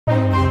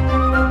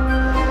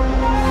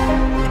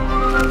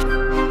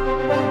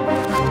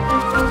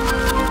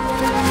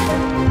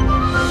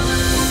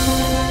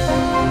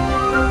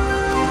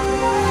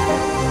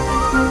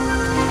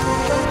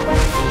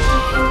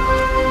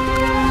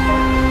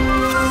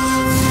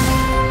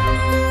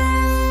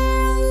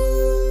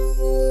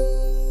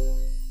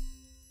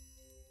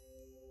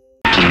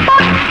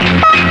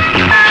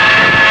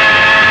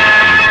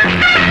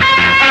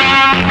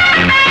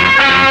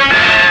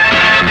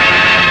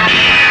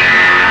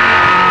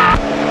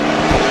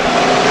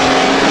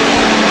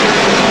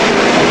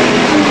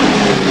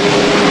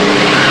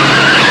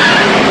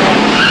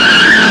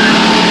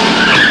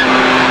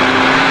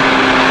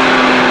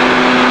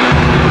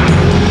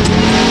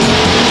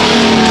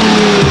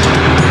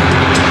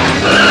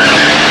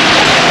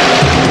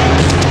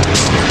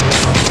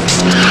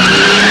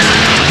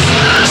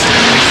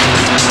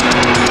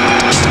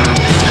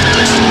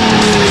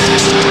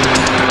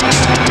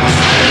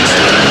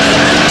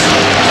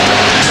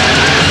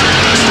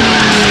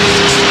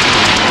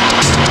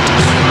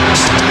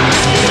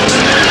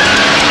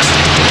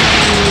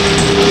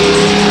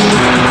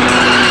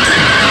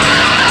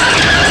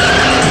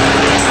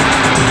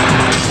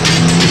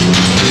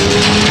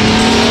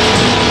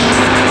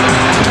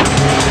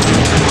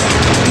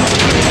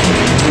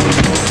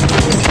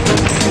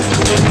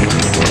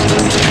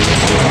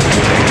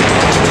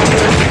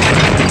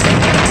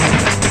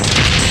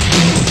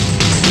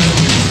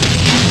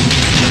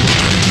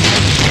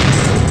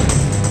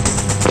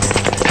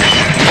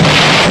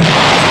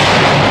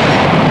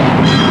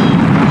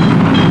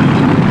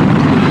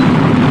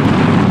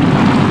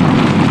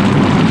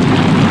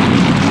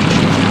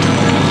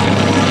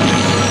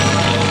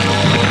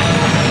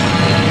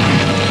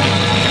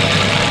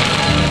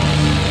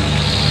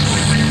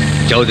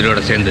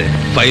சௌத்ரியோட சேர்ந்து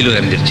ஃபைலும்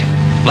எரிஞ்சிருச்சு.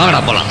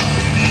 வாங்கடா போலாம்.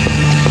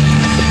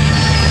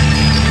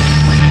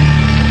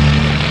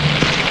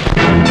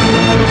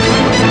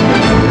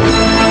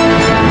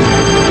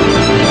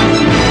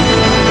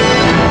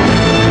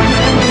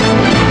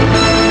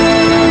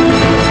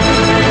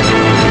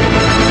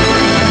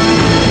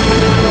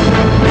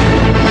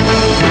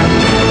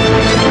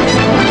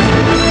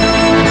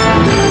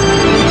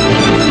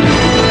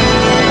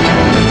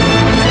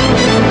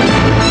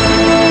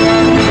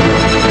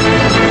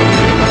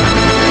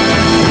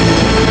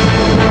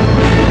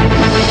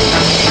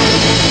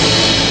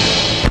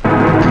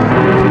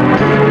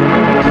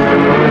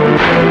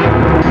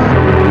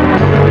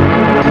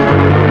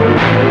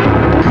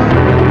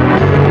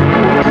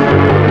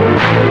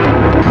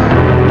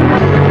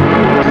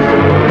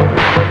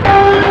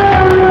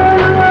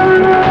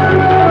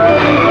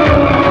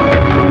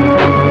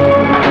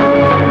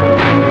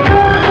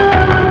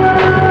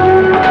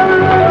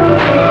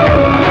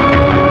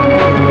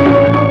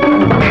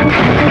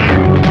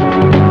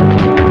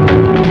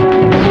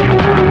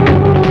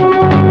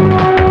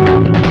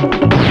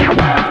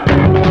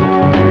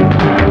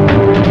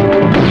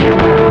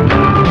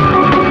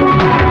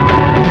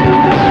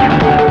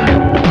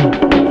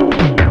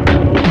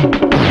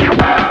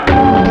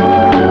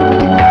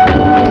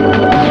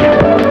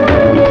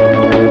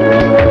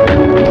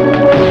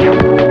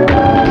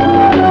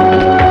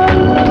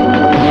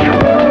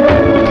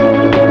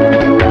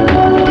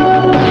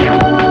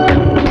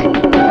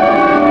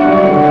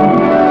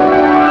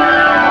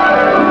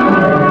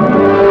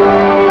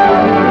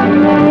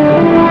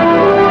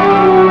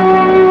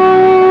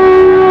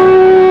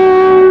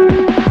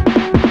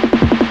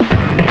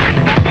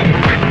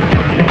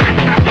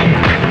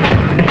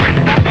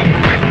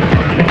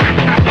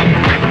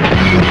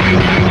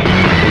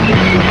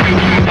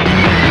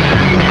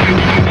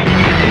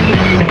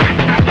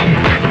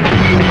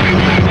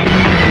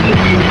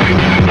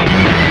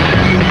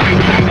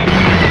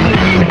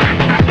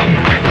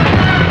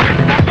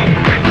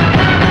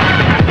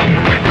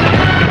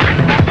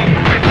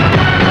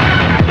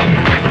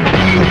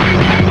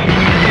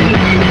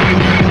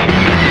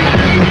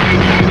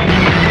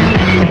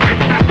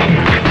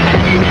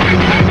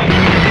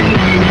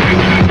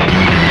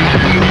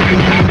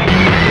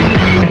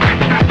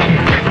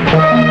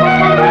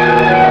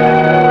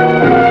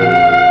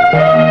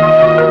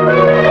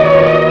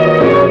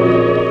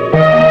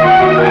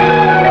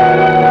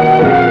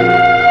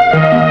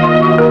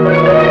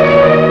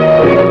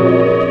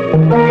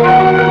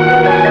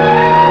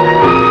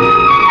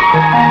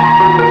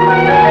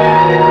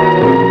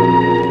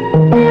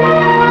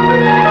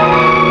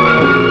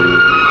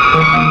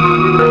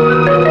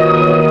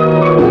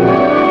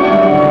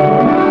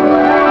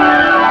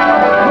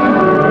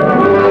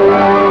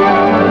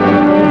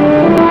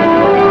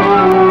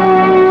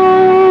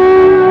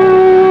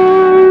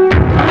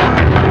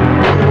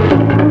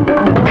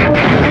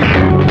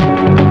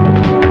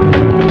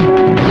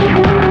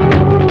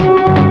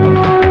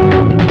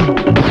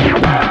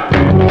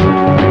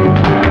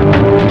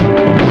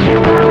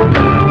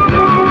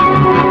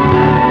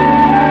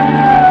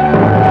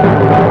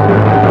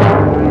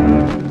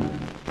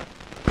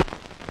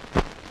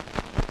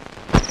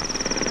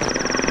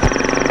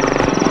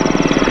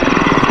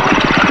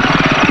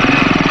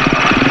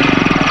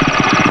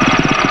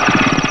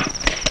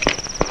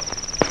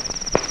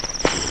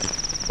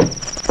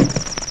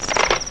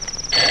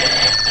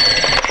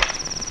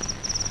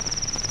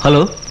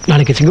 ஹலோ,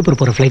 நாளைக்கு சிங்கப்பூர்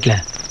போற ஃப்ளைட்ல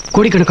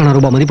கோடிக்கணக்கான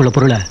ரூபாய் மதிப்புள்ள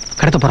பொருளை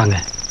கடத்த போறாங்க.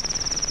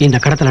 இந்த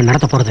கடத்தல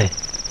நடத்த போறது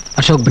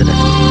அசோக்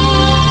பிரதர்ஸ்.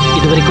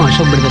 இது வரைக்கும்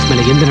அசோக் பிரதர்ஸ்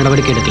மேல எந்த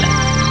நடவடிக்கை எடுக்கல.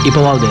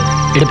 இப்போவாவது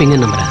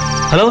எடுப்பீங்கன்னு நம்புறேன்.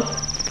 Hello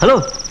hello,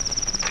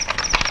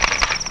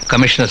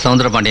 commissioner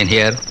Soundarapandian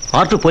here.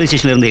 R2 police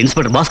ஸ்டேஷன்ல இருந்து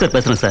இன்ஸ்பெக்டர் பாஸ்கர்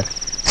பேசுறேன் சார்.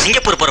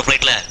 சிங்கப்பூர் போற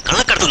ஃப்ளைட்ல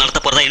கள்ளக்கடத்தல்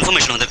நடத்த போறதா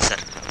இன்ஃபர்மேஷன் வந்திருக்கு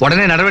சார்.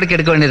 உடனே நடவடிக்கை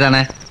எடுக்க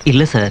வேண்டியதானே?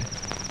 இல்ல சார்,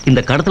 இந்த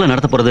கடத்தல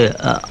நடத்த போறது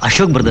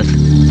அசோக் பிரதர்ஸ்.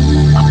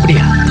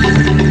 அப்படியா?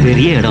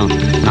 பெரிய இடம்,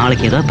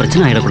 நாளைக்கு ஏதாவது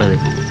பிரச்சனை ஆயிடக்கூடாது,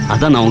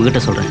 அதான் நான் உங்ககிட்ட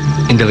சொல்றேன்.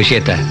 இந்த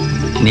விஷயத்த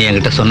நீ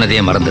என்கிட்ட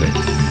சொன்னதையே மறந்துரு,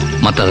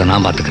 மற்றதை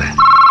நான் பார்த்துக்கிறேன்.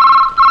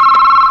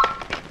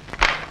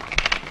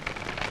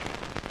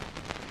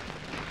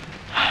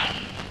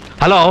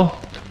 ஹலோ,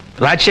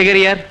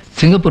 ராஜசேகர் யார்?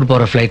 சிங்கப்பூர்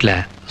போற ஃப்ளைட்ல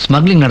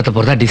ஸ்மக்லிங் நடத்த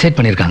போறதா டிசைட்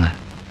பண்ணிருக்காங்க.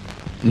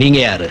 நீங்க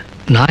யாரு?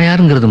 நான்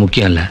யாருங்கிறது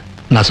முக்கியம் இல்ல,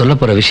 நான் சொல்ல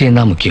போற விஷயம்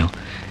தான் முக்கியம்.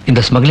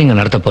 இந்த ஸ்மக்லிங்கை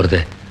நடத்த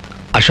போறது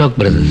அசோக்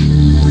பிரதர்ஸ்.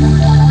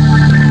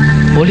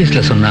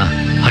 போலீஸ்ல சொன்னா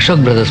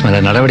அசோக் பிரதர்ஸ் மேல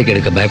நடவடிக்கை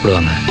எடுக்க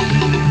பயப்படுவாங்க.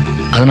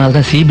 அதனால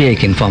தான்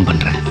சிபிஐக்கு இன்ஃபார்ம்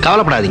பண்றேன்.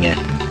 கவலைப்படாதீங்க,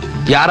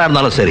 யாரா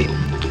இருந்தாலும் சரி,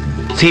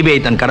 சிபிஐ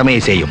தன்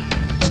கடமையை செய்யும்.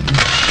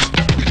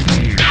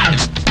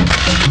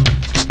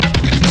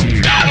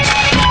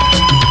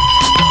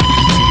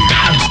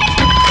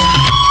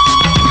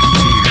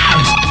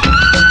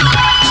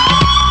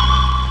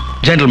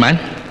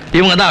 ஜென்டில்மேன்,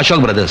 இவங்க தான்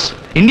அசோக் பிரதர்ஸ்.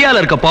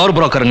 இந்தியாவில் இருக்க பவர்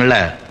புரோக்கருங்கள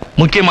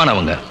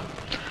முக்கியமானவங்க.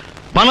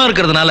 பணம்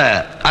இருக்கிறதுனால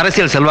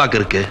அரசியல் செல்வாக்கு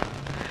இருக்கு.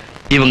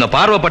 இவங்க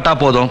பார்வைப்பட்டா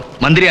போதும்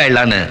மந்திரி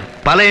ஆயிடலான்னு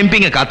பல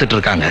எம்பிங்க காத்துட்டு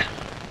இருக்காங்க.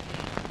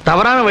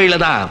 தவறான வழியில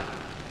தான்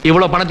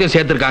இவ்வளவு பணத்தையும்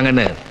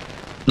சேர்த்திருக்காங்கன்னு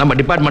நம்ம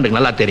டிபார்ட்மெண்ட்டுக்கு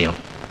நல்லா தெரியும்.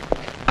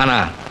 ஆனா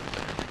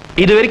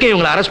இது வரைக்கும்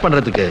இவங்களை அரெஸ்ட்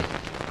பண்றதுக்கு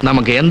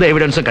நமக்கு எந்த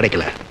எவிடன்ஸும்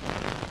கிடைக்கல.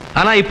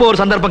 ஆனா இப்போ ஒரு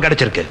சந்தர்ப்பம்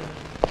கிடைச்சிருக்கு.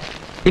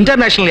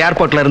 இன்டர்நேஷனல்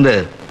ஏர்போர்ட்ல இருந்து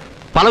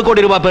பல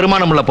கோடி ரூபாய்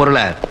பெருமானம் உள்ள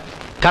பொருளை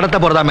கடத்த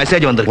போறதா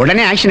மெசேஜ் வந்து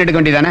உடனே ஆக்ஷன் எடுக்க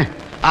வேண்டியதானே?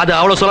 அது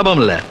அவ்வளவு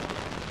சுலபம் இல்ல.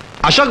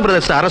 அசோக்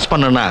பிரதர்ஸ் அரெஸ்ட்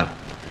பண்ணணும்னா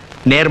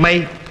நேர்மை,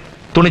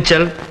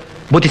 துணிச்சல்,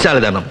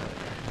 புத்திசாலித்தனம்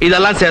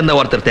இதெல்லாம் சேர்ந்த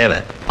ஒருத்தர் தேவை.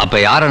 அப்ப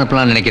யார்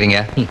அனுப்பலாம்னு நினைக்கிறீங்க?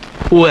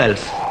 Who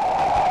else?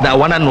 The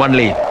one and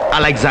only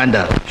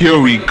Alexander.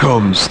 Here he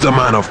comes, the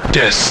man of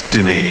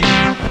destiny.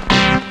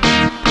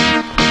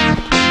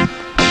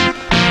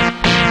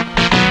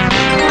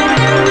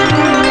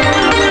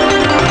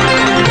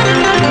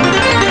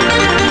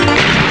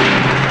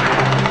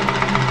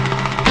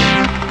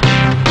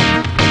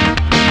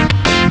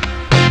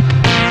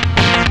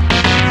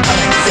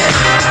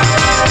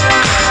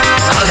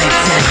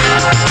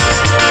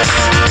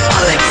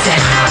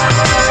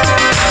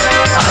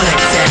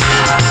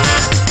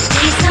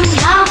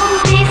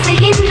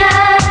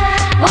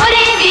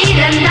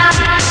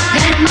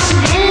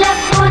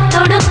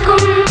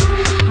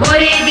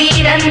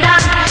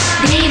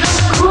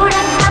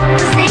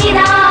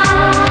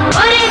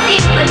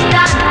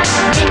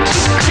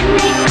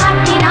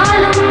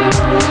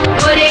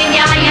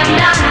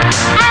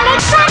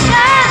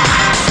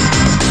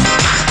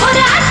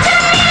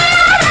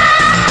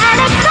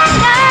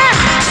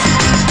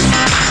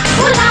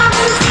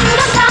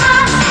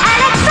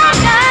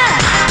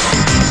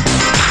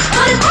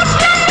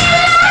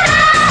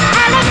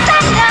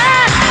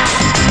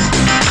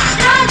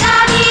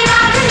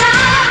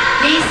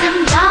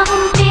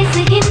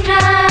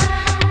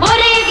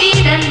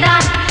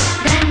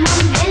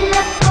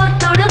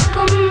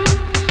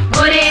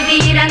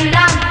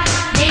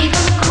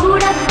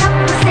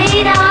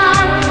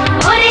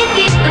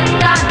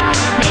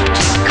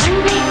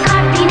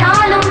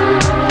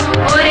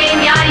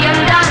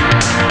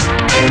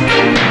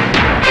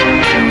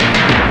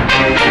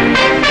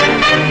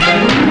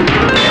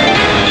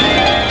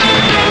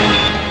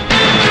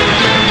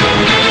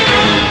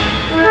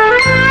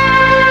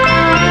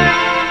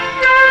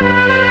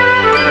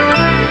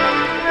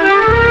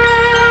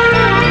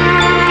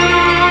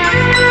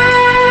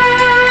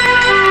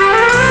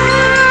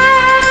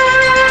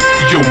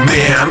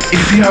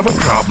 If you have a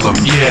problem,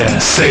 yeah,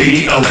 say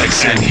Alex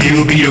and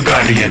he'll be your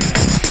guardian.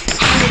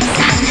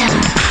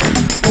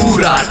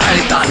 ஊரார்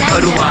அழைத்தால்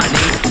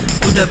வருவானே,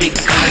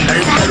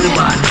 உதவிக்கரங்கள்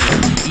தருவானே,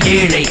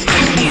 ஏழை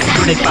கண்ணீர்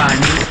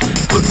துடைப்பானே,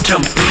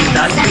 குற்றம்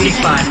புரிந்தால்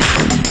பிடிப்பானே,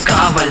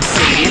 காவல்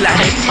செயல்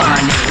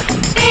அடைப்பானே.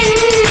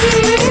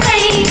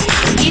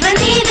 இவன்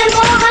மீது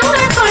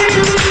மோகங்கள்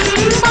கொள்ளும்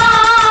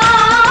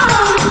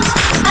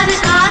அது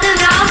காதல்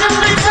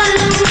ராகங்கள்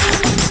சொல்லும்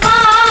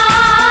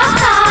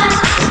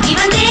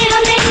இவன்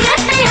தேவன்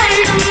நெஞ்சத்தை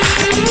அள்ளும்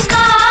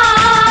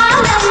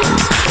காலம்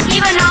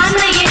இவன்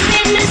ஆண்மை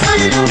என்னென்று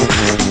சொல்லும்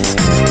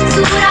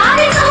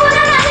சூராதி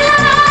சூரன்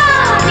அல்லவா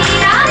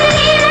நீராதி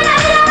வீரன்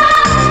அல்லவா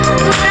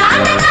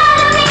நூறாண்டு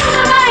காலம்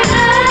இங்கு வாழ்க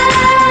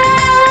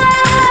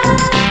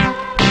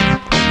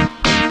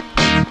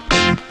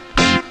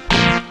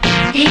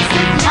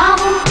தேசம்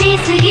யாவும்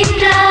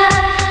பேசுகின்ற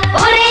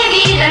ஒரே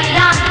வீரன்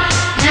தான்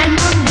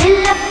நன்முன்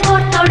வெல்ல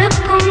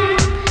போட்டொடுக்கும்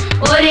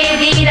ஒரே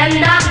வீரன்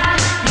தான்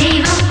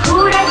தெய்வம்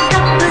கூட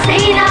தப்பு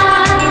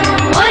செய்தார்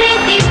ஒரே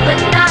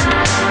தீர்ப்புத்தான்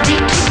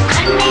வெற்றி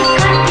கண்ணை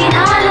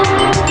காட்டினாலும்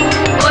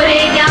ஒரே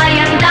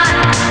நியாயம்தான்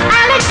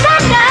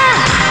அலெக்சாண்டர்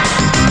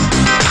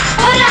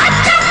ஒரு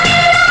அச்சம்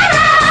இல்லாத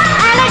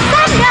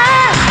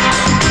அலெக்சாண்டர்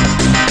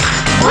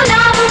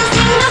உலாவும்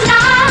சிங்கம்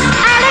தான்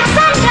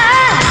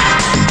அலெக்சாண்டர்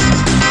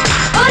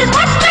ஒரு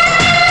குற்றம்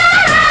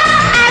இல்லாத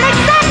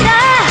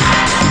அலெக்சாண்டர்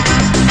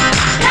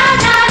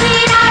ராஜாதி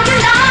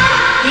ராஜுதான்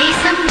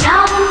தேசம்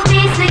யாவும்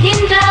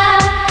பேசுகின்ற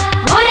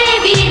ஒரே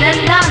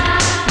வீரன் தான்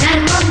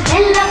தர்மம்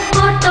வெல்ல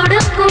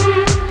போட்டொடுக்கும்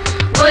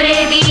ஒரே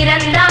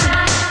வீரன் தான்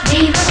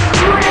தெய்வம்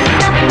கூட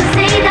தப்பு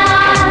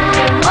செய்தார்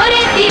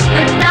ஒரே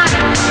தீர்ப்புத்தான்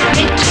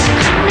வெற்றி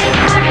கண்ணை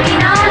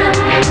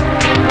காட்டினாலும்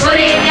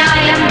ஒரே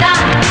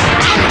நியாயம்தான்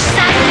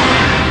அலெக்சாண்டர்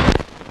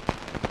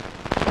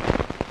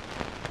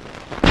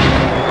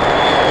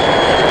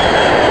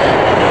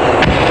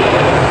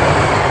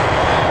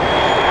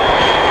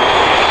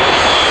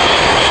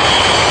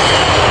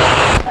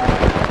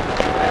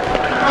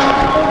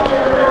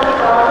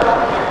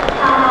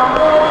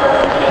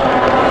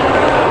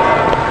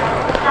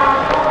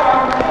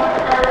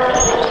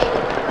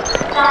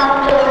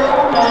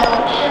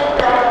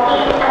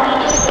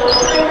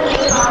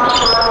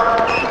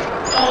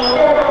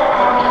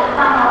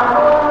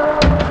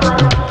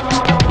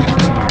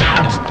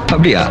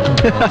அப்படியா?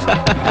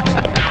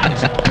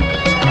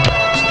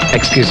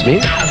 எக்ஸ்கியூஸ் மீ,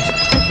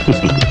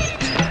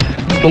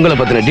 உங்களை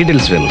பத்தின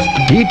டீடைல்ஸ் வேணும்.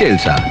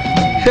 டீடைல்ஸா?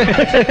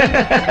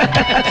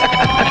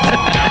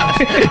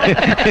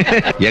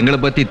 எங்களை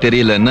பத்தி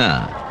தெரியலன்னா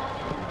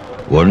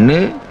ஒண்ணு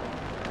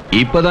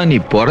இப்பதான் நீ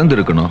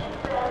பிறந்திருக்கணும்,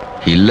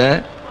 இல்ல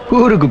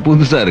ஊருக்கு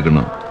புதுசா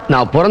இருக்கணும்.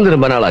 நான் பிறந்து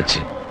ரொம்ப நாள்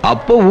ஆச்சு.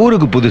 அப்போ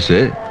ஊருக்கு புதுசு.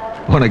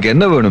 உனக்கு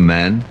என்ன வேணும்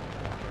மேன்?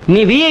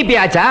 நீ விஐபி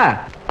ஆச்சா?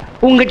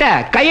 உங்ககிட்ட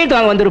கையெழுத்து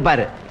வாங்க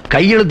வந்திருப்பாரு.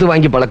 கையெழுத்து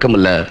வாங்கி பழக்கம்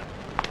இல்ல,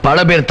 பல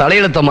பேர்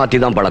தலையெழுத்த மாத்தி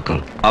தான்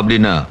பழக்கம்.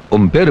 அப்படின்னா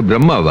உன் பேரு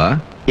பிரம்மாவா?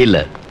 இல்ல,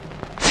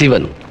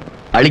 சிவன்,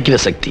 அழிக்கிற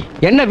சக்தி.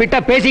 என்ன விட்டா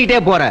பேசிக்கிட்டே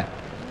போற,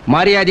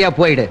 மரியாதையா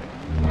போயிடு.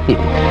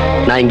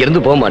 நான் இங்க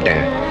இருந்து போக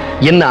மாட்டேன்.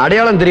 என்ன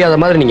அடையாளம் தெரியாத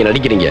மாதிரி நீங்க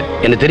நடிக்கிறீங்க.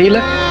 என்ன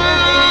தெரியல?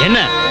 என்ன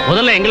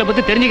முதல்ல எங்களை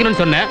பத்தி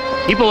தெரிஞ்சுக்கணும்னு சொன்ன,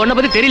 இப்ப உன்னை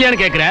பத்தி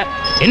தெரியலையான்னு கேக்குற.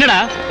 என்னடா?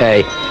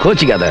 ஏய்,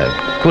 கோச்சிக்காத.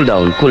 Cool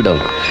down, cool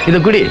down. இத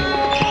குடி.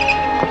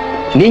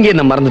 நீங்க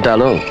என்ன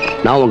மறந்துட்டாலும்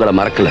நான் உங்களை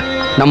மறக்கல.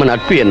 நம்ம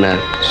நட்பு என்ன,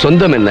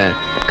 சொந்தம் என்ன,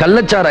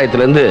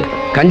 கள்ளச்சாராயத்துல இருந்து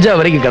கஞ்சா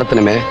வரைக்கும்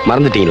கடத்தணுமே,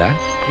 மறந்துட்டீங்களா?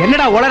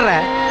 என்னடா உளற?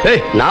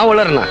 ஏய், நான்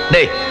உளறனா?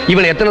 டேய்,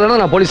 இவனை எத்தனை தடவை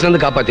நான் போலீஸ்ல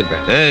இருந்து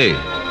காப்பாத்திருப்பேன். ஏய்,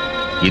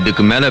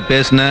 இதுக்கு மேல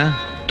பேசுன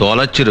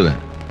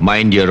தொலைச்சிருவேன்.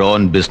 Mind your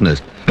own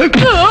business.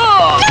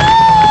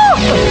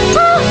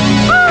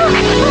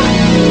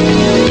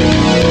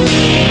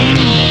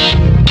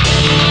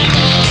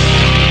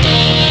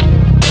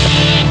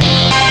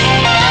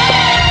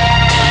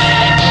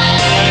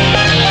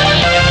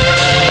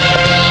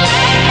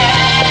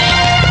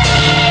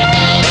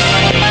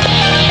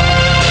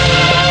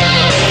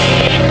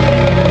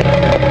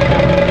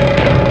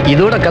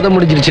 இதோட கதை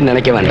முடிஞ்சிருச்சுன்னு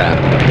நினைக்க வேண்டாம்.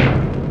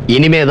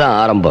 இனிமேதான்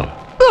ஆரம்பம்.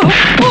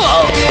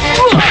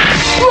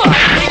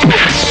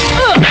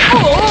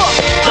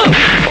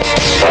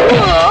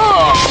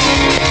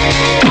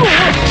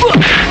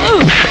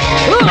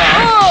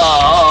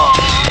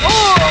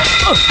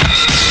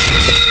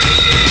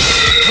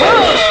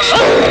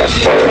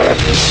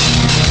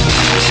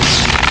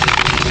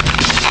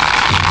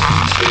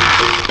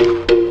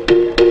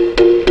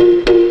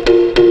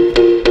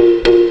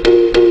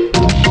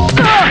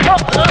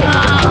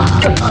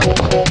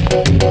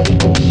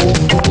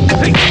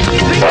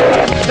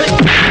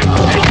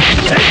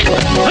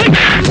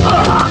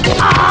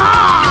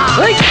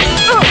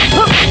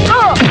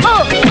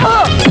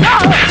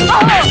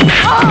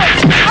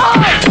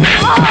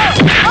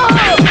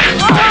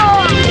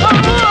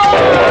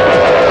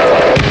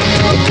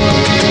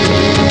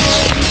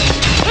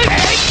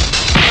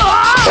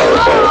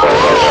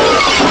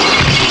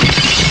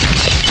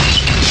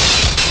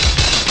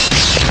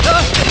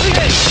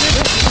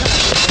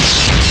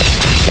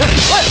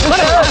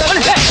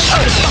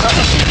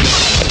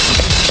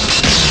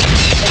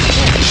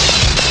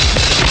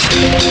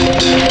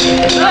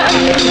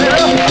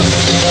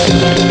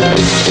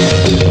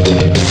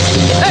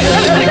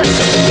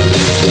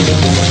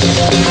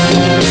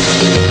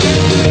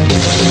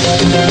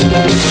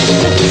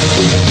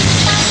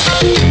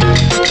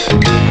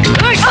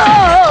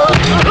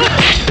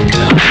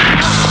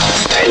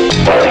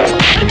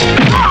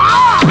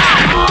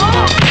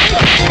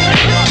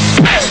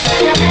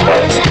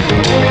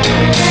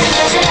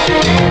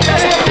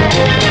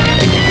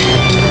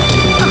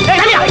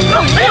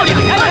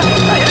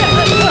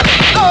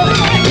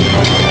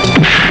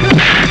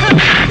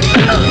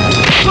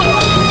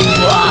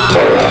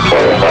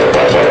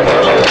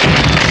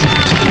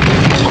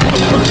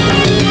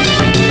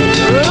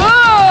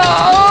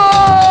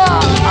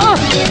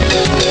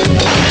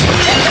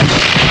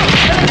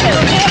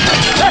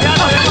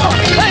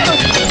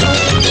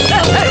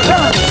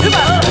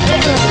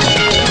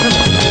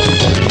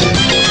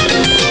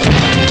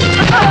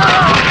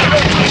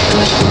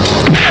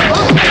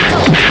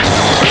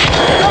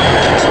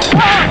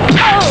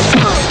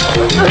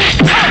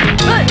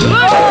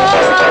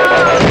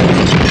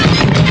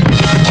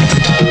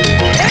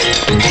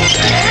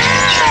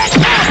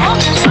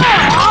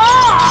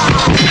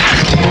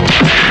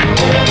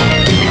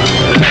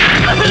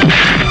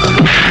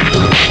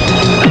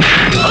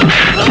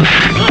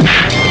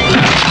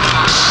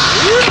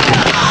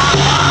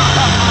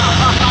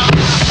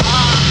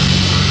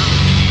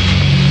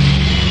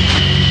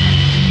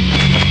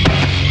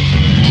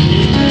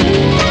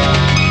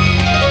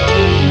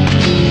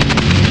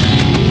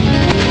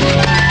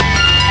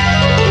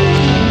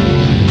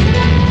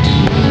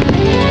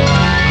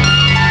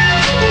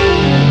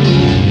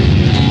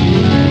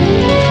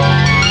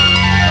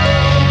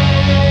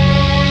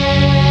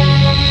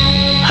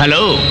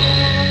 Hello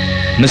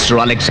mister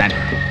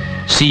Alexander,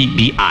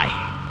 CBI.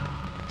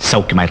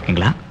 சௌக்கியமா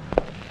இருக்கீங்களா?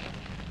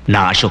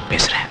 நான் அசோக்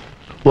பேசுறேன்.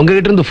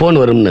 உங்ககிட்ட இருந்து போன்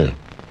வரும்னு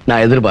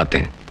நான்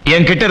எதிர்பார்த்தேன்.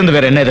 என் கிட்ட இருந்து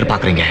வேற என்ன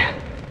எதிர்பார்க்கறீங்க?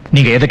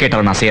 நீங்க எதை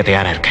கேட்டாலும் நான் செய்ய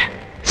தயாரா இருக்கேன்.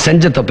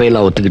 செஞ்ச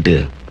தப்பையெல்லாம் ஒத்துக்கிட்டு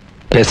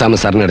பேசாம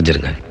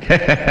சரணடைஞ்சிருங்க.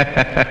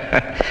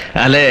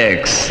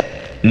 அலெக்ஸ்,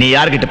 நீ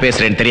யார்கிட்ட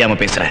பேசுறேன்னு தெரியாம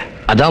பேசுற.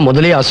 அதான்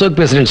முதலே அசோக்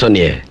பேசுறேன்னு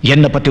சொன்னியே.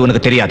 என்ன பத்தி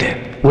உனக்கு தெரியாது.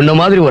 உன்ன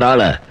மாதிரி ஒரு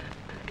ஆளை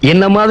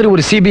என்ன மாதிரி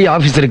ஒரு சிபிஐ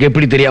ஆபீசருக்கு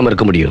எப்படி தெரியாம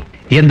இருக்க முடியும்?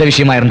 எந்த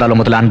விஷயமா இருந்தாலும்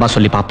முதல்ல அன்பா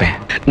சொல்லி பார்ப்பேன்.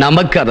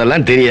 நமக்கு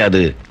அதெல்லாம்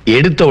தெரியாது.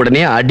 எடுத்த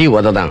உடனே அடி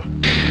உததான்.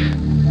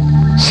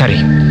 சரி,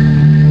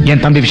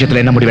 என் தம்பி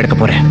விஷயத்துல என்ன முடிவு எடுக்க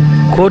போறேன்?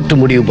 கோர்ட்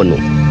முடிவு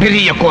பண்ணும்.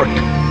 பெரிய கோர்ட்.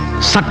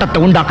 சட்டத்தை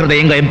உண்டாக்குறத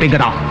எங்க எம்பிங்க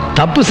தான்.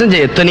 தப்பு செஞ்ச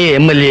எத்தனையோ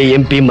எம்எல்ஏ,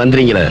 எம்பி,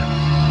 மந்திரிங்களை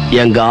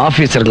எங்க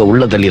ஆபீசருங்க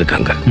உள்ள தள்ளி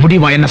இருக்காங்க.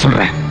 முடிவா என்ன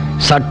சொல்றேன்?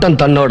 சட்டம்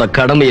தன்னோட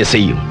கடமையை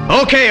செய்யும்.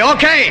 ஓகே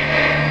ஓகே,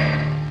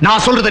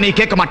 நான் சொல்றத நீ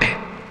கேட்க மாட்டேன்.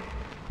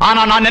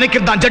 ஆனா நான்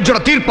நினைக்கிறது தான் ஜட்ஜோட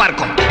தீர்ப்பா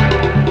இருக்கும்.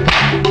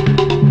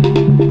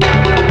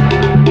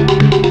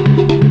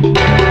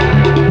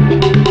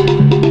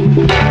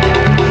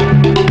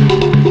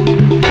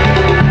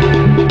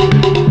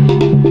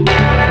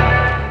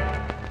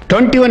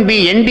 21B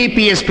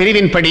NDPS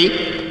பிரிவின்படி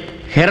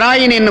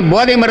ஹெராயின் என்னும்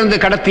போதை மருந்து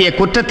கடத்திய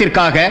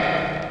குற்றத்திற்காக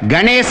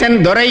கணேசன்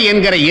துரை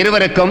என்கிற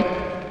இருவருக்கும்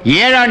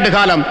 7 ஆண்டு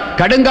காலம்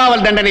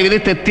கடுங்காவல் தண்டனை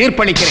விதித்து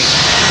தீர்ப்பளிக்கிறேன்.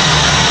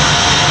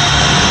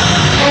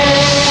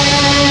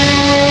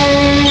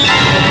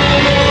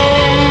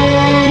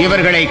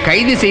 இவர்களை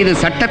கைது செய்து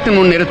சட்டத்தின்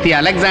முன் நிறுத்திய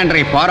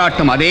அலெக்சாண்டரை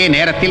பாராட்டும் அதே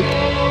நேரத்தில்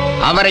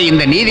அவரை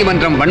இந்த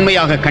நீதிமன்றம்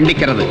வன்மையாக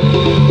கண்டிக்கிறது.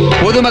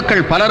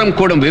 பொதுமக்கள் பலரும்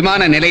கூடும்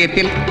விமான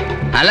நிலையத்தில்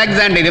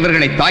அலெக்சாண்டர்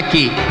இவர்களை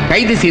தாக்கி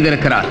கைது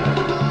செய்திருக்கிறார்.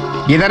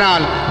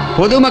 இதனால்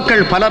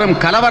பொதுமக்கள் பலரும்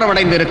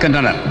கலவரமடைந்து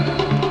இருக்கின்றனர்.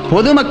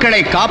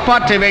 பொதுமக்களை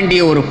காப்பாற்ற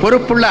வேண்டிய ஒரு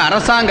பொறுப்புள்ள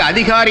அரசாங்க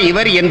அதிகாரி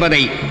இவர்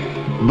என்பதை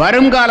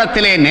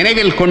வருங்காலத்திலே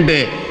நினைவில் கொண்டு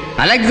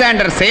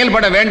அலெக்சாண்டர்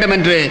செயல்பட வேண்டும்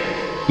என்று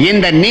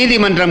இந்த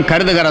நீதிமன்றம்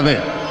கருதுகிறது.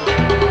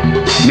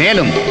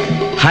 மேலும்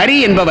ஹரி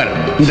என்பவர்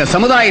இந்த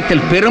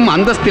சமுதாயத்தில் பெரும்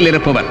அந்தஸ்தில்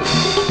இருப்பவர்.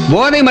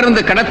 போதை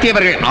மருந்து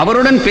கடத்தியவர்கள்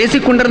அவருடன்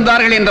பேசிக்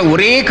கொண்டிருந்தார்கள் என்ற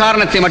ஒரே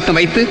காரணத்தை மட்டும்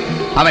வைத்து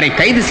அவரை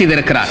கைது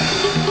செய்திருக்கிறார்.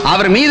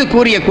 அவர் மீது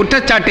கூறிய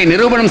குற்றச்சாட்டை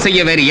நிரூபணம் செய்ய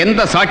வேறு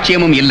எந்த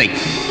சாட்சியமும் இல்லை.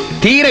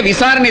 தீர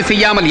விசாரணை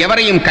செய்யாமல்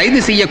எவரையும்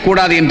கைது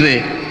செய்யக்கூடாது என்று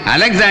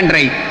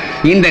அலெக்சாண்டரை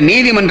இந்த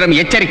நீதிமன்றம்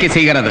எச்சரிக்கை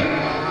செய்கிறது.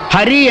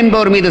 ஹரி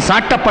என்பவர் மீது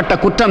சாட்டப்பட்ட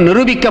குற்றம்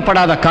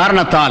நிரூபிக்கப்படாத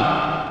காரணத்தால்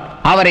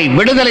அவரை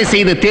விடுதலை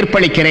செய்து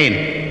தீர்ப்பளிக்கிறேன்.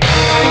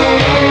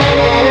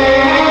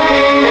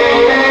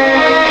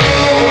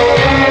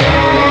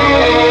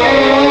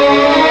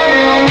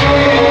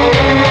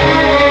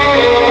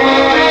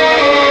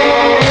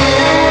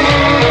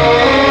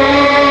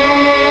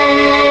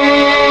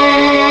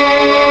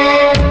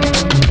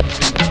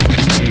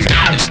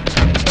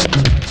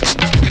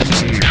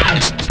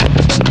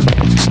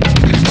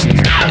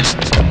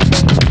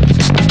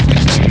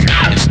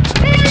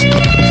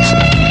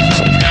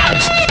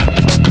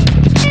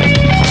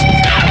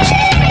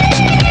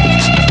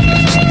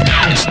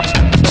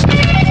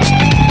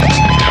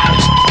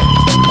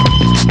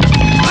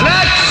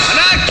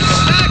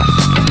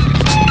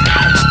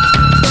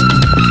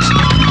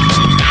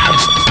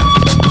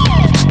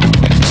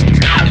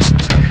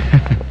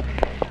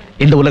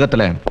 இந்த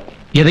உலகத்துல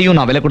எதையும்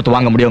நான் விலை கொடுத்து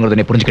வாங்க முடியுங்கிறத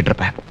நீ புரிஞ்சுக்கிட்டு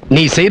இருப்பேன்.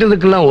 நீ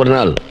செய்யறதுக்கெல்லாம் ஒரு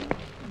நாள்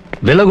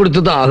விலை கொடுத்து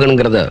தான்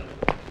ஆகணுங்கிறத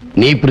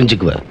நீ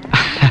புரிஞ்சுக்குவ.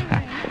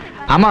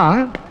 ஆமா,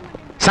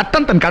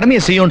 சட்டம் தன்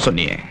கடமையை செய்யும்னு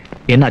சொன்னியே,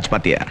 என்னாச்சு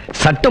பாத்தியா?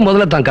 சட்டம்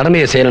முதல்ல தான்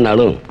கடமையை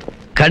செய்யறனாலும்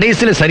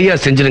கடைசியில சரியா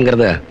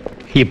செஞ்சிருங்கிறத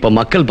இப்ப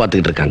மக்கள்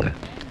பார்த்துக்கிட்டு இருக்காங்க.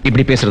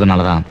 இப்படி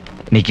பேசுறதுனாலதான்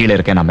நீ கீழே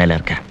இருக்க, நான் மேல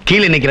இருக்கேன்.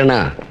 கீழே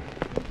நிக்கிறேன்னா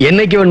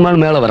என்னைக்கு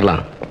வேணுமாலும் மேல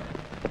வரலாம்.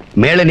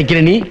 மேல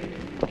நிக்கிற நீ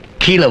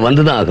கீழே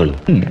வந்துதான்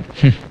ஆகணும்.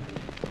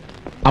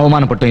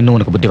 அவமானப்பட்டு இன்னும்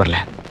உனக்கு புத்தி வரல.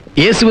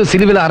 இயேசுவை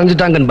சிலுவையில்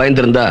அரைஞ்சிட்டாங்கன்னு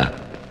பயந்திருந்தா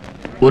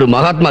ஒரு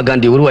மகாத்மா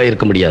காந்தி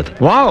உருவாயிருக்க முடியாது.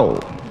 வாவ்,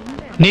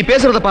 நீ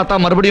பேசுறத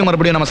பார்த்தா மறுபடியும்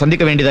மறுபடியும் நம்ம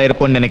சந்திக்க வேண்டியதா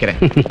இருக்கும்னு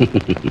நினைக்கிறேன்.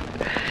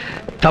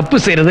 தப்பு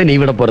செய்யறதை நீ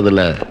விட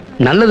போறதில்ல,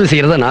 நல்லது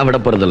செய்யறத நான் விட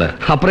போறதில்ல.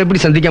 அப்புறம்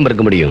எப்படி சந்திக்காம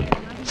இருக்க முடியும்?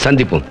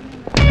 சந்திப்போம்.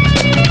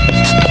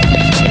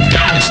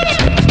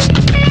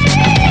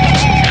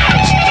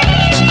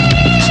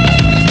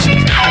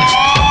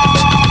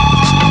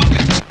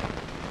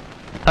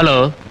 ஹலோ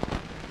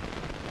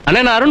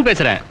அண்ணா, நான் அருண்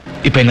பேசுறேன்.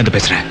 இப்போ எங்க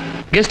பேசுறேன்?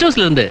 கெஸ்ட்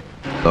ஹவுஸ்ல இருந்து.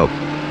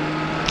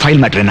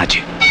 ஃபைல் மேட்டர் என்னாச்சு?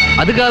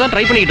 அதுக்காக தான்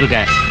ட்ரை பண்ணிட்டு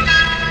இருக்கேன்.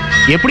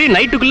 எப்படி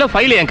நைட்டுக்குள்ள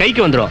ஃபைல் என்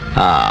கைக்கு வந்துரும்.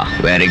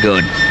 Very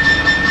good.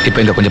 இப்போ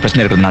இங்க கொஞ்சம்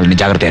பிரச்சனை இருக்கிறதுனால நீ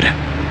ஜாகிரதையா இரு.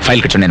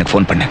 ஃபைல் கிட்ட எனக்கு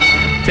ஃபோன் பண்ணு.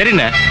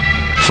 சரிண்ணே.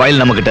 ஃபைல்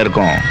நம்ம கிட்ட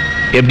இருக்கும்.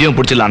 எப்படியும்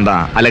பிடிச்சிடலாம்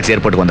தான் அலெக்ஸ்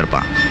ஏர்போர்ட்டுக்கு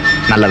வந்திருப்பான்.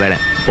 நல்ல வேலை,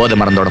 போதை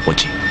மறந்தோட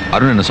போச்சு.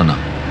 அருண் என்ன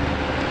சொன்னான்?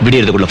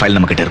 விடியறதுக்குள்ள ஃபைல்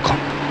நம்ம கிட்ட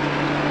இருக்கும்.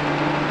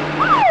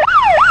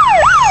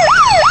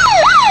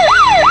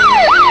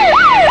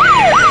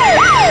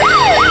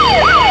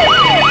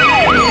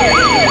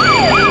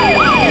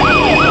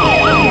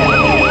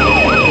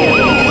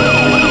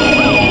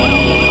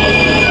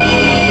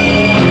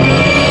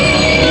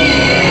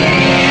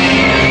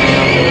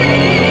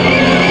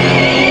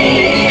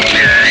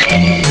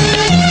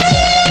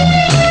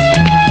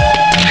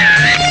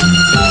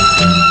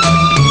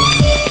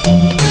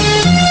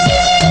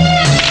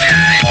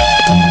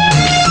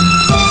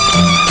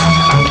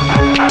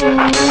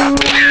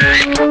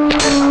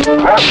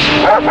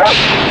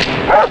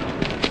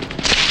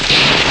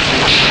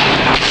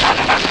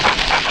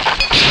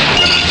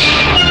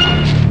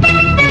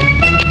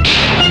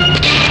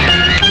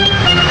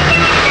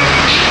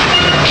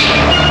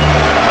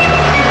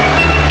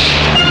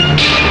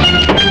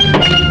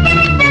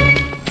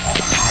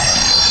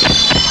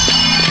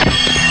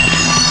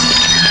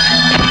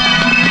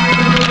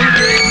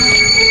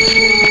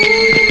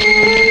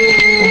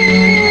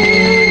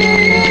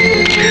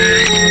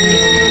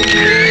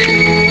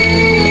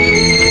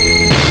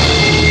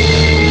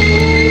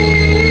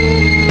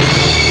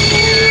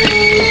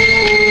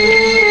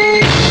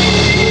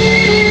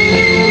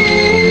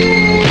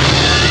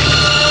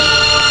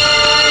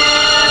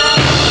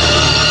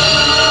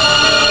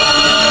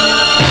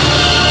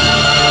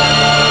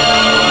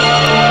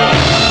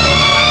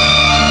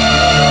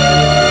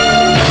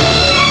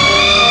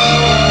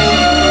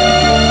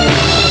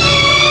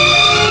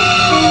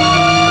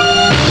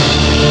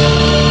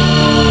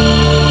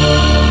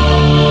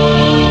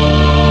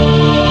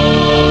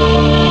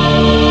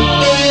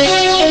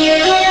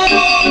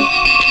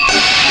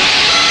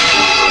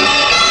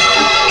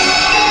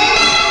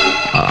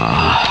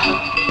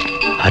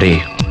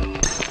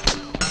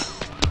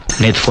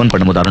 நேற்று ஃபோன்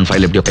பண்ணும்போது அருண்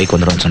ஃபைல் எப்படியோ கைக்கு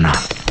வந்துடும் சொன்னா.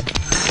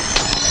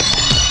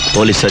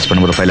 போலீஸ் சர்ச்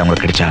பண்ணும்போது ஃபைல்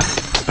அவங்களுக்கு கிடைச்சா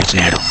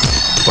பிரச்சனை ஆயிடும்.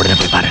 உடனே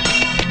போய் பாரு.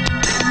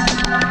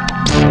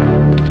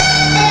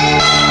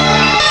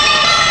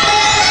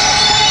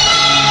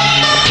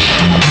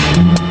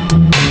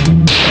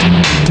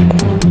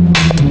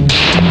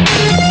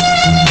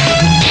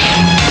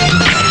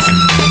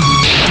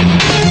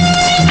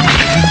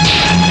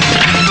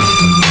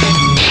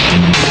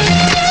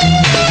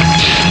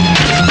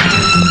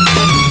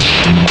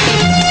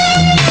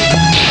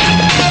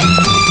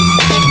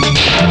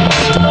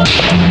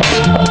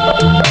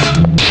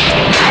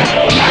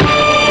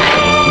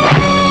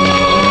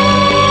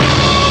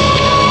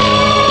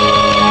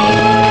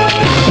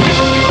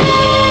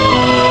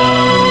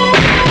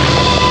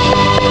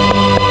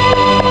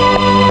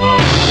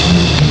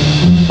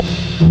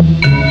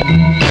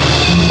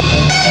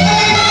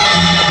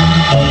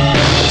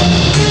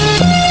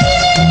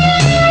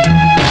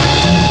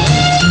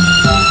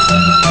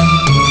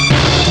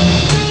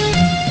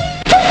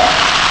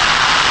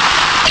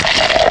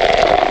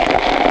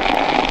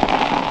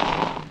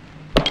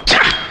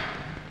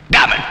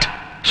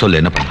 சொல்லு,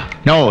 என்ன பண்ண?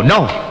 நோ நோ,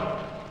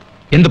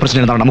 எந்த பிரச்சனை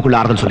இருந்தாலும் நமக்குள்ள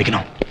ஆறுதல்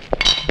சொல்லிக்கணும்.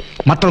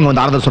 மற்றவங்க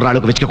வந்து ஆறுதல் சொல்ற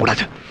அளவுக்கு வச்சுக்க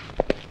கூடாது.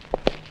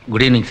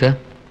 Good evening sir.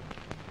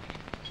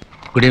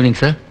 Good evening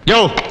sir. யோ,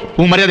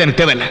 உன் மரியாதை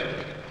எனக்கு தேவையில்லை.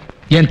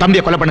 என்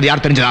தம்பியை கொலை பண்ணது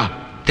யார் தெரிஞ்சதா?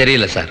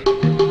 தெரியல சார்.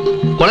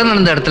 கொலை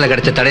நடந்த இடத்துல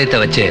கிடைச்ச தடயத்தை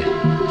வச்சு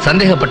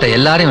சந்தேகப்பட்ட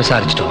எல்லாரையும்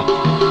விசாரிச்சிட்டோம்.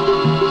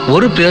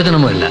 ஒரு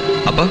பிரயோஜனமும் இல்லை.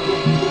 அப்ப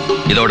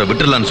இதோட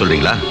விட்டுறலான்னு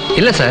சொல்றீங்களா?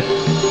 இல்ல சார்,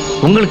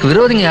 உங்களுக்கு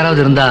விரோதிங்க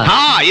யாராவது இருந்தா?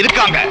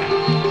 இருக்காங்க.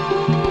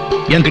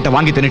 என்கிட்ட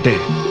வாங்கி தின்னுட்டு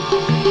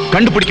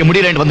கண்டுபிடிக்க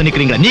முடியலன்னு வந்து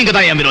நிக்கிறீங்க. நீங்க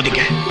தான் என்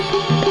விரோதிங்க.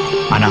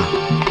 ஆனா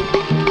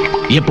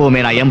எப்பவுமே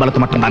நான் என் பலத்தை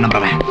மட்டும் தான்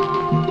நம்புறேன்.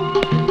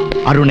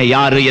 அருணை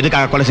யாரு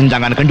எதுக்காக கொலை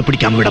செஞ்சாங்கன்னு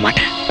கண்டுபிடிக்காம விட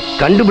மாட்டேன்.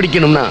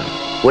 கண்டுபிடிக்கணும்னா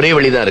ஒரே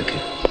வழிதான் இருக்கு.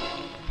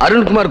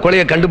 அருண்குமார்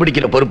கொலையை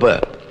கண்டுபிடிக்கிற பொறுப்பை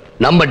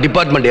நம்ம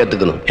டிபார்ட்மெண்ட்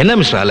ஏத்துக்கணும். என்ன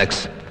மிஸ்டர்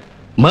அலெக்ஸ்,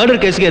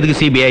 மர்டர் கேஸுக்கு எதுக்கு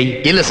சிபிஐ?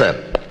 இல்ல சார்,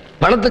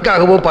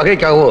 பணத்துக்காகவோ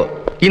பகைக்காகவோ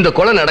இந்த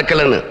கொலை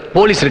நடக்கலன்னு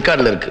போலீஸ்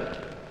ரெக்கார்ட்ல இருக்கு.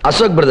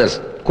 அசோக் பிரதர்ஸ்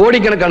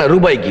கோடிக்கணக்கான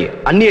ரூபாய்க்கு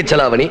அந்நிய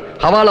செலாவணி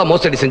ஹவாலா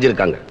மோசடி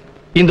செஞ்சிருக்காங்க.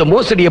 இந்த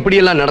மோசடி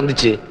எப்படியெல்லாம்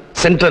நடந்துச்சு,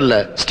 சென்ட்ரல்ல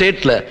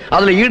ஸ்டேட்ல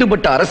அதுல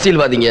ஈடுபட்ட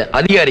அரசியல்வாதிங்க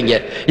அதிகாரிங்க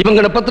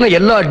இவங்களை பத்தின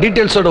எல்லா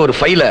டீடைல்ஸோட ஒரு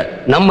ஃபைலை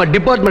நம்ம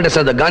டிபார்ட்மெண்ட்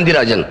சேர்ந்த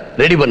காந்திராஜன்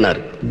ரெடி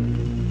பண்ணாரு.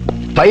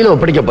 ஃபைலை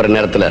ஒப்படைக்கப்படுற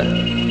நேரத்துல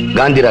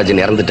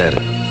காந்திராஜன்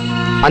இறந்துட்டாரு.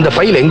 அந்த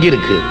ஃபைல் எங்க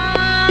இருக்கு,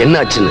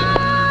 என்னாச்சுன்னு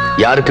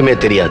யாருக்குமே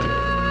தெரியாது.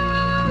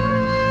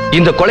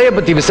 இந்த கொலையை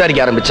பத்தி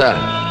விசாரிக்க ஆரம்பிச்சா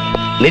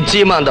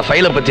நிச்சயமா அந்த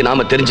ஃபைலை பத்தி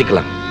நாம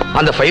தெரிஞ்சுக்கலாம்.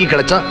 அந்த ஃபைல்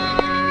கிடைச்சா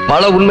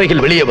பல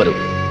உண்மைகள் வெளியே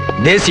வரும்.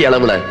 தேசிய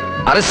அளவுல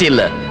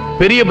அரசியல்ல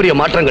பெரிய பெரிய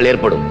மாற்றங்கள்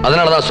ஏற்படும்.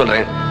 அதனாலதான்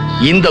சொல்றேன்,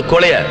 இந்த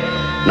கொலையை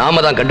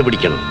நாம தான்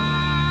கண்டுபிடிக்கணும்.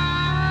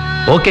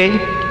 Okay,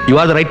 you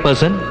are the right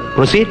person.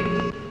 Proceed.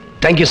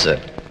 Thank you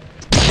sir.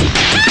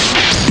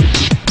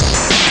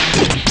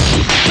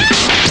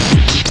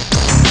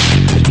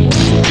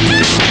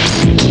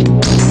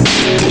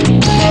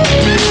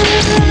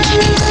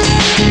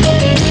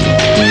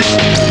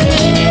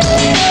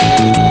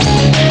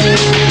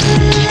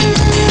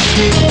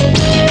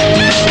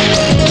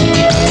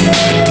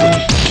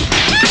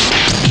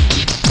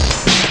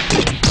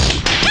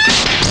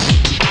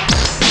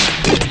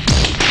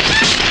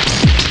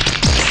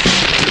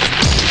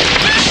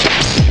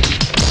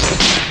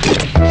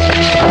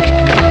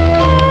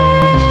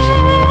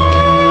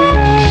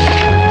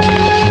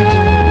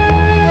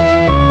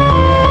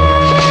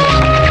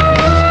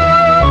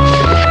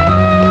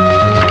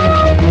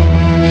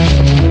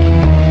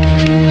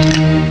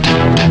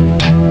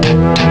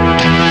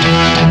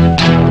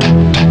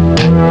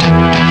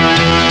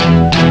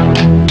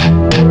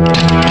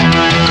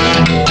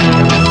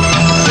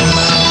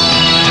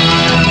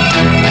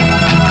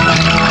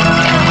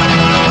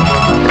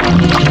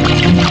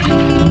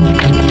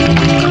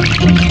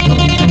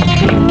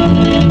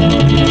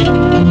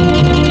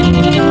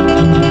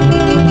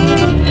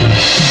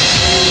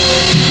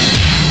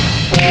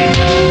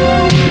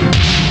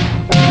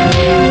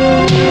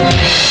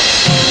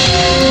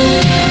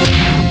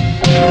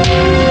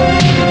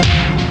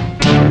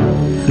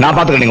 நான்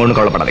பார்த்துக்க, நீங்க ஒன்றும்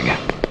கவலைப்படாதீங்க.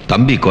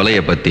 தம்பி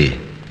கொலையை பத்தி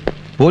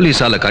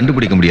போலீஸால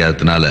கண்டுபிடிக்க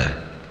முடியாததுனால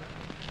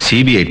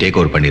சிபிஐ டேக்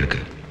ஓவர் பண்ணிருக்கு.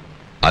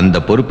 அந்த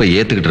பொறுப்பை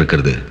ஏத்துக்கிட்டு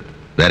இருக்கிறது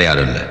வேற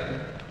யாரும் இல்லை,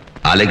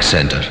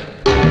 அலெக்சாண்டர்.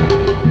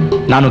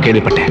 நானும்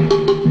கேள்விப்பட்டேன்.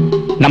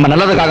 நம்ம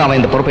நல்லதுக்காக அவன்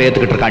இந்த பொறுப்பை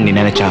ஏத்துக்கிட்டு இருக்கான்னு நீ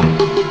நினைச்சா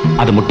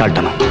அது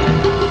முட்டாள்தனம்.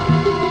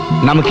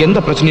 நமக்கு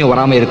எந்த பிரச்சனையும்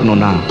வராம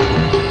இருக்கணும்னா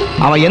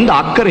அவன் எந்த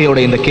அக்கறையோட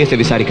இந்த கேஸை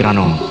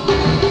விசாரிக்கிறானோ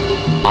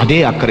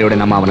அதே அக்கறையோட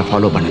நம்ம அவனை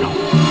ஃபாலோ பண்ணணும்.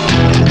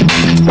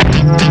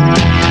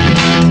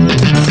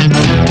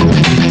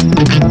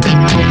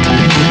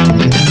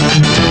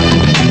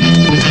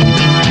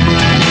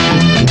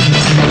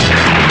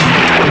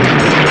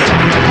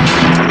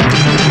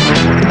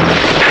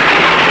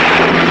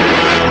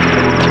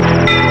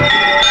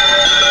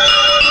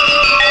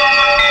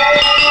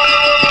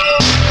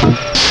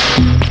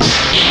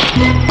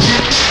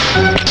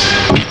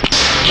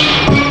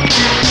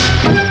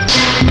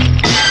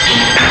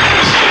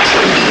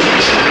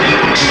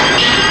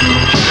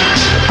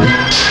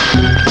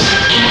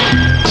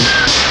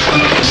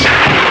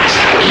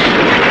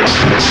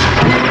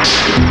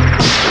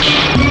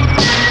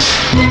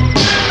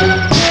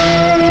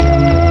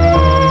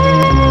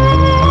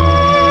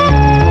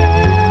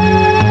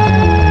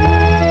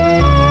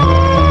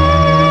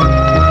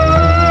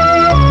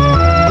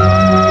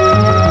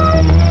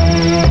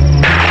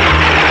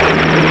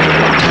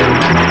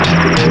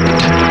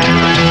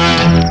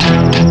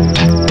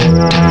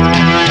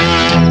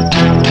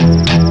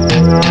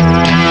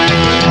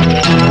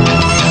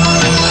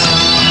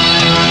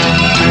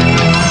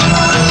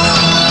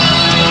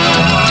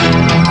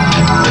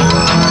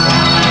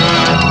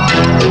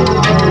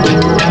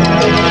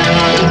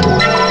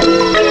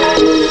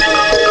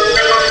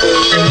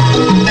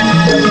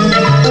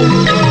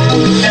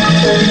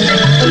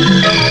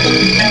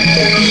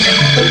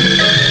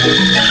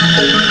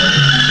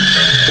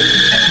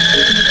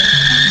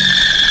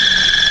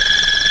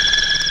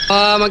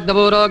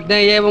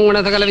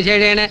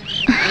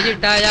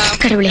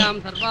 கடவுளே,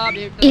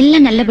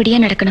 எல்லாம் நல்லபடியா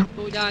நடக்கணும்.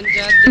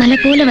 மலை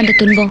போல வந்த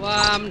துன்பம்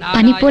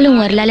பனி போல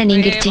உன் வரலால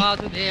நீங்கிடுச்சு.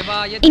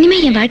 இனிமே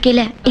என்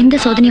வாழ்க்கையில எந்த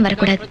சோதனையும்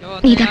வரக்கூடாது.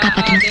 நீதான்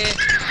காப்பாத்தணும்.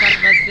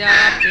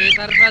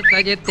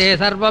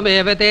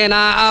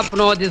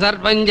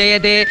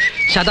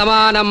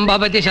 சதமானம்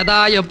பவதி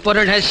சதாயு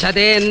புருஷ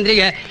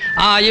சதேந்திரிய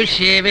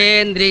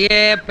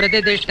ஆயுஷ்யேவேந்திரியே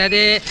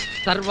பிரதிதிஷ்டதே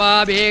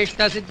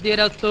சர்வாபீஷ்ட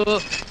சித்திரஸ்து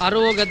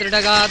அரோக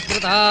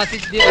திருடகாத்ருதா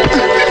சித்திரஸ்து.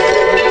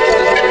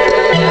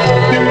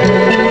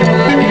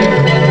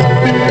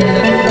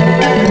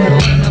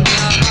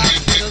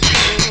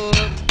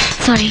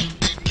 சாரி.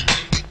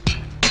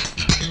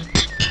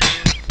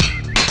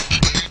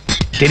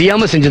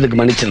 தெரியாம செஞ்சதுக்கு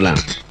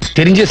மன்னிச்சிடலாம்,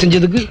 தெரிஞ்சே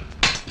செஞ்சதுக்கு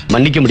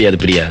மன்னிக்க முடியாது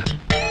பிரியா.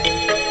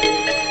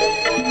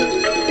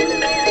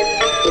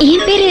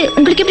 என் பேரு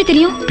உங்களுக்கு எப்படி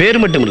தெரியும்? பேர்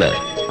மட்டும் இல்ல,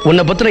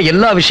 உன்னை பத்தின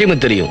எல்லா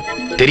விஷயமும் தெரியும்.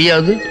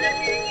 தெரியாது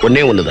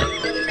ஒன்னே ஒண்ணுதான்,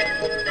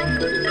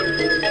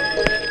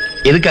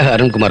 எதுக்காக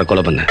அருண்குமாரை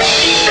கொலை பண்ண?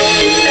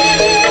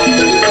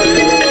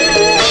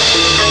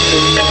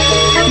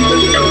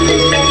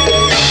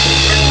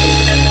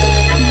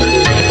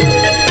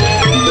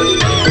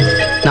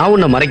 நான்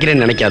உன்னை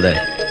மறைக்கிறேன்னு நினைக்காத,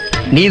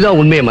 நீதான்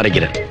உண்மையை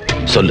மறைக்கிற.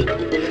 சொல்லு,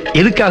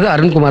 எதுக்காக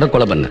அருண்குமாரை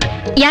கொலை பண்ண?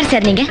 யார்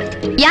சார் நீங்க?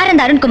 யார்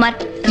அந்த அருண்குமார்?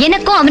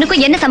 எனக்கும்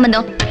அவனுக்கும் என்ன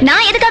சம்பந்தம்?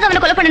 நான் எதுக்காக அவனை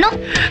கொலை பண்ணணும்?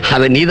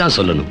 அதை நீதான்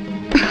சொல்லணும்.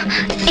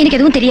 எனக்கு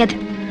எதுவும் தெரியாது.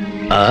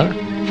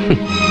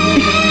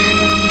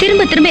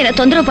 திரும்ப திரும்ப என்ன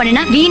தொந்தரவு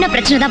பண்ணினா வீணா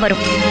பிரச்சனை தான்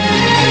வரும்.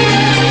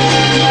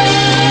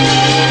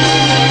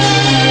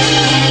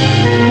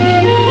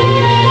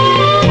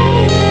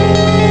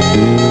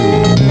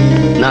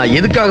 நான்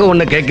எதுக்காக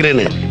உன்னை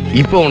கேட்கிறேன்னு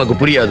இப்போ உனக்கு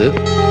புரியாது.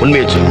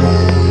 உண்மையை சொல்லு.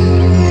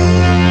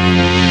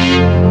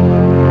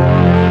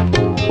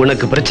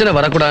 உனக்கு பிரச்சனை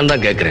வரக்கூடாதுன்னு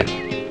தான் கேட்கிறேன்.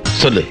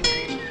 சொல்லு.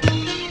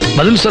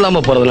 பதில்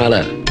சொல்லாம போறதுனால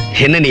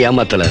என்ன நீ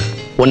ஏமாத்தல,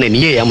 உன்னை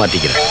நீயே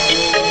ஏமாத்திக்கிற.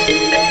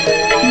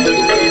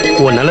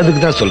 உன்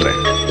நல்லதுக்கு தான் சொல்றேன்.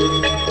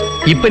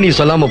 இப்ப நீ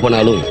சொல்லாம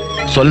போனாலும்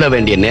சொல்ல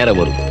வேண்டிய நேரம்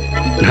வரும்.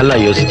 நல்லா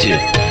யோசிச்சு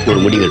ஒரு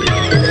முடிவெடு.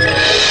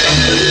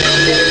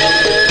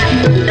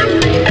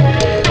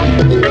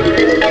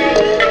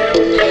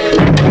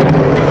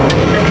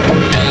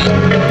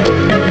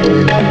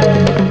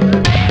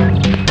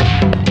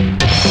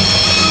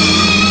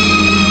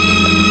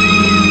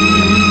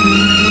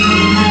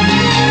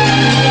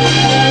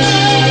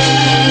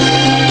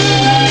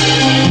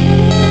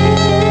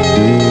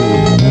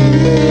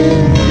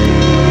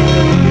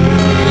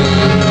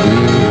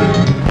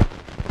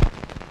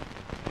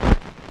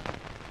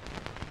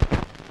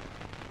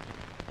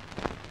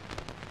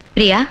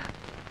 பிரியா,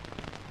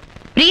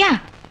 பிரியா,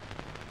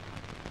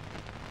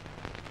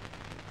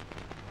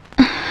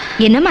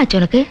 என்னமாச்சு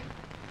உனக்கு?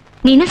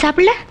 நீ இன்னும்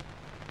சாப்பிடல?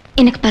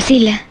 எனக்கு பசி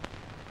இல்ல.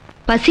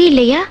 பசி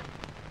இல்லையா?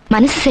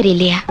 மனசு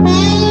சரியில்லையா?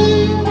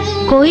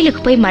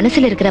 கோயிலுக்கு போய்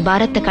மனசுல இருக்கிற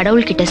பாரத்தை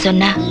கடவுள் கிட்ட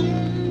சொன்னா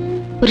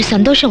ஒரு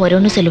சந்தோஷம்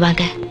வரும்னு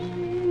சொல்லுவாங்க.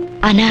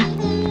 ஆனா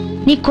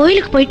நீ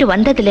கோயிலுக்கு போயிட்டு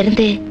வந்ததுல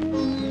இருந்து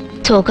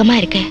சோகமா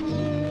இருக்க.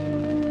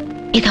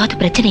 ஏதாவது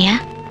பிரச்சனையா?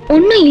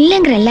 ஒன்னும்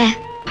இல்லைங்கிறல்ல.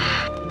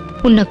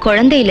 உன்னை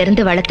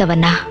குழந்தையிலிருந்து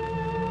வளர்த்தவனா,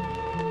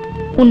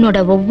 உன்னோட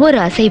ஒவ்வொரு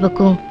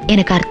அசைவுக்கும்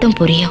எனக்கு அர்த்தம்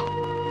புரியும்.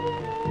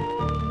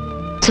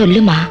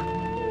 சொல்லுமா,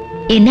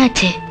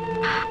 என்னாச்சு?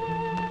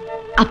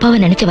 அப்பாவை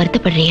நினைச்சு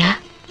வருத்தப்படுறியா?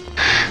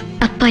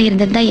 அப்பா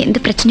இருந்திருந்தா எந்த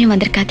பிரச்சனையும்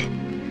வந்திருக்காது.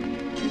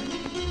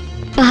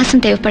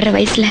 பாசம் தேவைப்படுற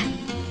வயசுல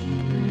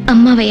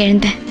அம்மாவை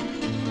இழந்த.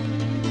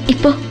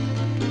 இப்போ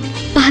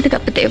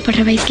பாதுகாப்பு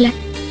தேவைப்படுற வயசுல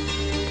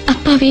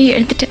அப்பாவையும்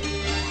இழந்துட்டு.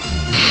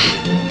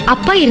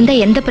 அப்பா இருந்தா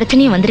எந்த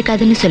பிரச்சனையும்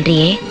வந்திருக்காதுன்னு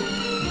சொல்றியே,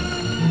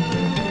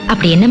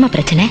 அப்படி என்னம்மா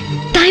பிரச்சனை?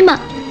 தாய்மா,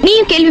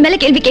 நீயும் கேள்வி மேல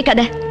கேள்வி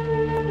கேட்காத.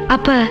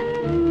 அப்ப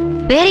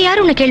வேற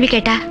யாரும் உன்னை கேள்வி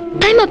கேட்டா?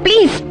 தாய்மா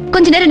ப்ளீஸ்,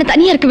 கொஞ்ச நேரம் என்ன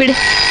தனியா இருக்க விடு.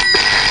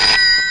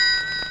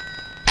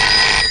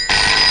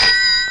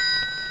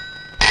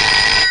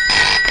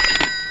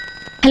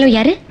 ஹலோ,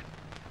 யாரு?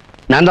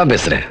 நான் தான்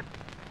பேசுறேன்.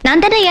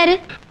 நான் தானே. யாரு?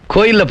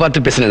 கோயில்ல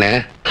பார்த்து பேசுனேனே,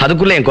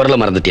 அதுக்குள்ள என் குரலை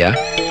மறந்துட்டியா?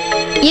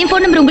 என்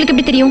போன் நம்பர் உங்களுக்கு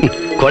எப்படி தெரியும்?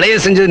 கொலையை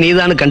செஞ்சது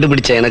நீதானு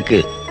கண்டுபிடிச்ச எனக்கு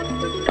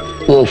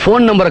உன்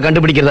போன் நம்பரை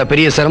கண்டுபிடிக்கிறதா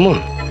பெரிய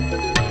சிரமம்?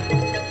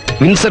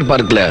 வின்சர்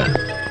பார்க்ல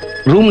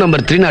ரூம்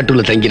நம்பர்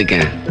 302ல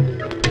தங்கியிருக்கேன்.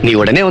 நீ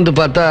உடனே வந்து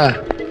பார்த்தா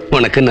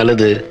உனக்கு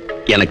நல்லது,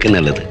 எனக்கு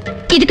நல்லது.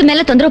 இதுக்கு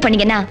மேல தொந்தரவு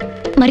பண்ணீங்கன்னா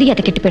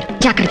மரியாதை கெட்டு போயிடும்.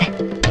 ஜாக்கிரதை.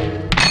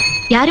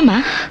 யாருமா?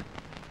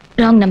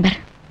 Wrong number.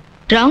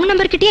 ராங்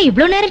நம்பர் கிட்டயா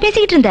இவ்வளவு நேரம்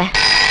பேசிக்கிட்டு இருந்த?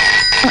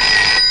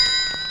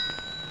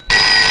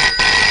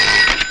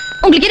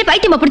 உங்களுக்கு என்ன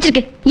பைத்தியமா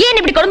பிடிச்சிருக்கு? ஏன்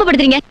இப்படி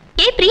குழம்புப்படுத்துறீங்க?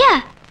 ஏய் பிரியா,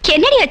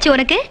 என்னடி ஆச்சு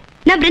உனக்கு?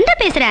 நான் பிருந்தா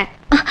பேசுறேன்.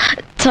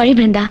 சாரி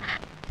பிருந்தா,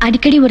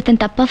 அடிக்கடி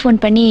ஒருத்தன் தப்பா போன்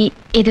பண்ணி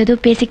ஏதோ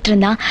பேசிக்கிட்டு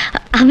இருந்தான்.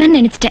 அவன்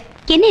நினைச்சிட்டேன்.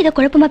 என்ன ஏதோ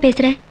குழப்பமா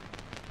பேசுற?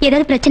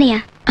 ஏதாவது பிரச்சனையா?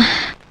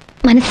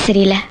 மனசு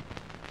சரியில்லை.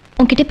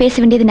 உன்கிட்ட பேச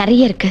வேண்டியது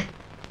நிறைய இருக்கு.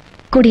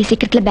 கூடிய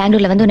சீக்கிரத்துல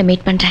பெங்களூர்ல வந்து உன்னை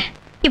மீட் பண்றேன்.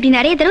 இப்படி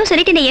நிறைய தடவை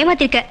சொல்லிட்டு என்ன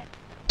ஏமாத்திருக்க.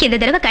 இந்த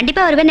தடவை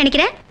கண்டிப்பா வருவேன்னு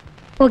நினைக்கிறேன்.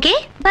 ஓகே,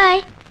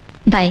 பாய்.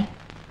 பாய்.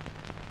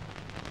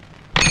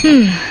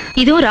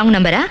 இதுவும் ராங்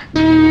நம்பரா?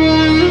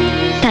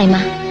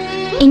 தாய்மா,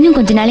 இன்னும்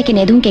கொஞ்ச நாளைக்கு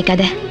என்ன எதுவும்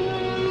கேட்காத.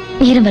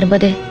 நேரம்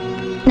வரும்போது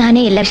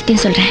நானே எல்லா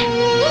விஷயத்தையும் சொல்றேன்.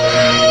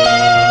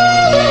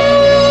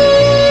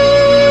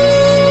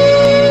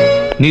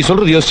 நீ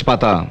சொல்றது யோசிச்சு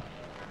பார்த்தா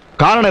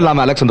காரணம்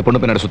இல்லாம அலெக்ஸ் அந்த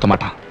பொண்ணு பின்னாடி சுத்த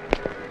மாட்டான்.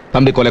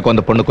 தம்பி கொலைக்கும்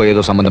அந்த பொண்ணுக்கோ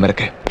ஏதோ சம்பந்தம்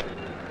இருக்கு.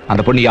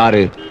 அந்த பொண்ணு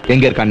யாரு,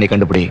 எங்க இருக்கான்னு நீ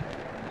கண்டுபிடி.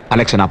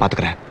 அலெக்ஸை நான்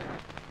பாத்துக்கிறேன்.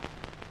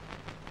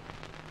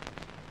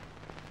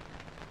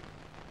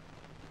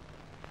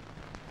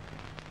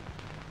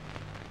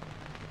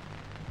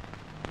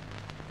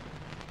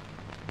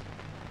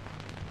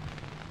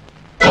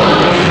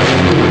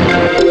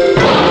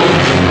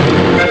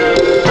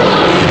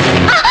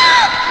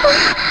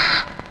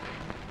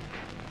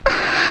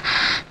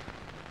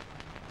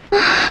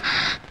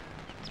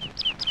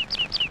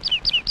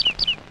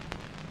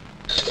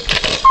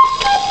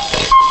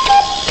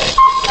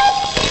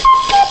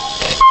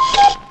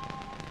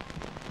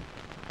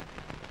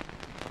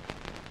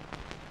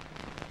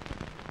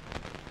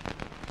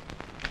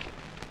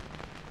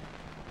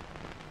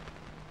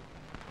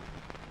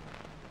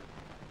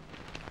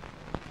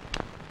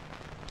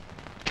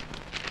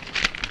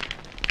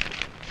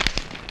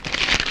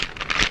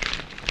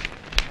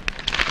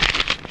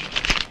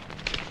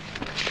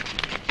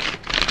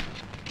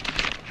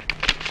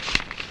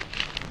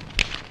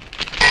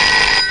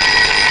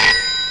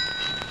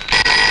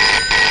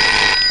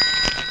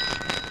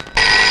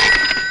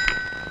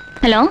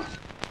 ஹலோ,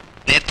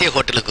 நேத்தே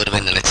ஹோட்டலுக்கு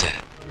வருவேன்னு நினைச்சேன்,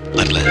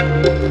 வரல.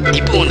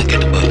 இப்போ ஒன்று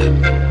கேட்டு போகல,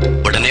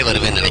 உடனே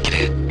வருவேன்னு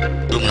நினைக்கிறேன்.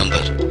 Room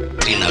number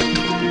 302.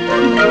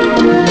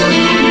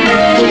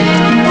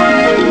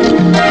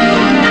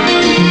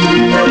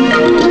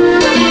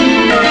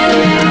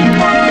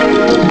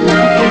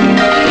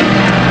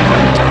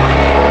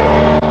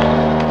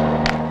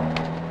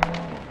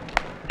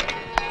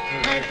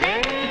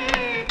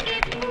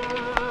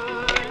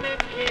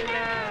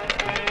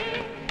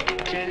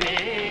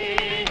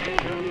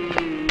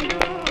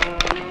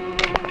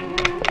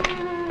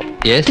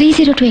 Yes.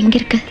 302 எங்க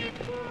இருக்கு?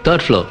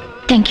 3rd floor.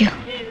 Thank you.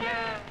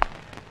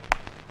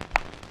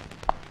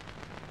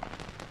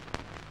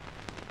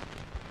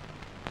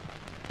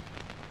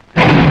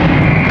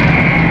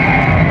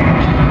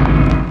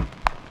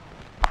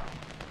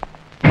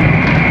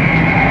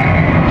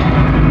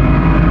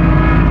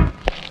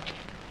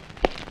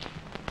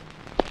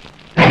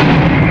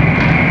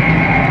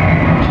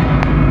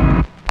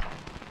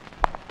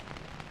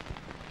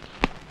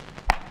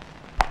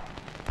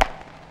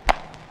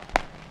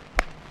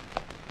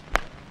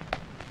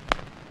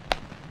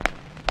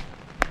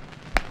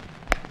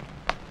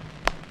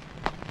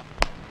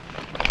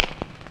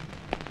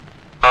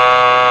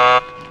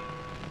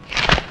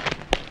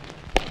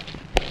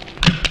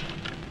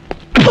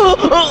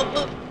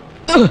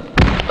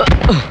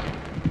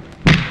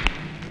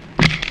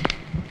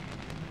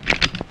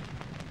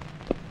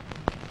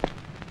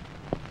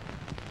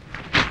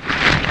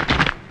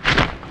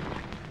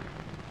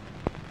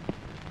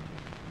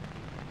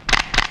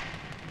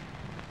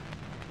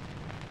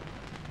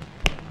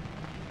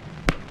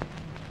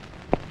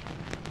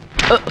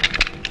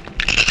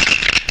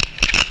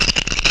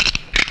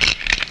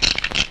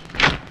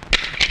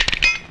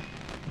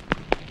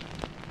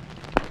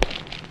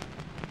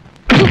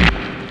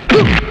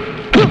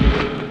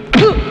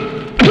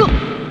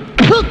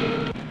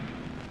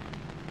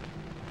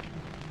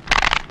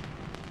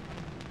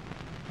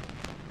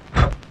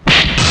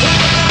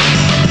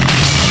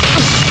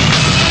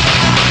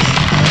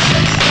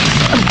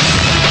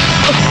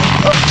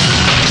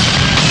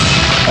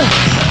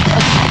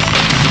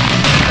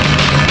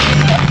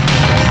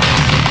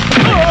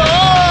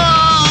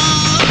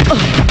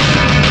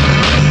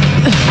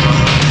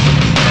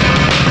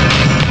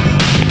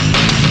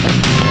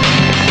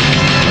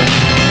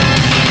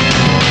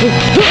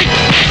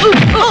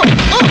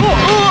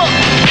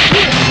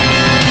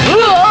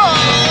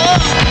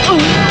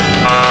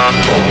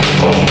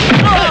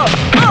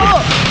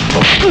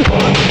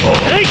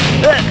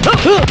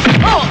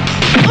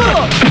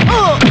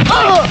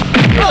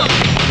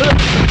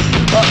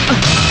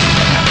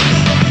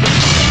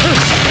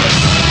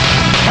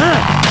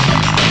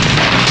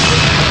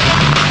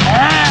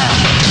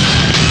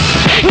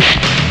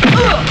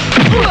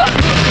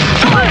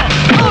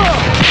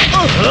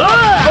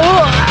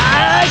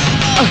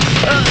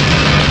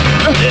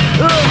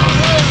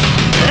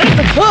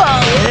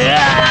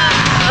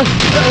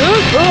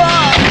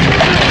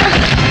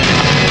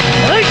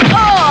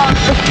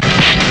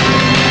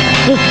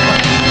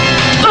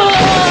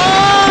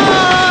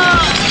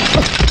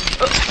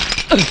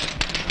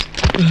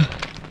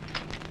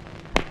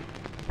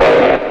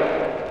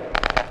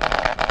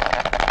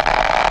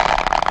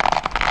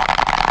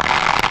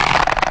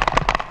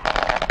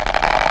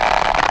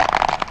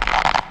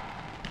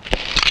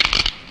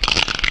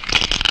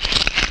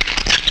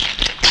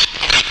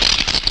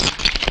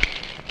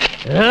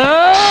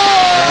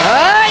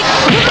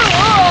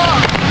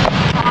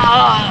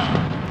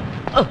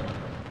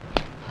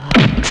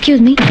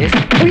 Excuse me,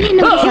 உள்ள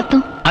என்ன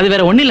சத்தம்? அது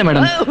வேற ஒண்ணு இல்ல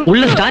மேடம்,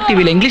 உள்ள ஸ்டார்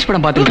டிவில இங்கிலீஷ்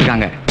படம் பார்த்துட்டு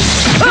இருக்காங்க.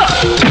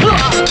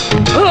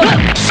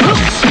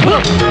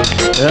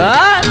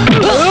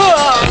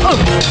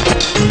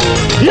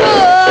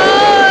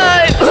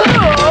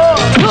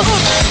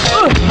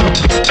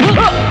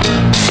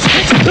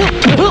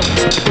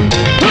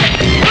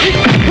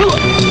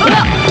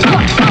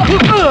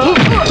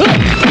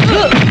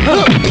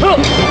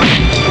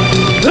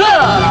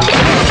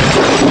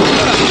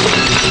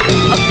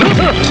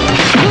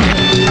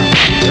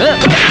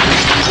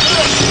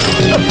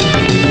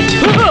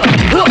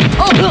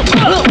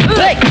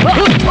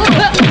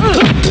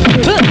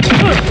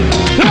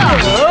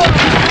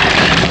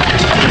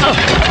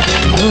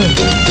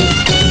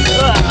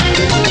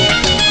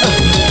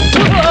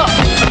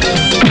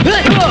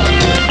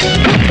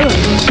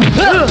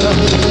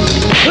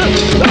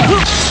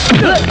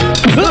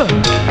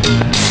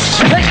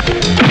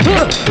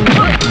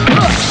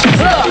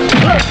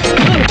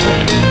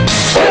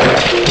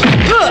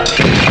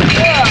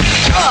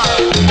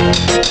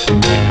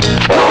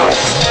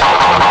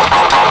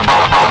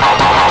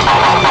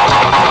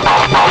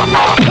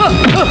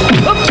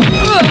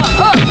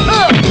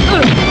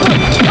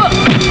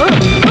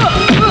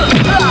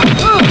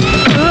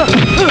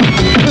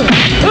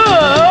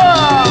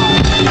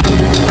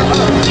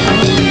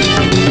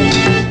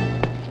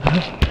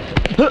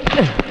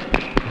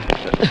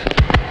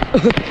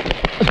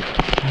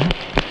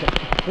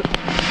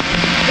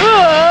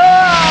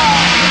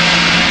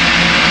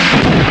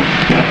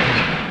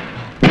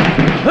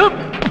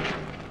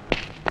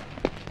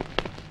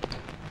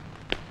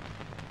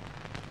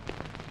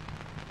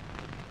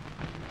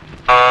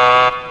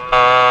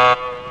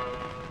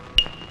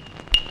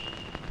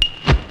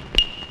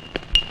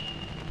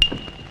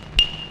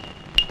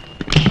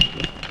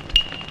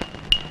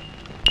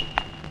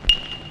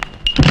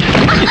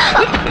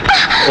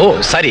 ஓ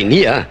சாரி,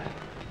 நீயா?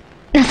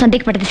 நான்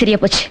சந்தேகப்பட்டது சரியா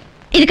போச்சு.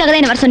 இதுக்காக தான்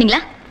என்ன வர சொன்னீங்களா?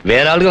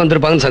 வேற ஆளுங்க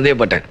வந்திருப்பாங்கன்னு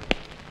சந்தேகப்பட்டேன்.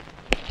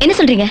 என்ன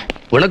சொல்றீங்க?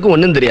 உனக்கு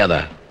ஒண்ணும் தெரியாதா?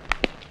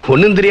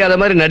 ஒண்ணும் தெரியாத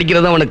மாதிரி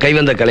நடிக்கிறதா உனக்கு கை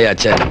வந்த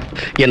கலையாச்சே.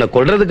 என்ன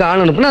கொல்றதுக்கு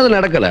ஆள் அனுப்புனா அது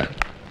நடக்கல.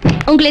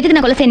 உங்களை எதுக்கு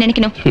நான் கொலை செய்ய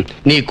நினைக்கணும்?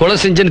 நீ கொலை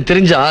செஞ்சேன்னு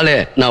தெரிஞ்ச ஆளே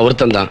நான்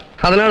ஒருத்தன் தான்,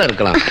 அதனால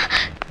இருக்கலாம்.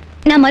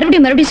 நான்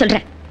மறுபடியும்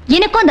சொல்றேன்,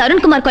 எனக்கும் அந்த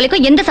அருண்குமார்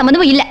கொலைக்கும் எந்த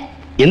சம்பந்தமும் இல்ல.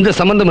 எந்த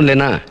சம்பந்தம்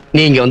இல்லைன்னா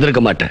நீ இங்க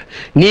வந்திருக்க மாட்ட.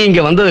 நீ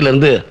இங்க வந்ததுல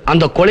இருந்து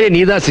அந்த கொலையை நீ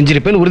தான்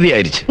செஞ்சிருப்பேன்னு உறுதி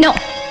ஆயிடுச்சு. நோ,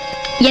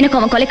 எனக்கும்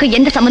அவன் கொலைக்கும்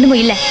எந்த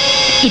சம்பந்தமும் இல்ல.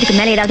 இதுக்கு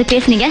மேல ஏதாவது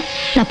பேசுனீங்க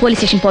நான் போலீஸ்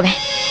ஸ்டேஷன் போவேன்.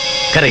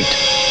 கரெக்ட்.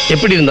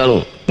 எப்படி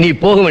இருந்தாலும் நீ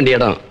போக வேண்டிய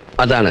இடம்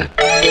அதானே.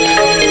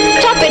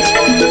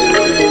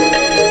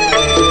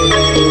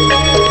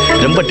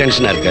 ரொம்ப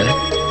டென்ஷனா இருக்க,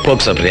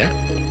 போக் சொல்றியா?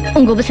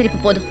 உங்க உபசரிப்பு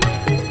போதும்.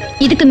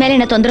 இதுக்கு மேல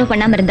என்ன தொந்தரவு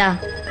பண்ணாம இருந்தா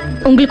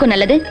உங்களுக்கும்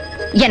நல்லது,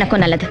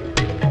 எனக்கும் நல்லது.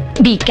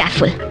 Be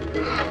careful.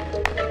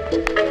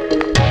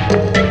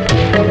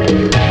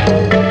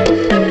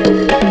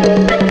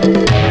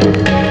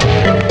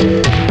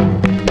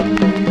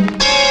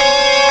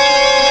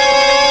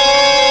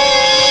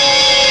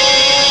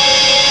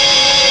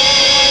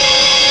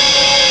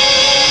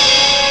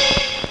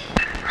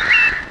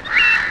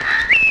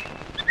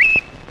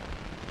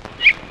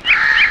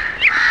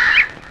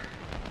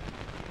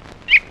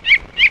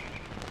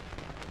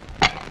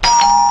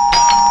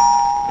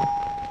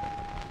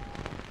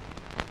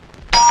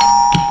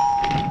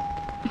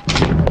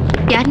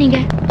 யார் நீங்க?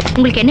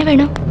 உங்களுக்கு என்ன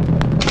வேணும்?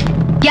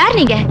 யார்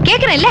நீங்க?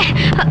 கேக்குறேன்ல.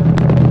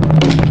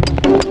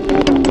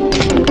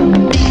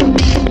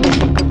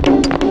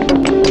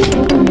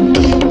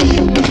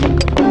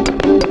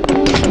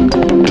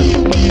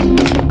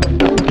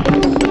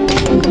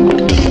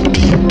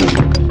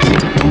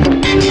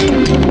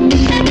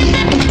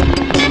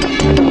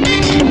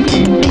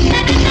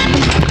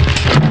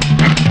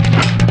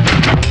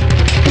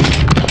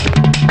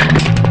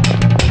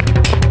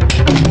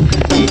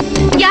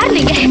 யார்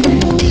நீங்க?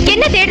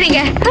 என்ன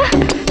தேடுறீங்க?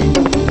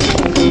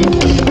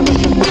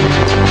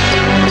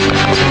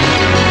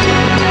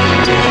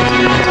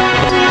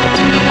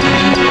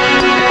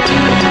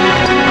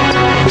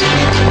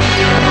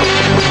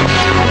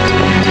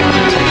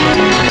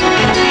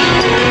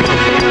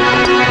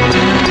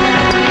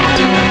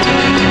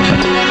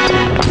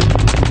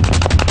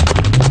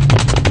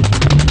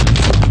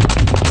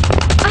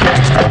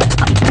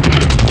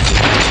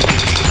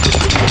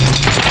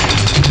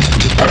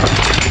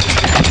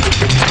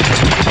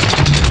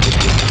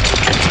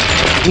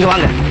 இங்க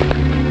வாங்க.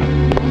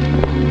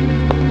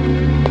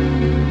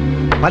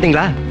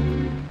 பாத்தீங்களா?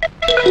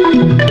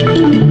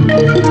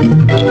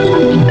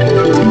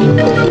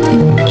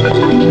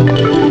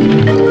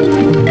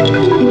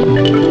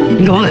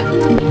 இங்க வாங்க.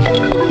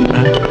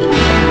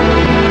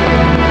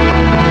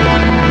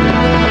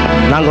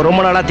 நாங்க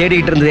ரொம்ப நாளா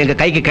தேடிட்டு இருந்தது எங்க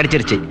கைக்கு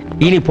கிடைச்சிருச்சு.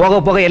 இனி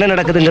போக போக என்ன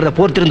நடக்குதுங்கிறத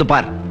பொறுத்திருந்து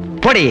பார்.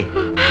 போடி.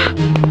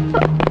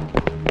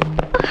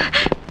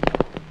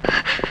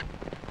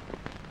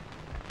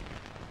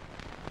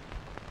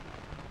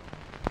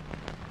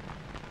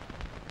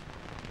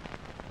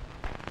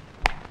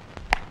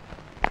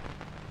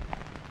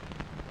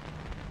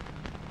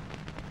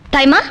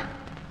 தாய்மா,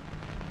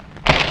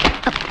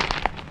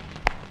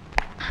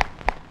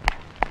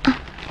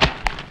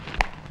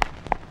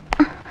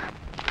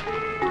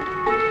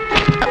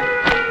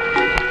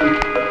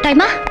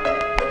 தாய்மா,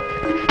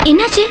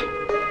 என்னாச்சு?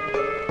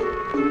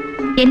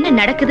 என்ன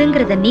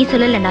நடக்குதுங்கிறத நீ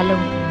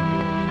சொல்லலனாலும்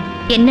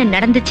என்ன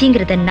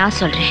நடந்துச்சுங்கிறத நான்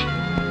சொல்றேன்.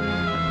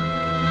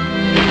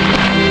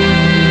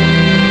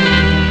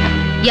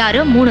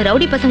 யாரோ 3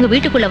 ரவுடி பசங்க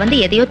வீட்டுக்குள்ள வந்து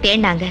எதையோ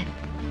தேடினாங்க.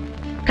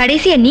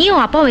 கடைசியா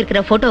நீயும் அப்பாவும்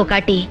இருக்கிற போட்டோவை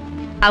காட்டி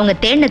அவங்க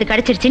தேடினது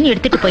கிடைச்சிருச்சுன்னு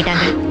எடுத்துட்டு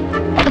போயிட்டாங்க.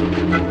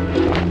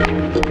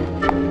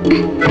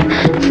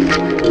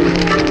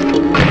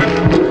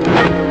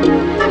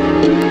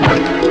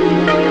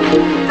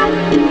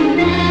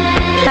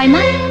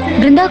 தாய்மா,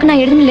 பிருந்தாவுக்கு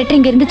நான் எழுதின லெட்டர்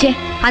இங்க இருந்துச்சே.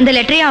 அந்த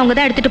லெட்டரையும் அவங்க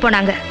தான் எடுத்துட்டு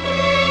போனாங்க.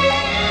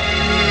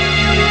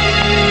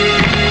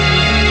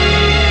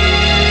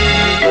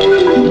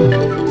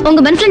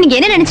 உங்க மனசுல நீங்க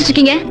என்ன நினைச்சிட்டு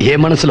இருக்கீங்க?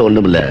 என் மனசுல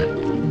ஒண்ணும் இல்ல,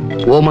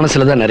 ஓ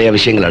மனசுலதான் நிறைய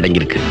விஷயங்கள்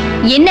அடங்கியிருக்கு.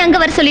 என்ன அங்க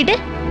வர சொல்லிட்டு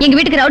எங்க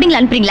வீட்டுக்கு ரவுடிங்களை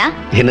அனுப்புறீங்களா?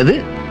 என்னது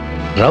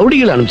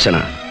ரவுடிகள்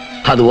அனுப்பிச்சனா?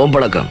 அது ஓம்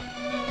பழக்கம்.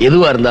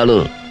 எதுவா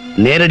இருந்தாலும்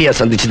நேரடியா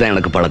சந்திச்சுதான்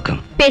எனக்கு பழக்கம்.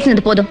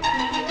 பேசுனது போதும்.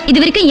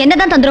 இது வரைக்கும்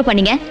என்னதான் தொந்தரவு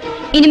பண்ணீங்க?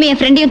 இனிமே என்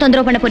ஃப்ரெண்டையும்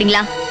தொந்தரவு பண்ண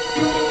போறீங்களா?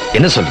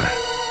 என்ன சொல்ற?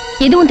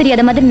 எதுவும்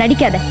தெரியாத மாதிரி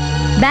நடிக்காத.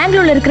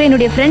 பெங்களூர்ல இருக்கிற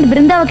என்னுடைய ஃப்ரெண்ட்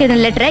பிருந்தாவுக்கு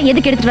எழுதின லெட்டரை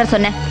எதுக்கு எடுத்துட்டு வர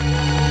சொன்னேன்?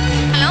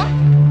 Hello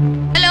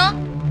hello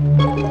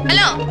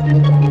hello.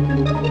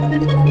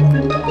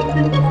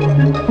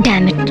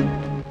 Dam it.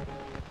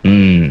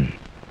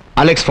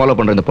 Alex follow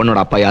பண்ற இந்த பொண்ணோட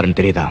அப்பா யாருன்னு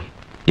தெரியுதா?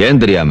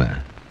 ஏன் தெரியாம?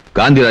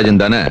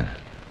 காந்திராஜன் தானே.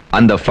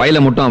 அந்த ஃபைலை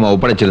மட்டும் அவன்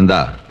ஒப்படைச்சிருந்தா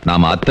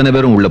நாம அத்தனை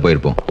பேரும் உள்ள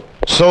போயிருப்போம்.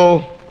 சோ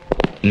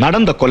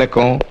நடந்த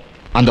கொலைக்கும்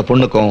அந்த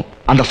பொண்ணுக்கும்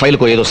அந்த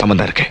ஃபைலுக்கும் ஏதோ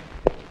சம்பந்தம் இருக்கு.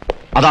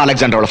 அதான்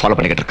அலெக்சாண்டரோட ஃபாலோ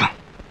பண்ணிக்கிட்டு இருக்கான்.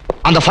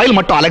 அந்த ஃபைல்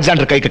மட்டும்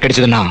அலெக்சாண்டர் கைக்கு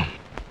கிடைச்சதுன்னா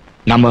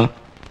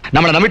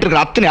நம்மளை நம்பிட்டு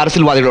இருக்கிற அத்தனை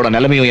அரசியல்வாதிகளோட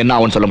நிலைமையும் என்ன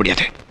ஆகும்னு சொல்ல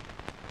முடியாது.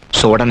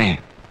 சோ உடனே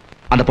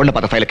அந்த பொண்ணை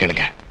பார்த்த ஃபைலை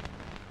கேளுங்க.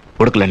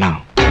 கொடுக்கலன்னா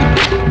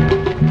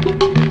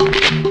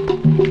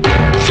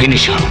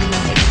finish her.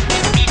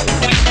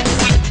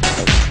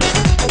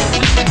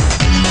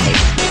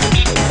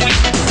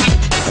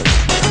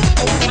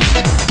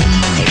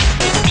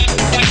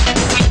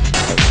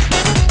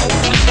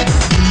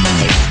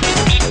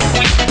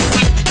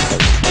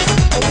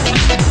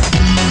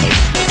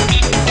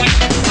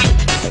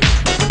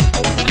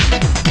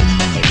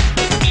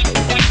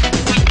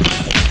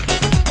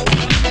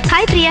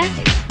 ஹாய் பிரியா,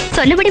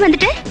 சொன்னபடி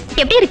வந்துட்டு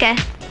எப்படி இருக்க?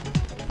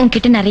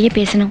 உன்கிட்ட நிறைய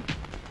பேசணும்.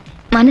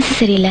 மனசு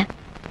சரியில்லை.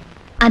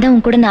 அதான்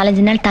உன் கூட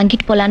 4-5 நாள்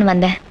தங்கிட்டு போலான்னு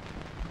வந்தேன்.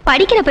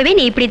 படிக்கிறப்பவே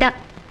நீ இப்படிதான்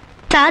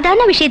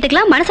சாதாரண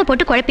விஷயத்துக்கெல்லாம் மனசை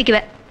போட்டு குழப்பிக்குவ.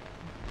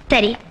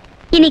 சரி,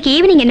 இன்னைக்கு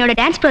ஈவினிங் என்னோட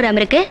டான்ஸ் ப்ரோக்ராம்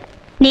இருக்கு,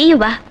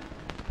 நீயும் வா.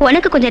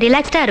 உனக்கு கொஞ்சம்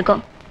ரிலாக்ஸ்டா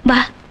இருக்கும். வா.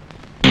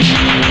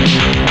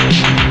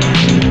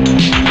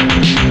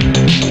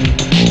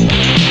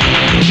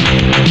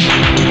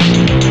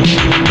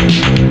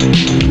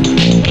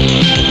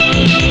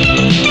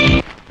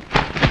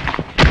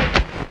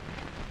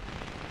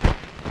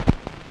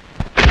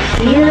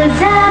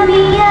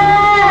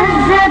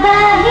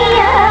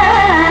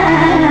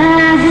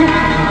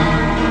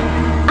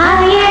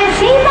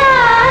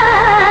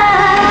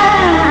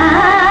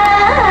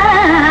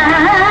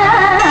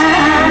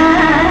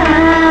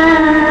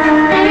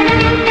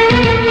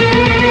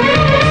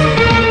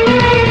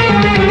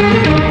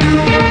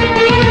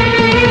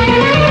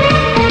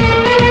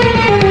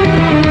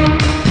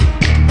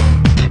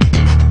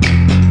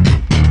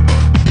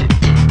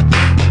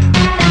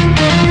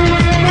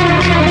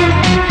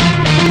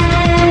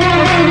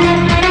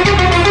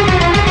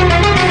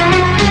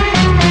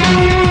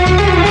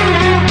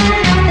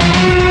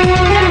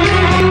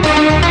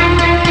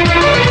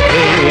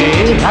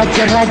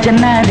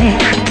 ராஜராஜனானே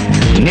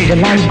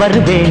நிழலாய்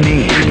வருவேனே,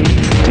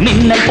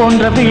 மின்னல்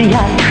போன்ற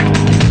விழியால்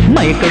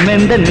மயக்கம்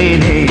எந்த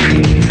நேனே.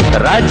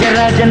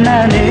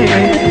 ராஜராஜனானே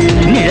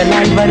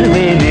நிழலாய்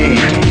வருவேனே,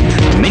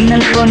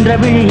 மின்னல் போன்ற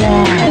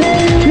விழியால்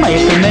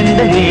மயக்கம்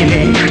எந்த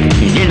நேனே.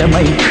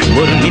 இளமை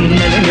ஒரு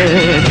மின்னல்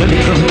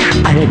ஜொலிக்கும்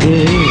அழகு,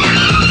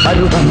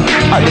 பருவம்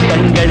அது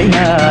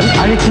கண்களினால்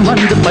அழைத்து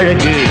வந்து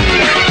பழகு.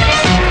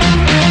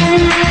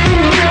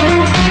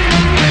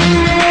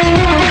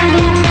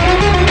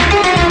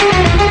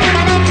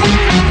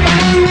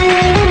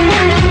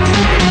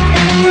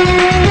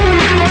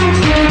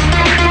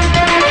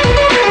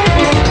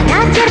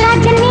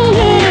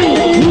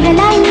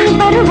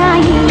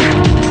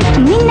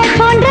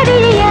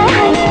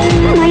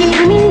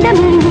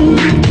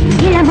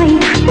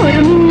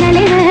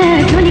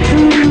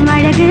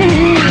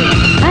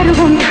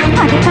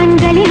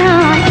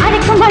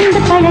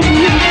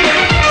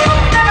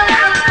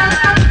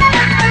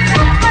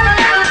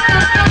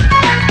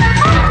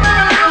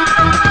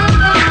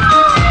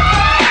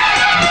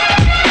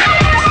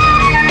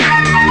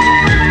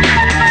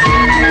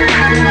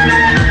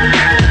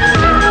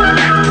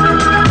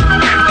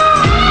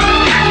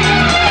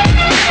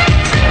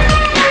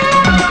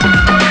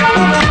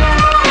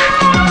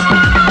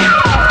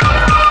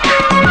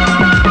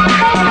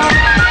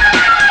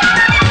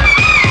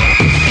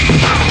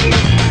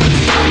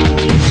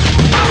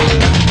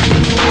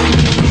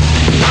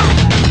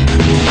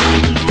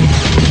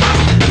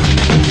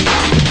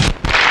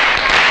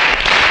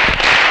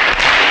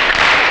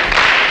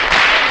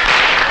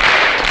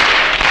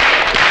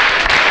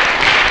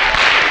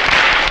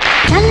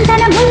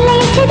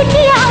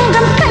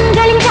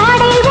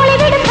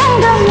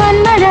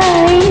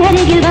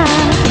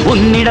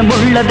 உன்னிடம்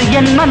உள்ளது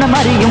என் மனம்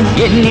அறியும்,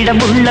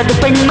 என்னிடம் உள்ளது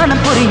பெண்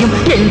மனம் புரியும்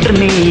என்று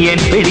நீ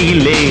என்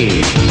பிடியில்லே.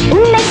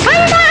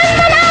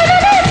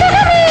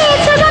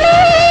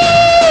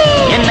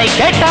 என்னை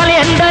கேட்டால்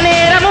எந்த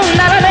நேரமும்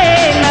நலமே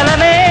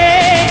நலமே.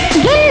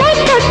 என்னை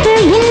தொட்டு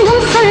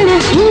இன்னும் சொல்லு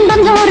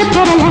இன்பம் ஒரு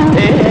பெறல.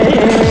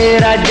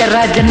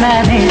 ராஜராஜன்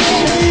நானே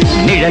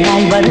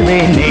நிழலாய்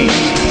வருவேனே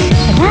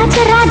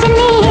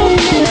ராஜராஜனே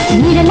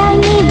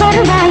நிழலாய் நீ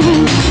வருவாயே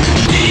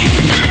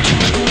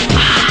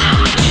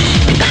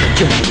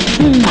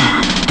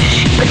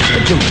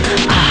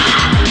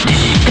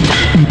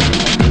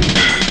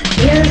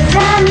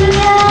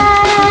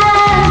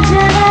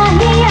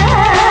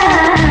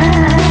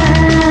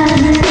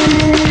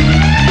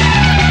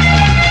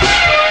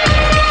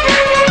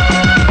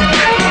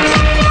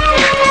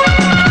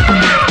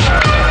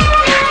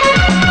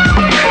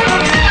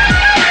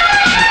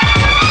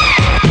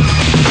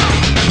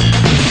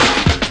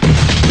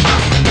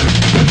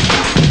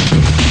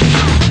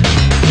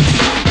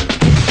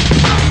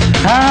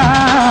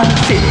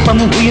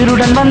சிற்பம்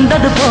உயிருடன்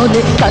வந்தது போது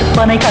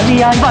கற்பனை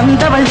கவியாய்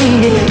வந்தவள்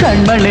நீயே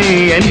கண்மணி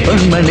என்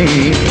பொன்மணி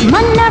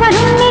மன்னவன்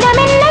உன்னிடம்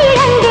என்ன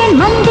இழந்தேன்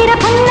மந்திர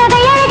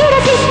புன்னகை அழகி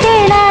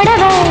ரசித்தேன்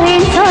ஆடவா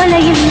என்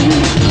சோலையில்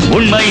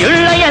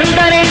உண்மையுள்ள எந்த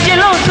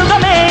நெஞ்சிலும்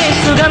சுகமே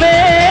சுகமே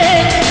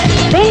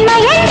பெண்மை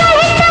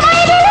என்றால் இந்த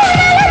வயதிலும்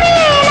நலமே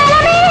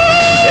நலமே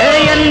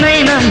என்னை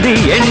நம்பி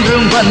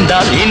என்றும்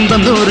வந்தால்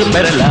இன்பம் நூறு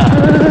பெறலாம்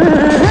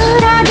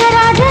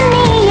ராஜராஜன்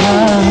நீயே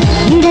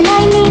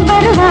நிழலாய் நீ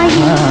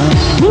வருவாயே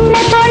நின்ன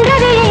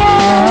தோன்றவில்லையா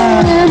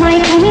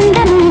மயக்கம் இந்த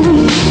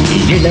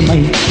இளமை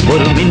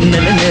ஒரு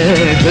மின்னலென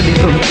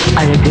ஜொலிக்கும்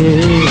அழகு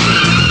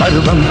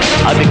பருவம்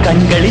அது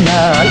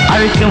கண்களினால்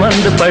அழைத்து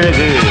வந்து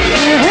பழகு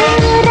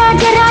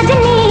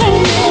ராஜராஜன் நீயே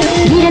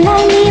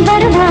நிழலாய் நீ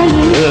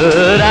வருவாயே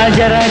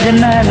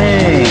ராஜராஜன் நானே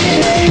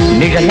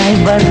நிழலாய்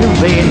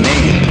வருவேனே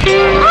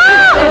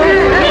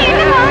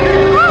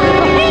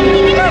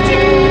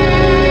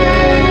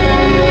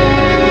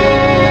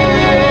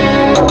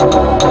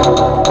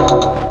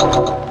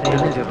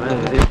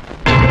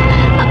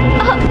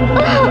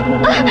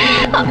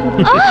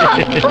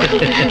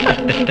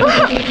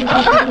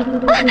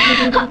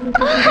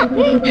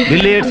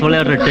பில்லியர்ட்ஸ்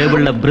விளையாடுற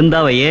டேபிள்ல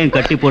பிருந்தாவை ஏன்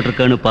கட்டி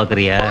போட்டிருக்கேன்னு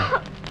பாக்குறியா?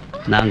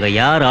 நாங்க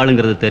யார்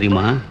ஆளுங்கிறது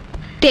தெரியுமா?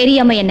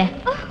 தெரியாம என்ன?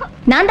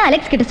 நான் தான்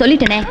அலெக்ஸ் கிட்ட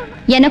சொல்லிட்டேனே,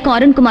 எனக்கும்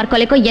அருண்குமார்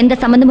கொலைக்கும் எந்த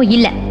சம்பந்தமும்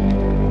இல்ல.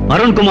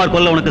 அருண்குமார்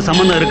கொல்ல உனக்கு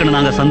சம்பந்தம் இருக்குன்னு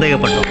நாங்க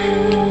சந்தேகப்பட்டோம்.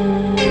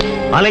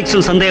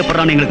 அலெக்ஸும்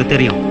சந்தேகப்படுறான்னு எங்களுக்கு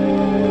தெரியும்.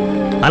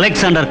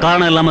 அலெக்சாண்டர்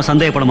காரணம் இல்லாம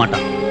சந்தேகப்பட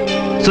மாட்டான்.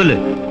 சொல்லு,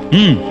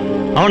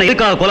 அவனை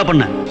எதுக்காக கொலை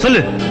பண்ண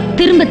சொல்லு.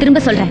 திரும்ப திரும்ப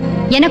சொல்றேன்,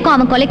 எனக்கும்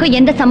அவன் கொலைக்கும்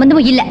எந்த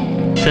சம்பந்தமும் இல்ல.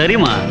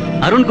 சரிமா,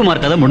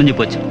 அருண்குமார் கதை முடிஞ்சு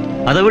போச்சு,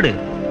 அதை விடு.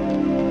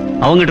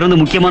 அவங்ககிட்ட இருந்து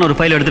முக்கியமான ஒரு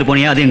ஃபைல் எடுத்துட்டு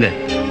போனியா? அது எங்க?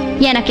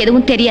 எனக்கு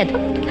எதுவும் தெரியாது.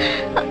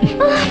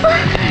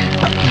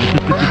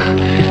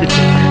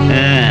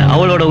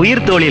 அவளோட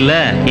உயிர் தோழியில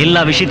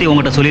எல்லா விஷயத்தையும்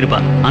உங்ககிட்ட சொல்லிருப்பா.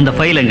 அந்த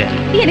ஃபைல் எங்க?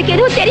 எனக்கு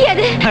எதுவும்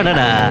தெரியாது.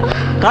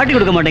 காட்டி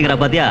கொடுக்க மாட்டேங்கிறா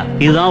பாத்தியா?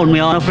 இதுதான்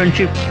உண்மையான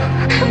ஃப்ரெண்ட்ஷிப்.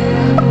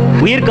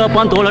 உயிர்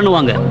காப்பான் தோழன்னு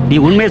வாங்க. நீ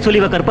உண்மையை சொல்லி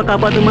கற்ப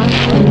காப்பாத்துமா?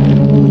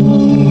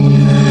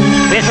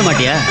 பேச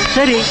மாட்டியா?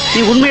 சரி, நீ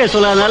உண்மையை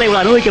சொல்லாதனால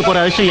இவள் அனுபவிக்க போற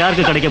அதிர்ஷ்டம்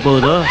யாருக்கு கிடைக்க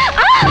போகுதோ?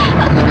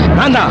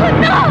 நான் தான்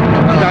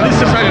அந்த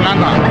அதிர்ஷ்டசாலி.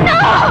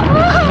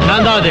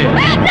 நான் தான் அது.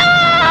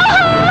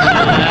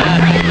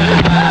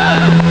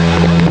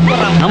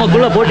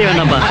 நமக்குள்ள போட்டி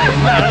வேண்டாம்பா.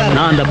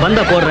 நான் அந்த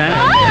பந்தை போடுறேன்.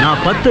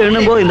 நான் 10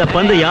 எண்ணும்போது இந்த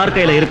பந்து யார்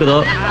கையில இருக்குதோ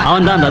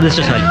அவன் தான் அந்த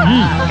அதிர்ஷ்டசாலி.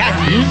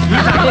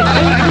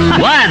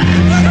 1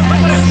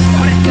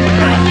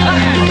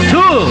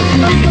 2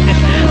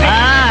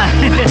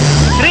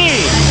 3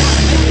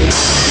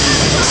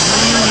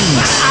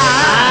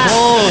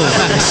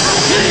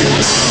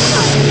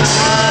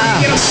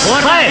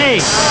 4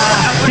 5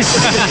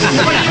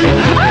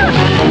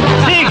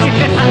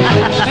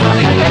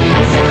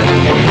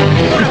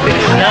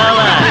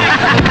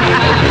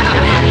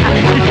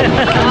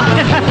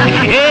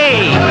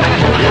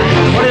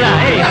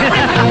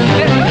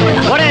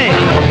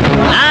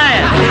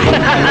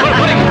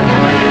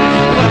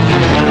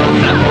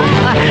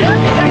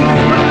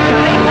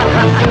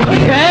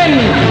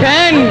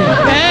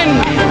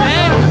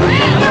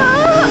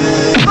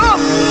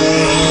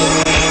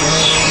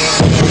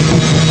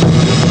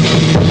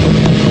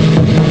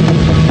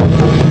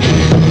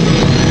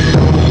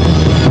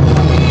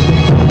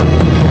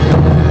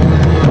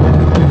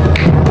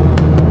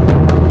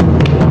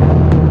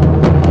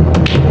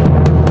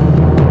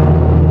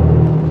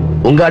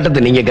 உங்க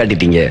ஆட்டத்தை நீங்க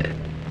காட்டிட்டீங்க,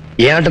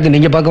 என் ஆட்டத்தை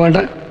நீங்க பார்க்க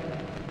வேண்டாம்.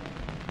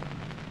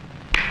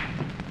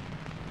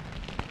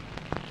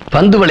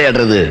 பந்து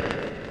விளையாடுறது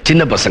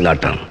சின்ன பசங்க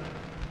ஆட்டம்,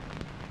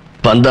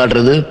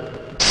 பந்தாடுறது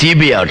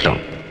சிபிஐ ஆட்டம்.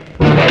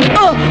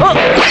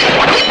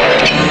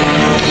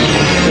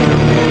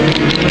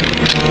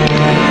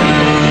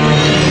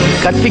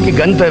 கத்திக்கு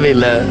கன்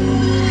தேவையில்லை,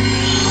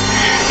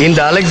 இந்த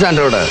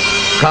அலெக்சாண்டரோட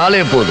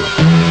காலே போதும்.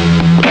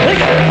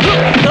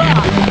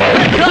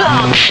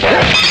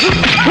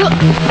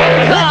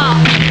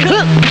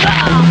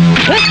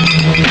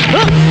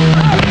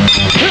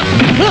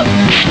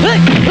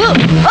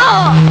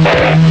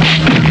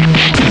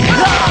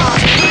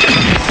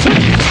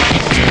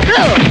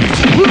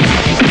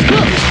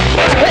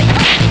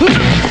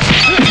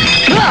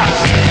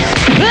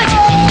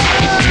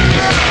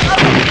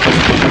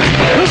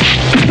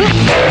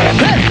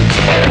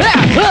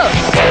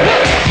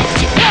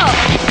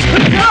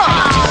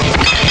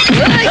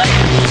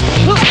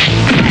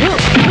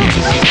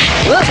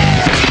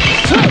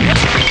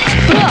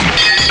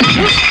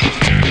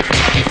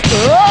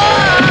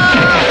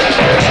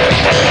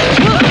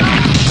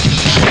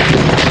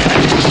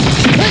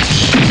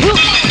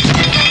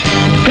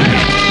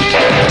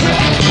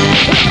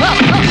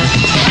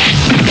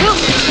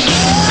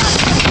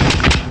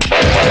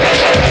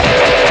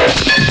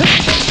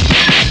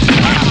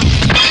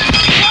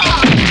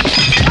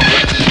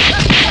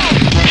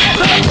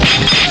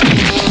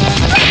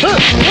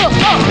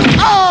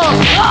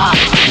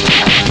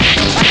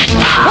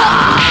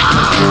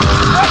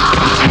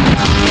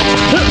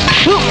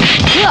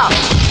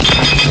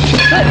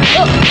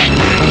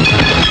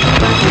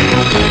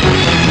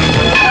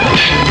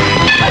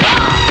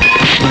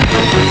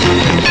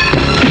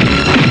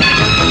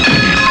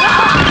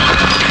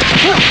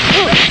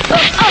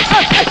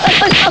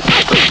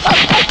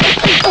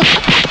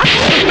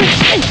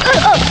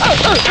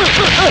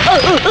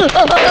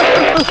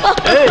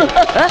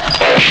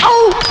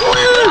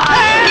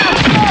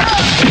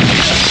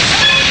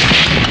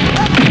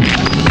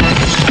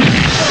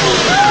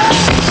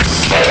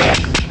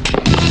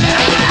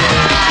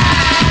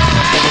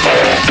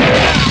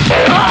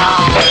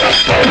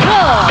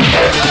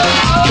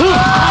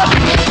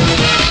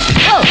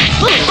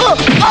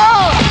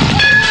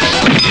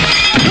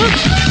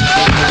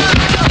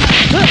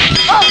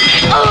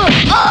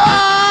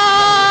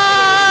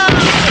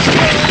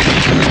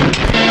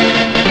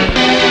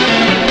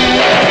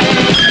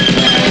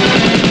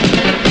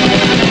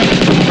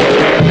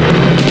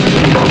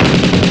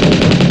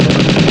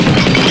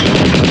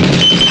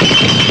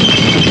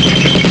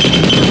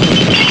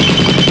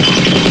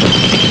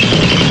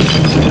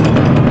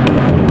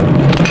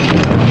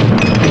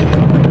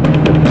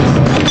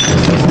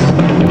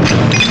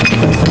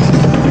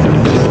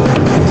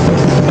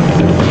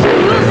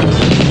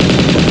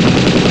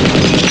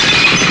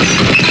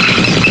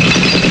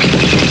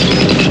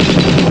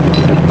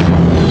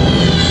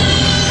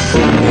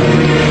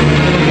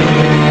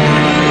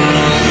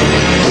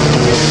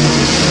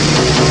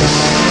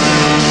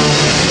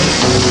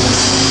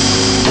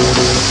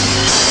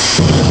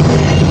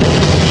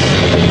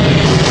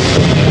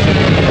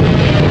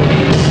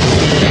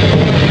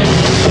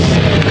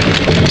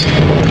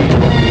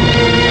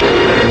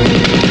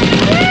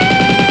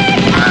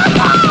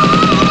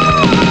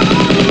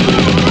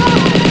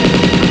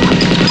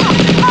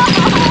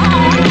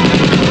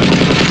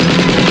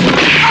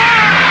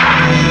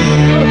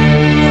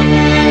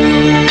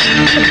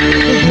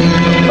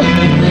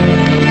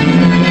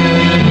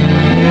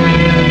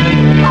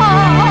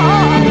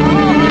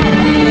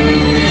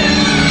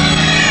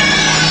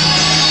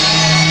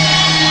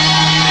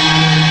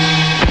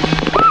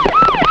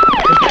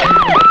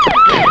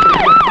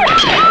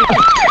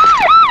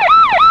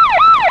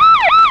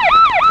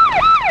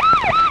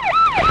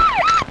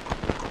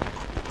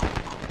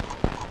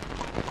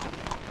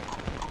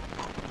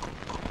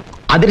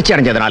 அதிர்ச்சி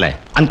அடைஞ்சதுனால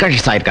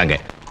அன்கான்ஷியஸ் ஆயிருக்காங்க.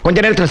 கொஞ்ச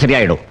நேரத்துல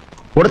சரியாயிடும்.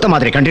 கொடுத்த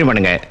மாதிரி கண்டினியூ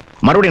பண்ணுங்க.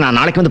 மறுபடியும் நான்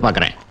நாளைக்கு வந்து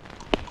பார்க்கறேன்.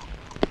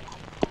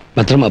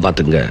 பத்திரமா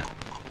பாத்துங்க.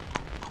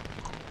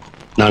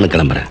 நானும்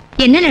கிளம்புறேன்.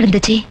 என்ன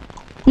நடந்துச்சு?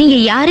 நீங்க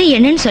யாரு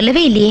என்னன்னு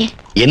சொல்லவே இல்லையே.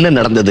 என்ன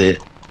நடந்தது?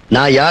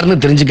 நான்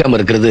யாருன்னு தெரிஞ்சுக்காம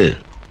இருக்கிறது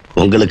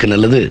உங்களுக்கு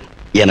நல்லது,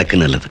 எனக்கு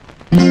நல்லது.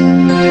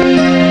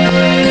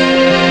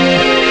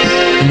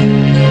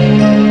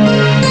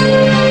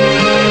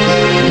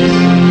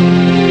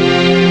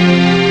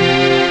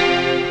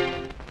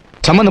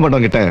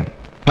 சம்பந்தப்பட்டவங்க கிட்ட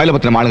ஃபைல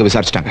பத்தின ஆளுங்க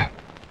விசாரிச்சிட்டாங்க.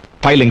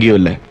 ஃபைல் எங்கேயும்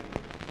இல்லை.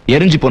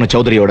 எரிஞ்சு போன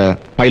சௌதரியோட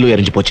ஃபைலும்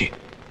எரிஞ்சு போச்சு.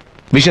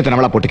 விஷயத்தை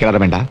நம்மளா போட்டு கிளற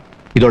வேண்டாம்,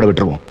 இதோட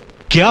விட்டுருவோம்.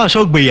 கியா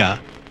அசோக் பையா,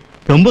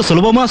 ரொம்ப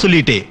சுலபமா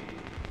சொல்லிட்டே.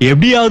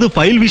 எப்படியாவது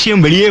ஃபைல்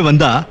விஷயம் வெளியே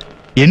வந்தா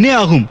என்ன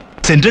ஆகும்?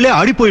 சென்ட்ரலே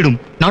ஆடி போயிடும்.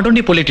 Not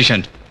only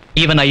politician,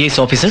 even IAS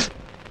officers,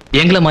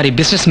 எங்களை மாதிரி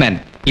பிசினஸ் மேன்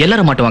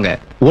எல்லாரும் மாட்டுவாங்க.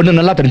 ஒண்ணு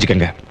நல்லா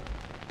தெரிஞ்சுக்கங்க,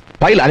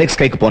 ஃபைல் அலெக்ஸ்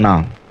கைக்கு போனா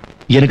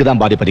எனக்கு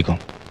தான்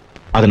பாதிப்பதிக்கும்.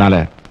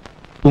 அதனால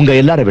உங்க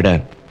எல்லாரை விட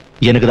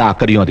எனக்கு தான்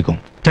அக்கறையும்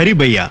அதிகம். சரி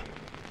பையா,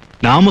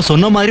 நாம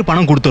சொன்ன மாதிரி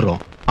பணம்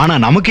கொடுத்துறோம். ஆனா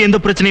நமக்கு எந்த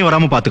பிரச்சனையும்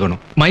வராம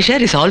பாத்துக்கணும். My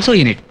share is also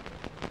in it.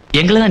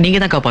 எங்களை தான் நீங்க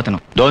தான்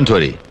காப்பாத்தணும். Don't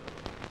worry.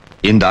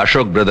 இந்த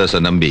அசோக் பிரதர்ஸை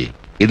நம்பி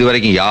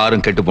இதுவரைக்கும்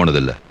யாரும் கெட்டு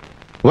போனதில்லை.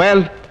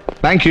 Well,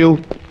 thank you.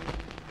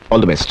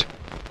 All the best.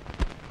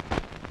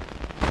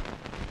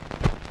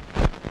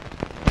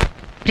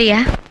 Priya,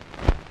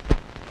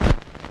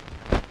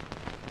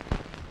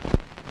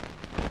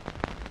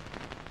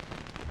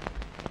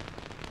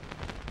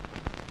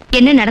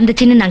 என்ன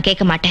நடந்துச்சுன்னு நான்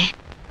கேட்க மாட்டேன்.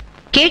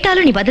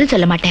 கேட்டாலும் நீ பதில்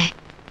சொல்ல மாட்டேன்.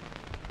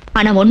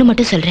 ஆனா ஒண்ணு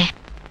மட்டும் சொல்றேன்,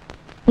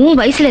 உன்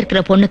வயசுல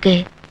இருக்கிற பொண்ணுக்கு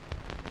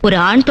ஒரு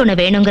ஆண் துணை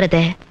வேணுங்கிறத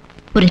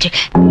புரிஞ்சுக்க.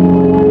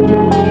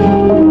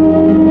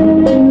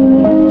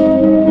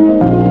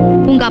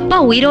 உங்க அப்பா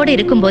உயிரோட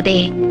இருக்கும் போதே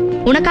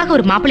உனக்காக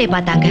ஒரு மாப்பிள்ளைய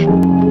பார்த்தாங்க.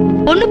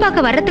 பொண்ணு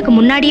பார்க்க வர்றதுக்கு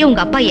முன்னாடியே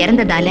உங்க அப்பா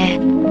இறந்ததால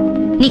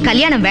நீ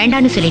கல்யாணம்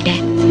வேண்டான்னு சொல்லிட்ட.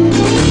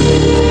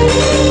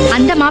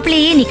 அந்த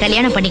மாப்பிள்ளையே நீ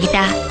கல்யாணம்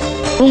பண்ணிக்கிட்டா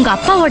உங்க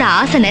அப்பாவோட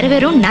ஆசை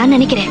நிறைவேறும் நான்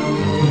நினைக்கிறேன்.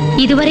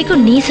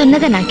 இதுவரைக்கும் நீ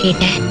சொன்னதை நான்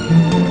கேட்டேன்.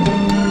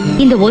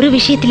 இந்த ஒரு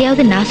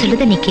விஷயத்திலேயாவது நான்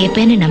சொல்லதை நீ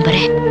கேட்பேன்னு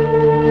நம்புறேன்.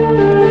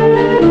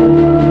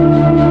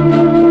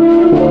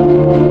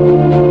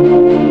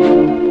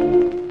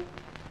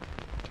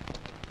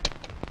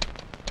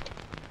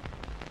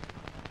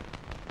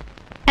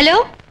 ஹலோ,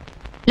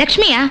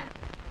 லக்ஷ்மியா?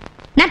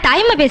 நான்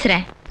தாயம்மா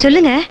பேசுறேன்.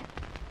 சொல்லுங்க.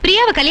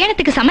 பிரியாவை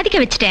கல்யாணத்துக்கு சம்மதிக்க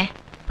வச்சுட்டேன்.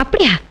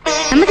 அப்படியா?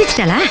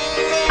 சம்மதிச்சிட்டாளா?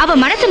 அவ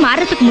மனசு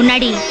மாறதுக்கு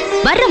முன்னாடி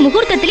வர்ற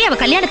முகூர்த்தத்திலே அவ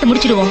கல்யாணத்தை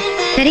முடிச்சிடுவோம்.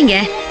 சரிங்க,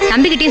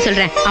 தம்பிகிட்டயும்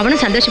சொல்றேன்,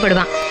 அவனும்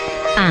சந்தோஷப்படுவான்.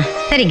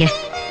 சரிங்க.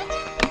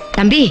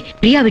 தம்பி,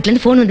 பிரியா வீட்ல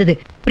இருந்து போன் வந்தது.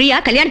 பிரியா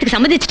கல்யாணத்துக்கு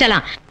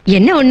சம்மதிச்சிட்டாலாம்.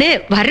 என்ன ஒண்ணு,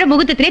 வர்ற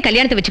முகூர்த்தத்திலே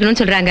கல்யாணத்தை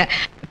வச்சுக்கணும்னு சொல்றாங்க.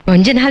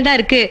 கொஞ்ச நாள் தான்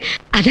இருக்கு,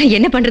 அதான்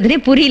என்ன பண்றதுனே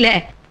புரியல.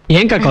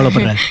 ஏன்க்கா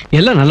கவலைப்படுற?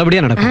 எல்லாம்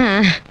நல்லபடியா நடக்கும்.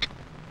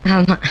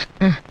 ஆமா.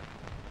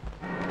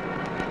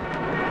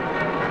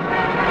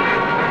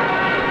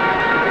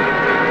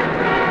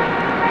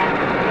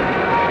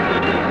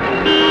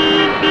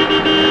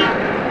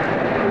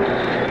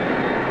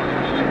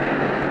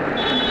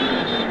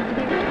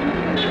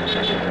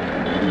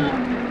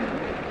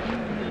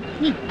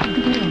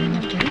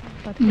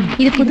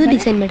 இது புது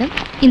டிசைன் மேடம்.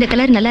 இந்த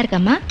கலர் நல்லா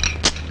இருக்காமா?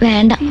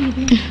 வேண்டாம்.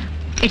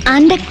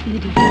 அந்த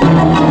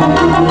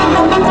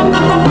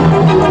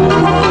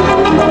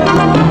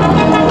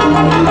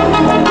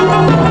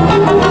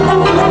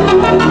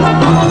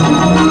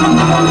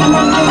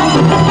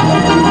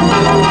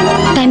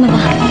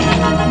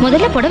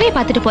முதல்ல புடவையை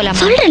பார்த்துட்டு போலாம்.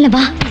 சொல்றேன்ல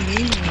வா.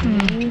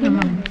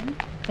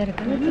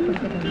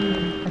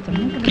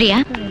 பிரியா,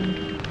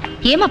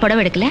 ஏமா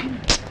புடவை எடுக்கல?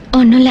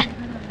 ஒண்ணும் இல்ல.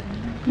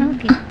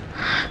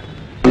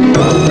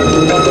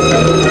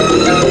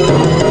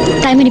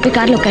 டைம், நீ போய்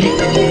கார்ல உட்காரு.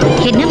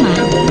 என்னம்மா,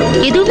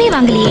 எதுவுமே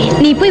வாங்கலையே?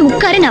 நீ போய்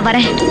உட்காரு, நான்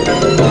வரேன்.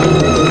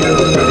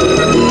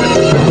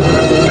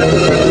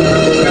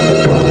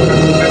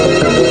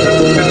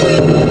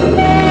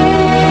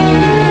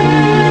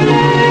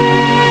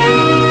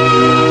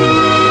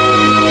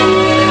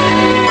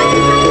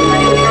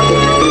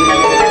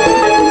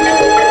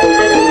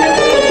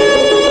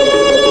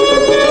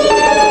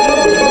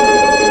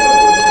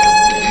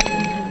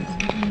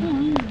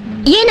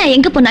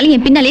 எங்க போனாலும்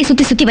என் பின்னாலே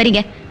சுத்தி சுத்தி வரீங்க.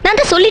 நான்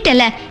தான்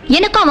சொல்லிட்டேன்ல,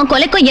 எனக்கும் அவன்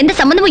கொலைக்கும் எந்த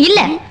சம்பந்தமும் இல்ல.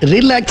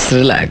 Relax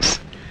relax.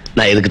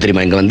 நான் எதுக்கு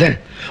தெரியுமா இங்க வந்தேன்?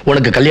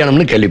 உனக்கு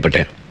கல்யாணம்னு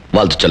கேள்விப்பட்டேன்.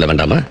 வாழ்த்து சொல்ல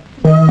வேண்டாமா?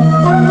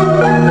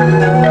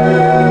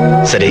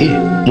 சரி,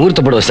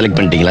 முகூர்த்த புடவை செலக்ட்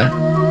பண்ணிட்டீங்களா?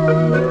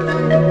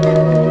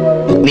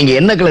 நீங்க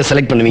என்ன கலர்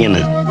செலக்ட்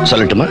பண்ணுவீங்கன்னு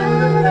சொல்லட்டுமா?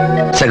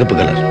 சிகப்பு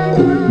கலர்,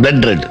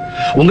 பிளட் ரெட்.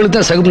 உங்களுக்கு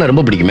தான் சிகப்புனா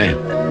ரொம்ப பிடிக்குமே.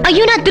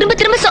 ஐயோ, நான் திரும்ப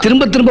திரும்ப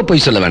திரும்ப திரும்ப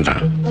போய் சொல்ல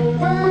வேண்டாம்.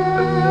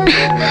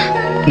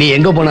 நீ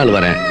எங்க போனாலும்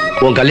வரேன்.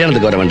 உன்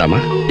கல்யாணத்துக்கு வர வேண்டாமா?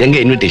 எங்க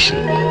இன்விடேஷன்?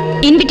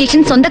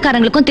 இன்விடேஷன்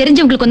சொந்தக்காரங்களுக்கும்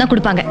தெரிஞ்சவங்களுக்கும் தான்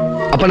கொடுப்பாங்க.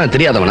 அப்ப நான்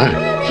தெரியாதவனா?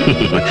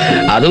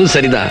 அதுவும்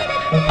சரிதான்.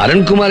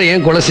 அருண்குமார்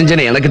ஏன் கொலை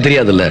செஞ்சேன்னு எனக்கு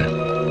தெரியாதுல்ல.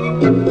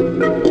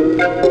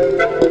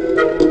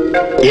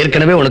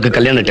 ஏற்கனவே உனக்கு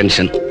கல்யாண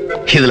டென்ஷன்,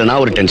 இதுல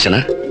நான் ஒரு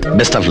டென்ஷனா?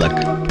 Best of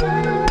luck.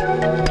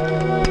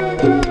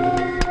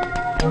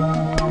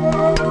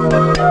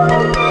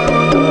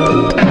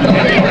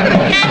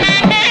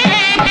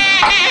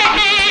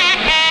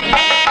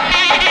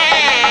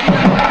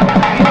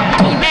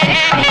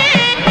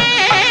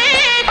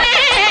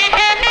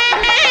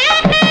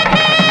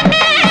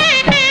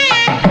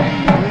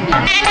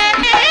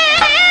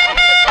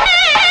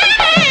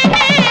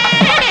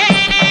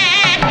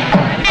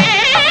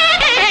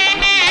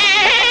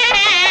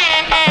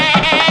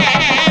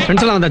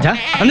 வந்தாச்சா?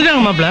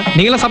 வந்துட்டாங்க மாப்ள.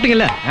 நீங்க எல்லாம்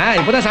சாப்பிட்டீங்கல்ல?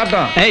 இப்பதான்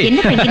சாப்பிட்டோம். என்ன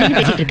பெண்ணின்னு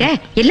பேசிட்டு இருக்க?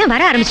 எல்லாம்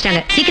வர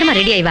ஆரம்பிச்சிட்டாங்க. சீக்கிரமா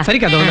ரெடி ஆயி வா.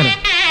 சரிக்கா, அதோ வந்துடுறேன்.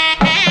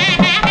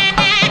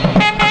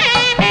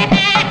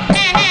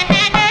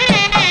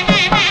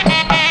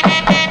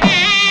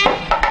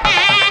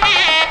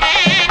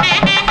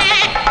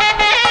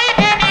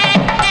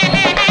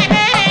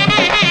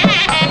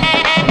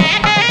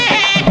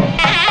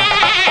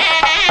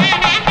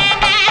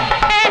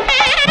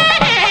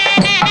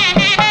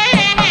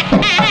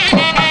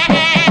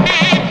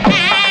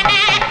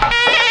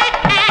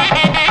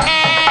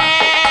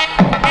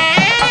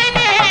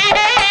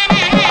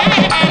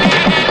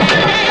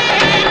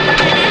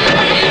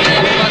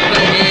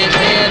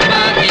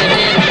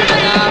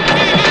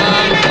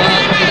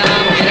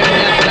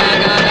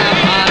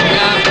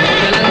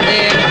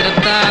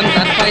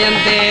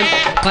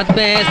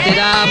 पद्मे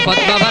स्थिरां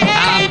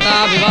पद्मवर्तां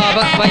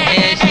ताविवावक्वये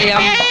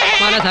श्रियं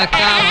मनसः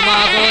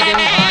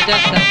काममागोदिं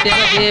वाचः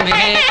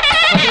सत्यवतीमहे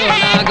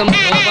पशूर्नागं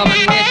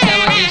रूपमन्यस्य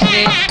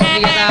महिष्णे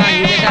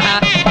प्रियताञ्जसः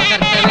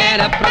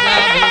कर्तवेन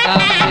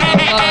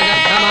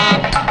प्रदाभूतामृतम्भवजर्थमा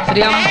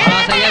श्रियं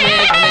भासय मे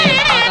कुले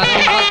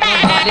मातरं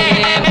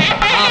पद्ममालिने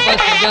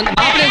आपसृजन्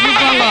आपले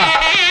सुपांगा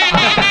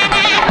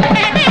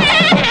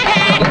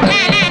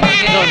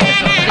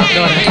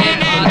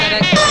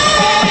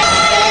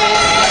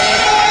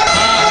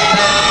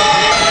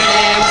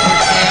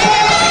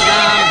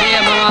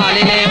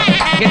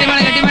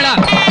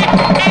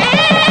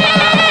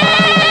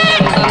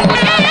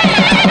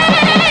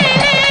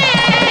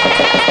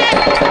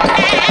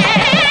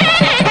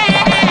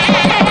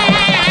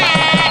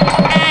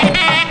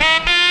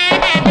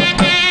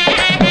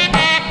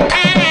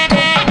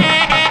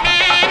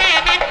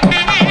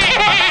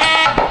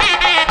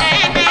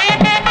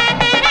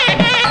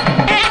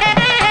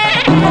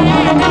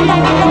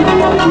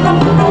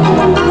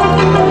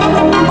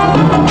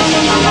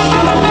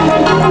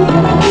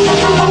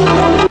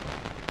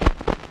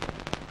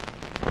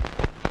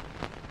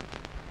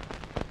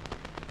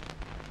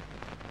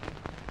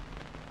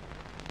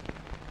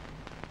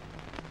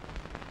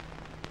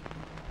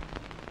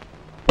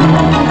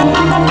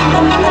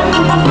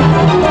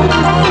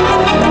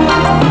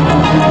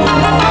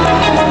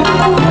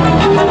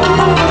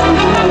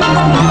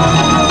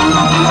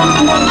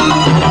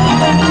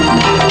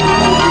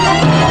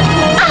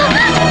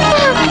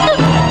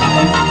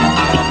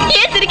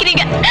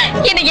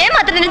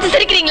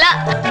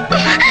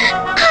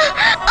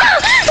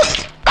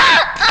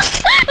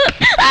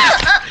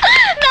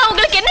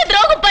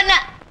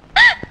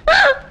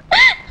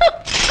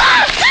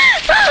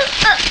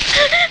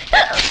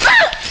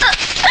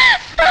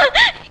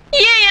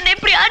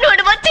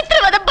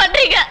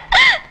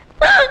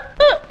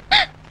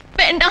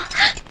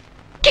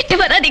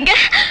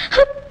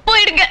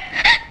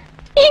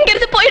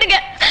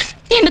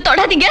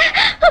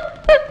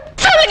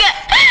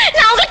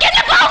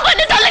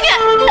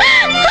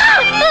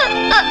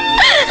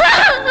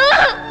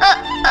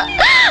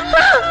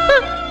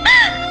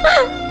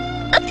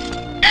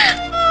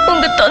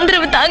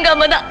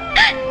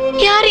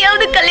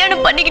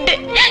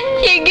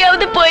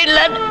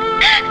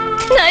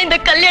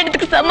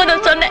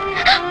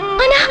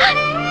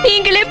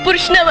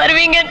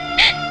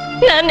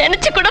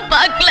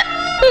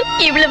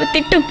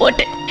திட்டம்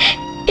போட்டு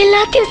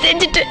எல்லாத்தையும்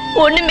செஞ்சுட்டு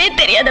ஒண்ணுமே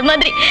தெரியாத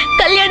மாதிரி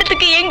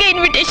கல்யாணத்துக்கு எங்க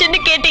இன்விடேஷன்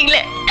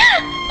கேட்டீங்களே,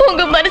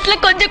 உங்க மனசுல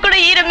கொஞ்சம் கூட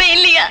ஈரமே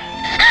இல்லையா?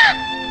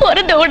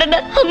 பிறந்த உடனே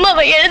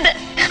அம்மாவை எழுந்த,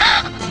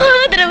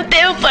 ஆதரவு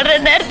தேவைப்படுற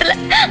நேரத்துல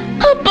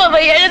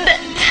அப்பாவை எழுந்த,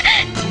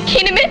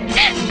 இனிமே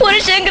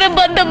புருஷங்கிற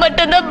பந்தம்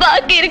மட்டும்தான்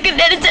பாக்கி இருக்கு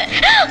நினைச்சேன்.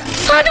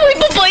 அதுவும்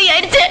இப்ப போய்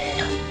ஆயிடுச்சு.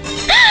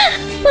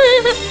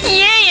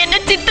 ஏன் என்ன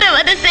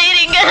சித்திரவதை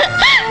செய்றீங்க?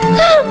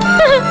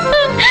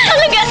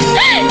 சொல்லுங்க,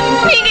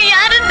 நீங்க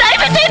யாரும்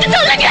தயவு செய்து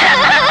சொல்லுங்க.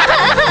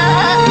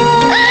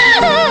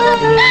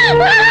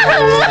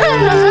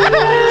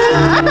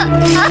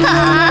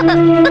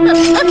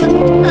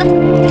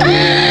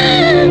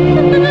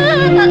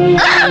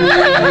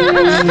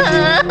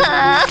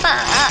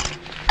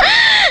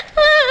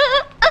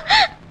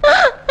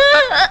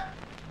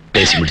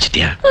 பேசி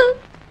முடிச்சிட்டியா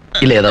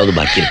இல்ல ஏதாவது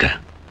பாக்கி இருக்கா?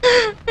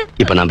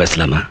 இப்ப நான்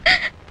பேசலாமா?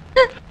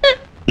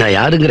 நான்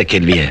யாருங்கிற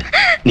கேள்விய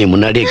நீ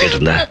முன்னாடியே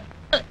கேட்டிருந்தா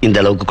இந்த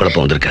அளவுக்கு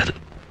குழப்பம் வந்திருக்காது.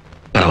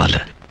 பரவாயில்ல,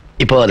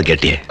 இப்போ அது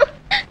கேட்டியே.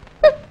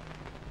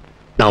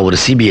 நான் ஒரு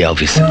சிபிஐ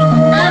ஆபீசர்.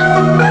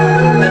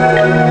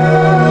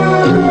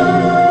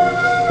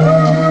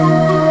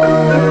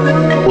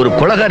 ஒரு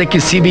கொலைகாரிக்கு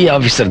சிபிஐ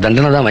ஆபீசர்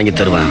தண்டனை தான் வாங்கி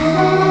தருவான்,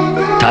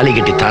 தாலி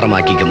கட்டி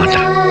தாரமாக்கிக்க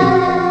மாட்டான்.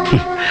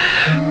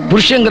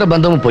 புருஷங்கிற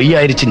பந்தமும்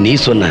பொய்யாயிருச்சு நீ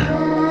சொன்ன,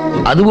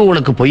 அதுவும்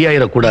உனக்கு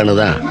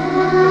பொய்யாயிரக்கூடாதுதான்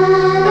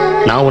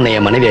நான் உன்னை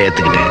என் மனைவியை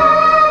ஏத்துக்கிட்டேன்.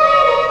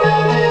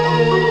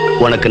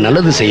 உனக்கு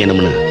நல்லது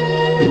செய்யணும்னு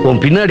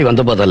உன் பின்னாடி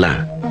வந்த போதெல்லாம்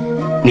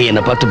நீ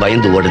என்னை பார்த்து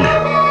பயந்து ஓடுன.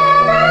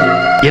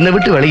 என்னை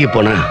விட்டு விலகி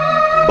போனா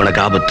உனக்கு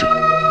ஆபத்து.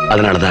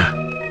 அதனாலதான்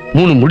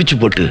 3 முடிச்சு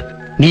போட்டு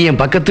நீ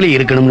என் பக்கத்திலே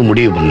இருக்கணும்னு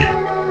முடிவு பண்ண.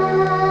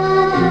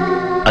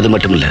 அது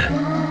மட்டும் இல்ல,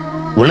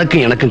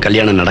 உனக்கும் எனக்கும்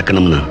கல்யாணம்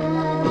நடக்கணும்னு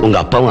உங்க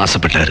அப்பாவும்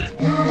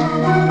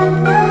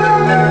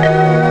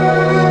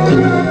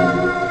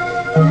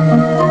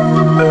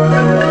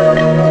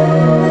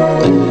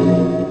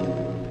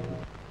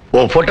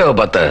உன் போட்டோவை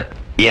பார்த்த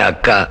என்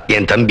அக்கா,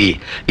 என் தம்பி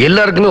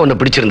எல்லாருக்குமே உன்னை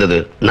பிடிச்சிருந்தது.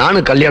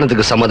 நானும்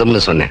கல்யாணத்துக்கு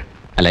சம்மதம்னு சொன்னேன்.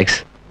 அலெக்ஸ்,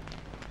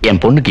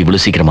 என் பொண்ணுக்கு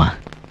இவ்வளவு சீக்கிரமா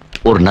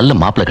ஒரு நல்ல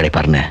மாப்பிள்ளை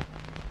கிடைப்பாருன்னு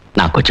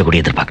நான் கொஞ்சம் கூட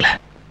எதிர்பார்க்கல.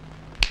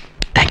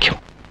 தேங்க்யூ.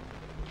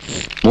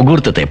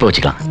 முகூர்த்தத்தை எப்போ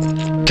வச்சுக்கலாம்?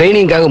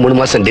 ட்ரைனிங்காக 3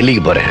 மாசம்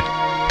டெல்லிக்கு போறேன்.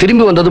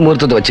 திரும்பி வந்தது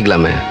முகூர்த்தத்தை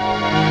வச்சுக்கலாமே.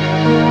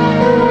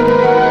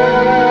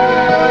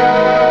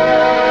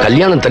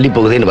 கல்யாணம் தள்ளி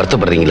போகுதுன்னு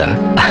வருத்தப்படுறீங்களா?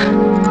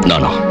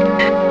 நானோ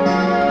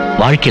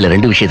வாழ்க்கையில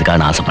 2 விஷயத்துக்காக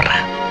நான்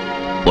ஆசைப்படுறேன்.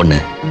 ஒண்ணு,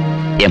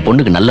 என்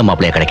பொண்ணுக்கு நல்ல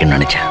மாப்பிள்ளையா கிடைக்கும்னு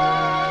நினைச்சேன்.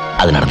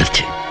 அது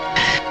நடந்துருச்சு.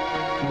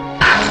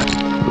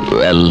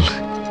 வெல்,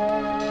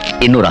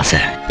 இன்னொரு ஆசை,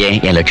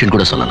 என் லட்சியம்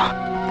கூட சொல்லலாம்.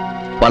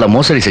 பல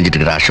மோசடி செஞ்சுட்டு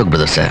இருக்கிற அசோக்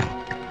பிரதர்ஸை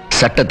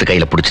சட்டத்து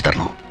கையில பிடிச்சு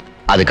தரணும்.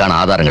 அதுக்கான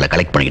ஆதாரங்களை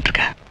கலெக்ட் பண்ணிட்டு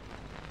இருக்கேன்.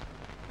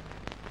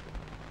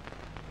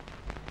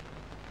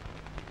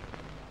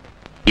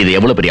 இது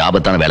எவ்வளவு பெரிய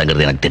ஆபத்தான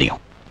வேலைங்கிறது எனக்கு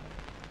தெரியும்.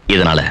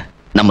 இதனால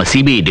நம்ம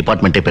சிபிஐ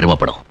டிபார்ட்மெண்ட்டே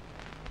பெருமைப்படும்.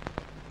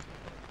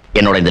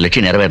 என்னோட இந்த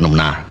லட்சியம்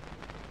நிறைவேறணும்னா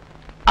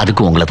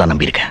அதுக்கு உங்களை தான்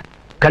நம்பியிருக்கேன்.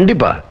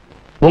 கண்டிப்பா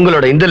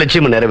உங்களோட இந்த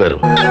லட்சியம்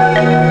நிறைவேறும்.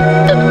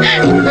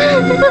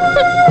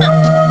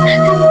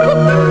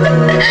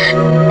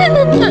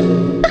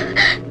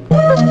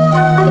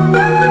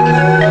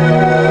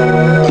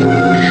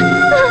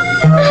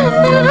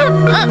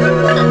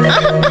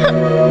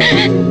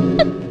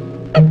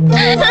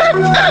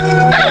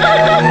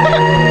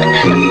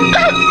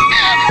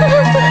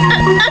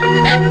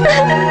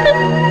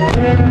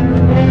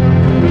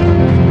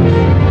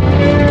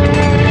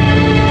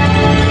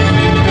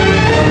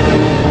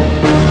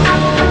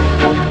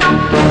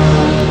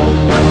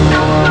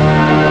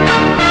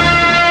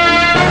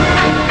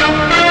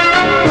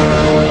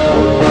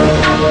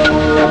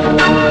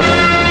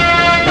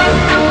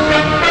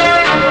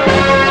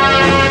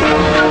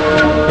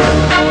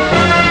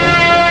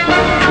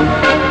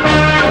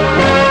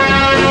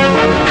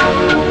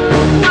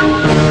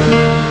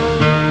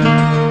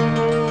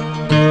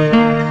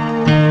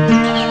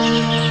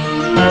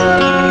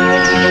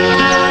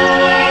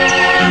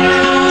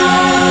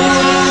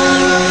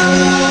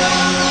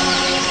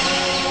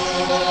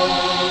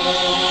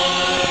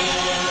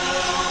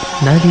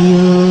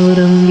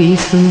 நதியோரம்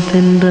வீசும்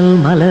தென்றல்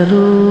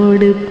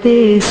மலரோடு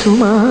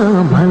பேசுமா,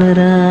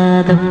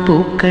 மலராத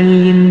பூக்கள்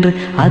இன்று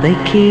அதை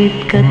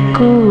கேட்க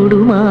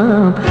கூடுமா,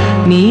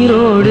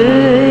 நீரோடு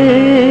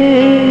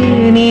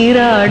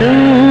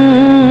நீராடும்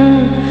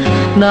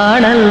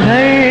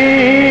நாணல்கள்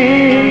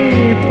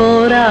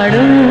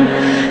போராடும்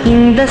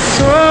இந்த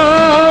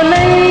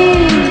சோலை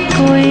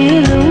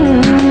குயிலும்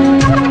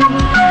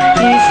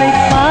இசை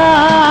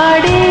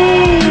பாடி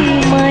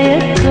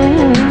மயக்கும்.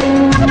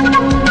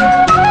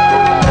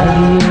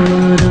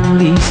 நதியோரம்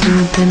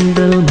வீசும்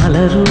தென்றல்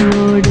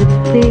மலரோடு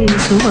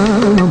பேசுமா,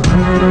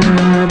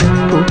 மலராத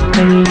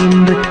பூக்கள்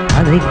இன்று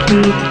அதை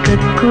கேட்க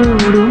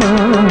கூடுமா.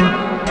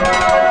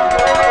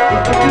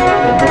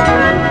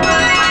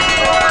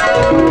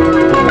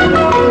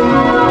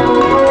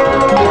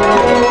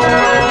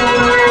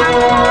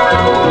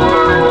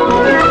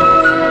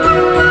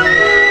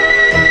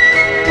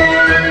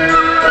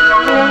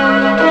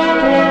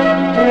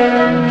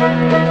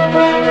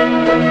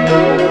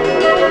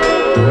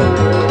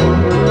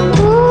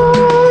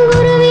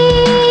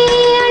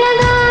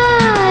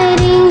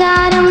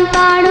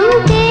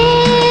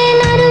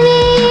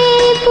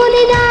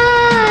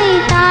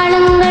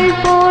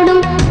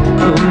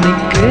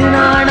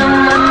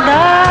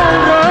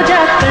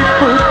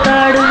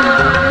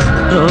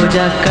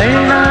 ரோஜாக்கள்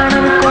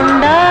நாணம்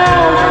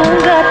கொண்டால்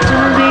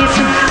பூங்காற்றும்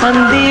வீசும்,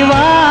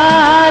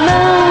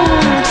 அந்திவானம்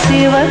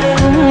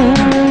சிவக்கும்,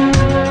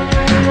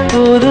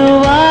 புது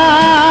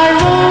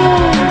வாழ்வும்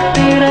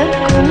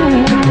பிறக்கும்.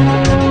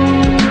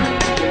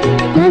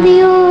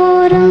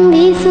 நதியோரம்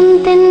வீசும்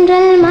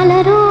தென்றல்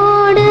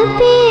மலரோடு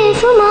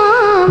பேசுமா,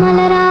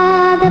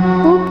 மலராத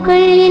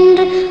பூக்கள்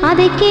என்று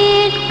அதை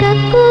கேட்க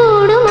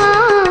கூடுமா,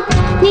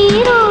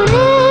 நீரோடு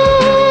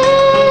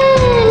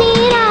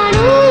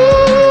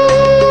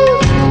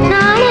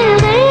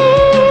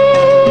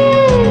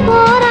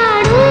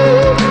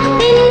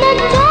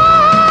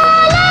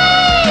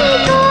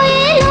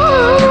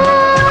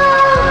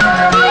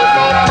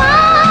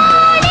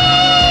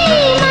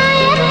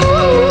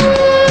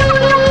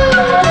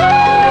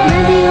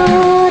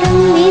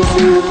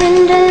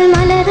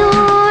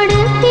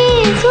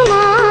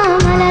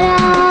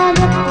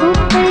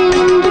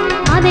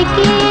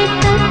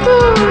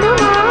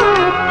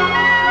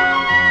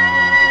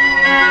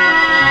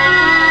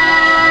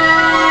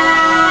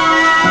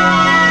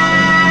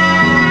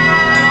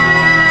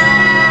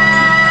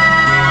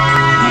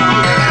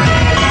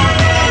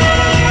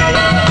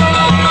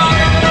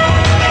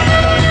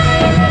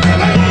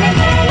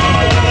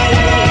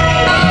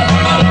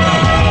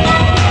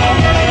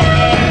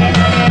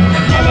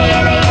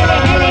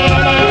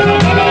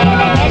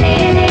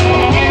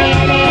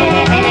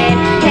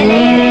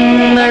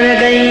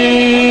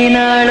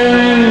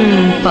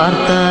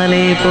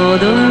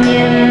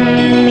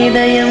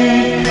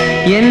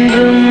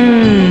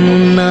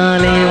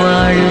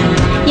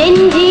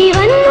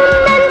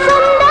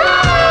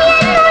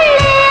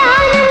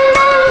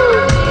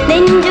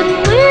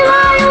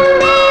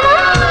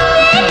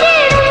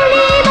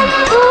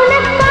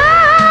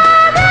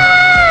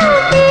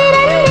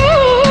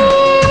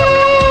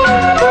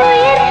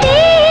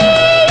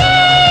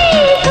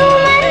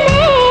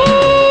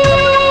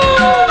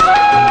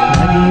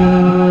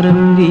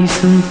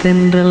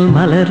தென்றல்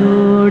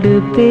மலரோடு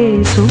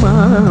பேசுமா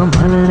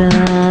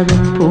மலராத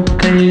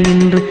பூக்கள்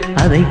இன்று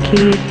அதை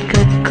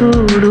கேட்க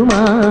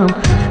கூடுமாம்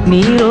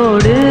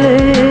நீரோடு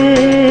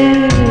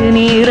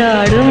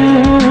நீராடும்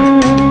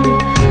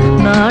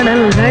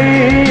நாணல்கள்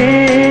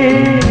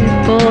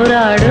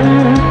போராடும்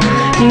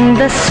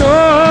இந்த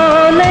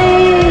சோலை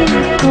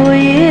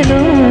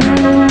கோயிலும்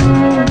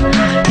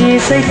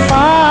இசை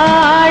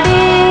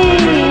பாடி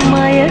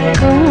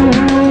மயக்கும்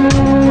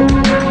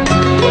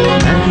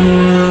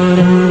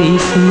நதியோரம்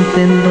வீசும்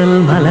தென்றல்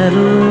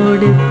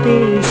மலரோடு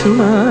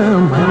பேசுமா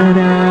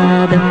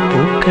மலராத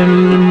பூக்கள்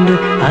இன்று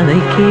அதை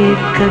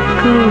கேட்க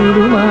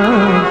கூடுமா?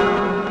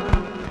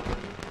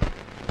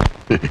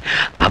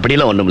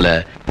 அப்படிலாம் ஒண்ணுமில்ல.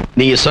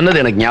 நீங்க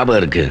சொன்னது எனக்கு ஞாபகம்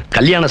இருக்கு.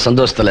 கல்யாண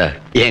சந்தோஷத்துல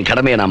என்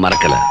கடமையை நான்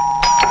மறக்கல.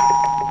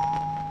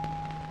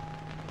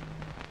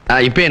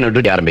 இப்ப என்ன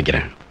டியூட்டி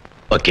ஆரம்பிக்கிறேன்.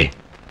 ஓகே.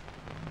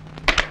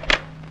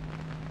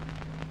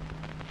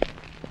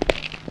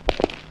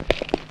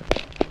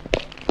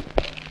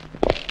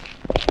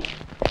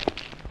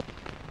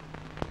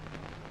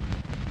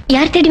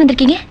 யார் தேடி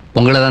வந்திருக்கீங்க?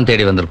 உங்களை தான்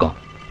தேடி வந்திருக்கோம்.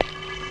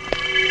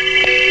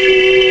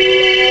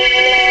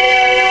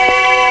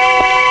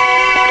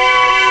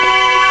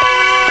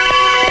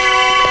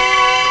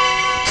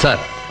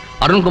 சார்,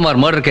 அருண்குமார்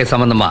மர்டர் கேஸ்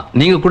சம்பந்தமா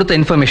நீங்க கொடுத்த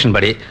இன்ஃபர்மேஷன்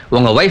படி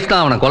உங்க வைஃப்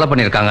தான் அவனை கொலை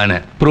பண்ணிருக்காங்கன்னு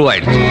ப்ரூவ்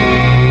ஆயிடுச்சு.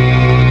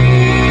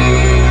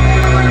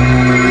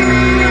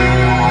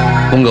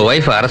 உங்க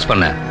வைஃபை அரெஸ்ட்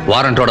பண்ண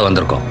வாரண்டோட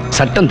வந்திருக்கோம்.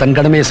 சட்டம் தன்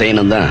கடமையை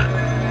செய்யணும் தான்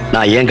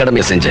நான் என்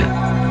கடமையை செஞ்சேன்.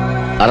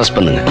 அரெஸ்ட்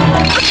பண்ணுங்க.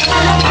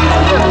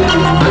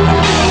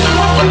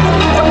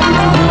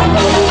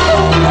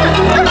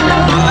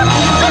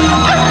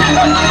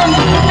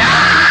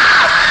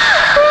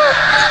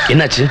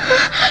 என்னாச்சு?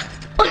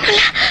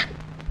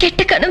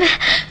 கெட்ட கனவு.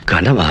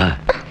 கனவா?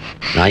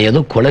 நான் ஏதோ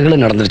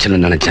கொலைகளும்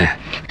நடந்துருச்சுன்னு நினைச்சேன்.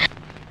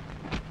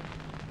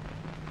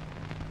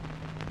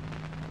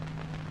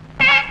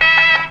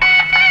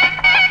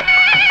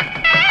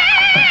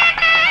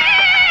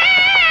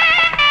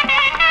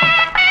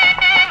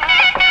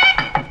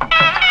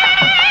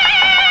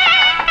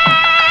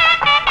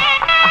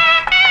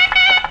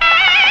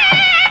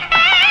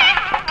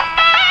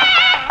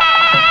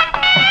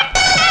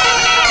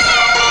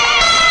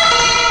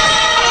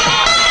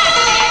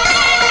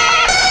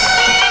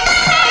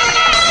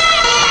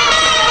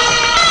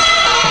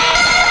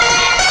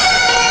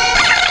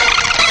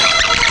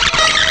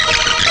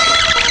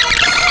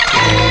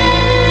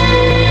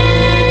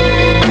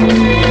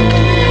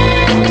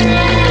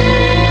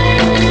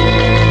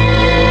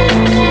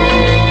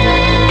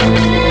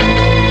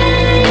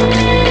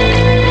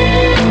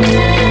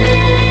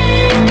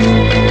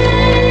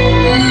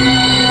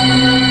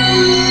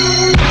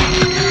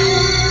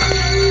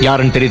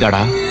 யாருன்னு தெரியுதாடா?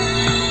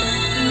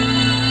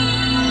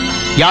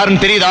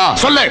 யாருன்னு தெரியுதா?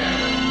 சொல்லு.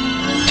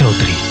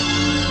 சௌத்ரி.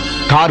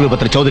 கார்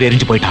விபத்துல சௌத்ரி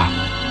எரிஞ்சு போயிட்டான்.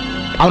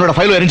 அவனோட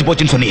ஃபைலும் எரிஞ்சு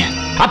போச்சுன்னு சொன்னீங்க.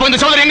 அப்ப இந்த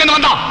சௌத்ரி எங்க இருந்து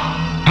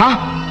வந்தான்?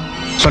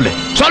 சொல்லு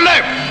சொல்லு.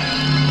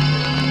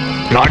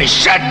 Bloody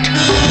shit.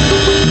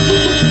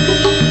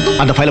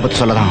 அந்த ஃபைலை பத்தி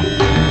சொல்லதான்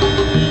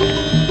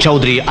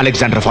சௌத்ரி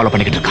அலெக்சாண்டர் ஃபாலோ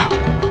பண்ணிக்கிட்டு இருக்கான்.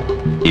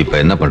 இப்ப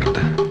என்ன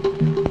பண்றது?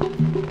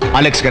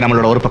 அலெக்ஸ்க்கு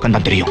நம்மளோட ஒரு பக்கம்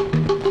தான் தெரியும்,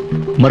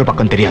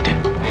 மறுபக்கம் தெரியாது.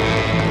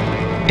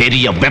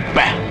 தெரிய வெப்ப.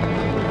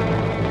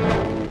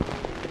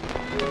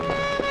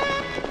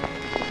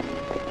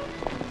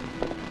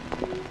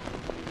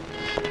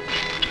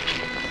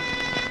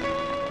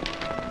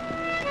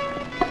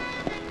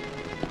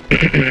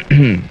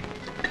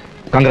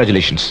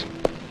 கங்க்ராச்சுலேஷன்ஸ்.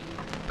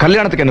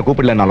 கல்யாணத்துக்கு என்ன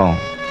கூப்பிடலனாலும்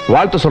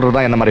வாழ்த்து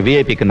சொல்றதா என்ன மாதிரி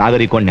விஐபிக்கு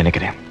நாகரிகம்னு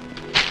நினைக்கிறேன்.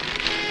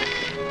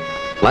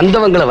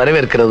 வந்தவங்களை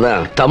வரவேற்கிறது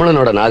தான்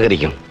தமிழனோட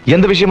நாகரிகம்.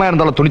 எந்த விஷயமா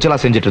இருந்தாலும் துணிச்சலா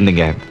செஞ்சுட்டு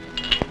இருந்தீங்க.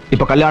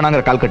 இப்ப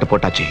கல்யாணங்கிற கால்கட்டு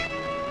போட்டாச்சு.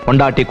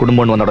 பொண்டாட்டி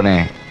குடும்பம்னு வந்த உடனே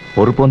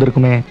பொறுப்பு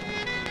வந்திருக்குமே.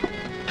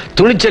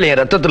 துணிச்சல் என்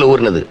ரத்தத்துல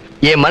ஊர்னது.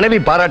 என் மனைவி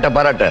பாராட்ட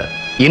பாராட்ட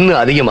இன்னும்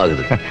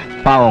அதிகமாகுது.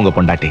 பாவம் உங்க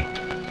பொண்டாட்டி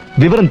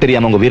விவரம்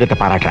தெரியாம உங்க வீரத்தை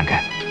பாராட்டுறாங்க.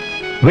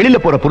 வெளியில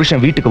போற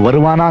புருஷன் வீட்டுக்கு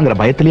வருவானாங்கிற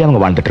பயத்திலேயே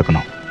அவங்க வாழ்ந்துட்டு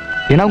இருக்கணும்.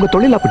 ஏன்னா உங்க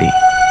தொழில் அப்படி.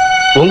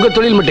 உங்க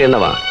தொழில் மட்டும்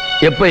என்னவா?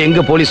 எப்ப எங்க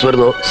போலீஸ்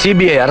வருதோ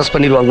சிபிஐ அரெஸ்ட்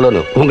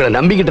பண்ணிடுவாங்களோன்னு உங்களை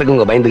நம்பிக்கிட்டு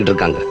இருக்கவங்க பயந்துகிட்டு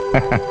இருக்காங்க.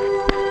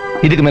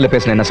 இதுக்கு மேல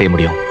பேசல என்ன செய்ய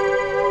முடியும்?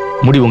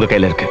 முடிவு உங்க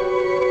கையில இருக்கு.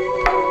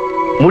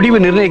 முடிவு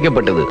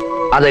நிர்ணயிக்கப்பட்டது.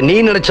 அதை நீ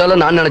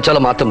நினைச்சாலும் நான்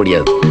நினைச்சாலும் மாத்த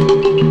முடியாது.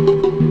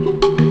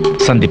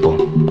 சந்திப்போம்.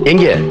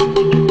 எங்க?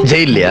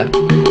 ஜெயிலையா?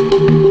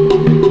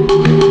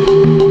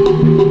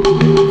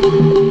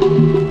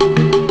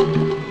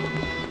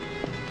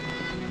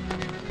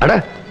 அட,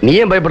 நீ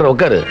ஏன் பயப்படுற?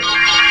 உட்காரு.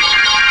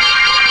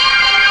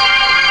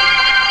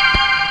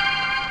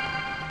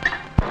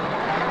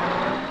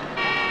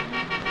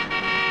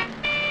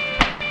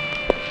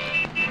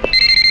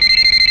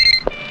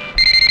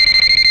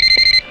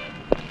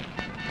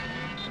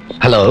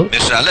 ஹலோ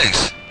மிஸ்டர்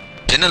அலெக்ஸ்,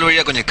 ஜன்னல்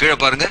வழியா கொஞ்சம் கீழே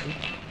பாருங்க.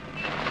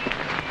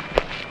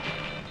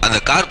 அந்த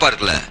கார்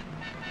பார்க்ல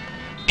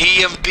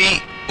டிஎம்பி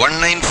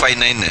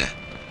 1959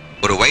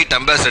 ஒரு ஒயிட்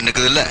அம்பாசிடர்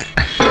நிக்குது இல்ல?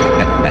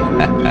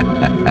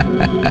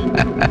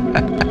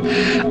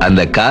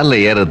 அந்த கார்ல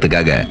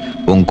ஏறதுக்காக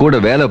உன் கூட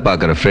வேலை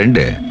பார்க்கிற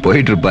ஃப்ரெண்டு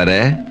போயிட்டு இருப்பாரு.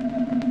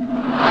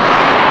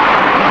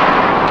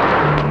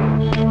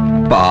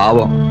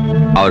 பாவம்,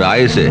 அவர்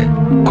ஆயுசு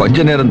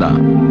கொஞ்ச நேரம் தான்.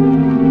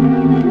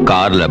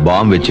 கார்ல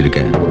பாம்பு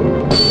வச்சிருக்கேன்,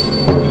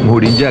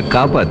 முடிஞ்சா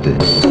காப்பாத்து.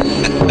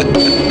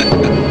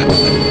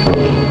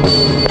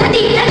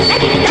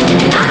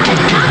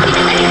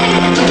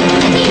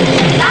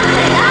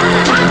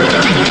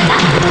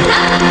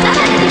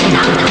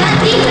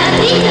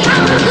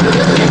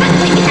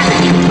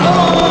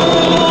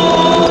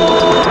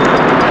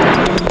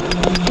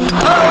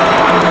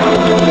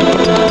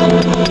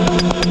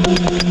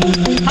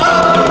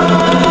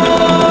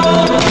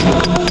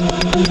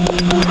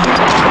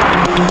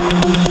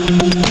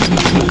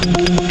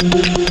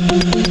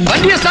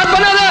 வண்டியை ஸ்டார்ட்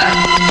பண்ணாத.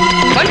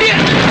 வண்டியை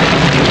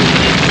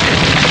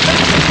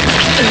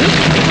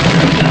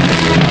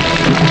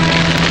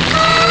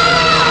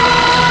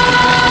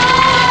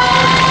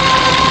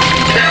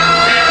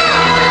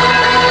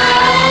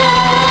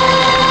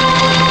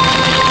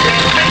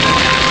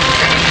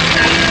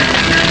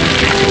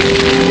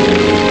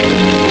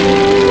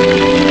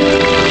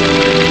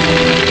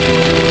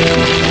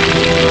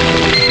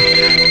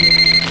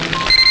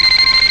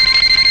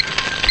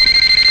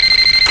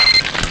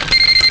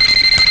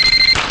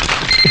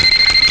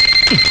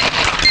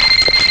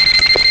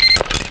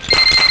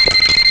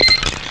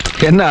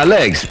என்ன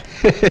அலெக்ஸ்,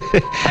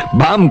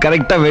 பாம்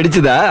கரெக்டா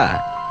வெடிச்சுதா?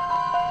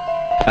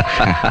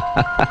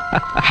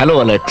 ஹலோ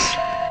அலெக்ஸ்,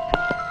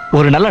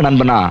 ஒரு நல்ல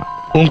நண்பனா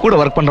உன் கூட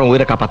ஒர்க் பண்ற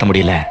உயிரை காப்பாற்ற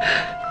முடியல,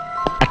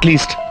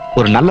 அட்லீஸ்ட்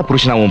ஒரு நல்ல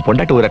புருஷனா உன்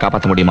பொண்டாட்டி உயிரை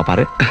காப்பாற்ற முடியுமா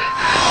பாரு.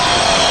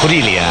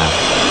 புரியலையா?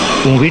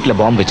 உன் வீட்டுல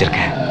பாம்பு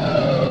வச்சிருக்கேன்.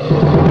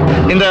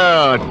 இந்த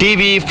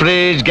TV,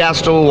 fridge,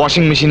 gas stove,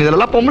 washing machine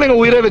இதெல்லாம்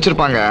பொம்பளைங்க உயிரே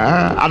வச்சிருப்பாங்க.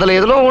 அதுல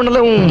எதுல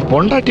ஒண்ணுல உன்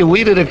பொண்டாட்டி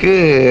உயிர் இருக்கு.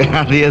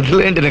 அது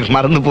எதுலன்ட்டு எனக்கு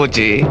மறந்து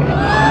போச்சு.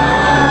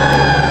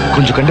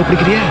 கொஞ்சம்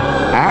கண்டுபிடிக்கிறியா?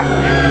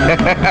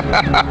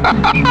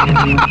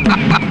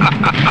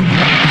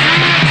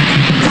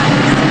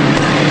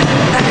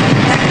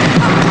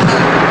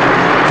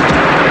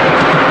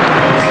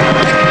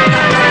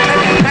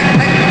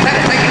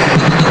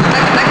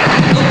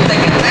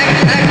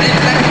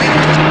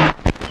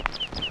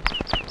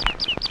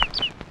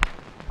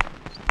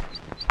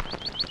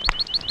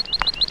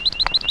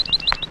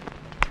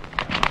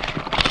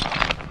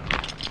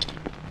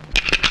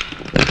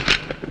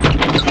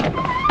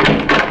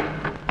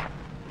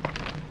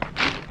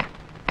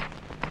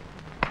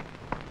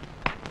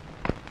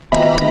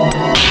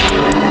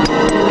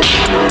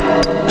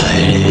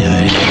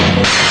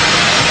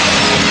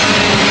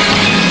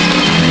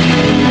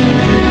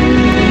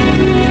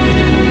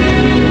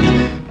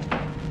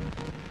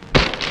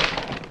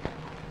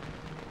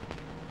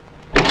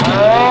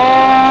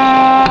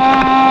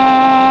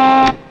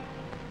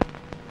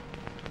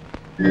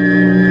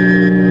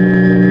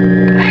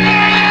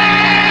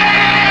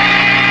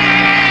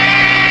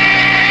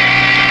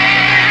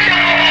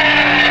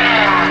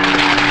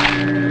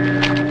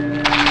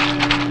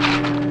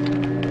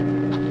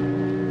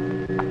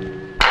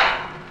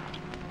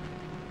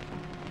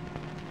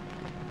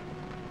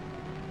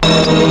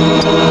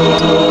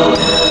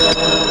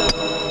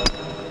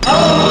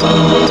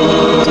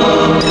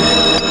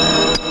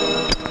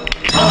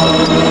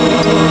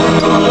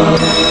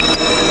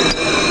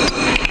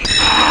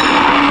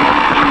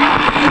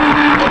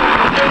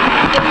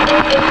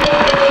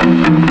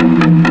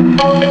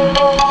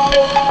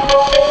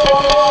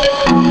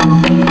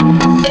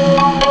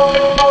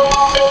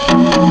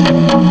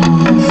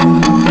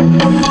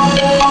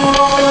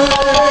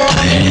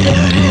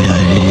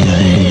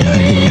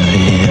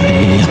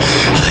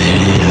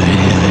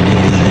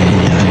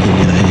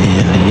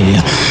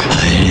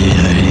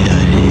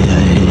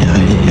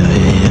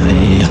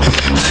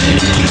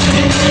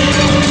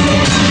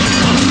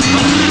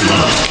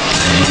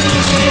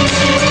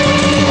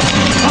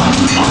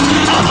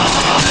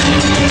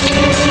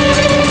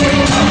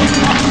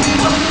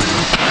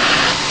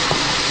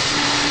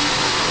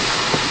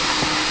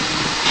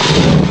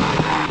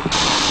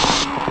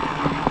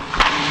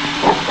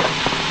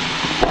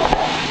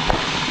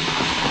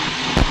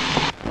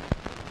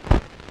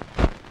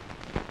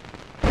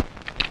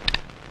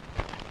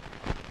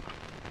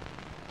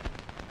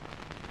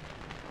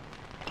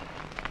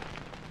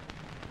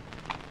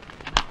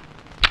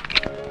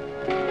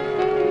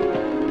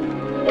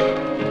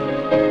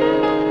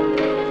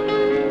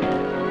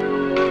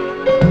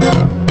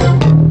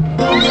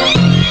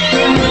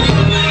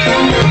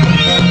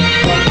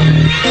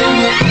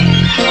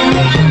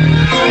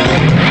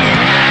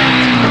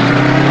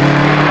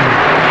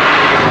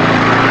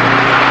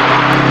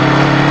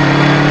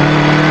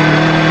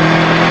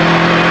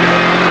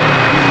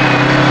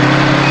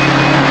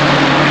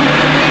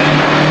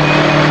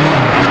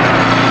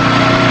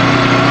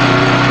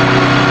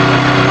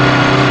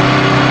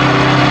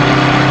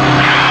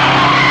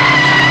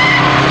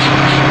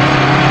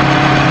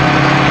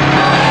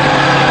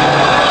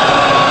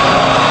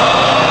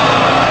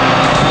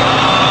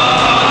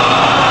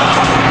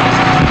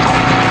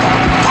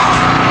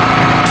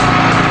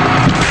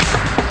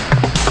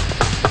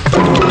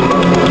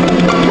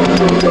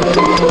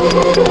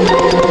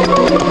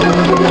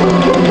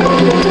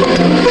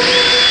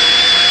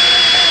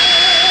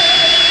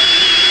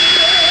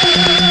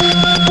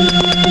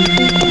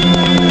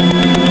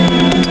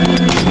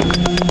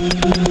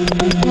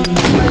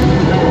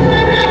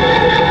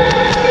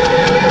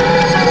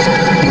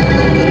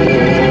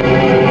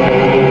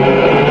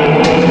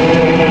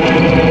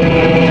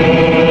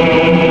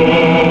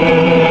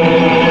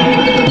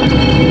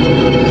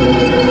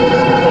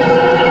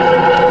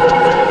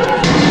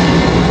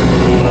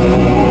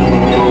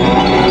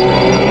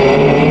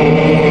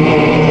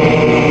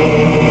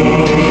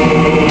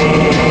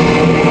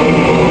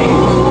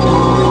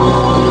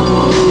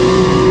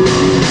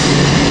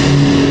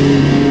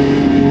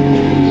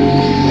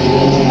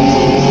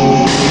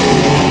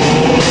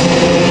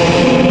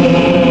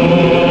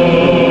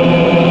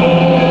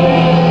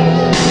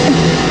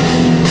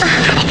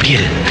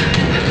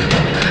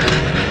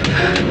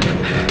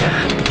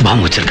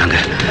 பாம்பு வச்சிருக்காங்க.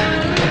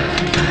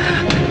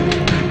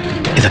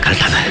 இத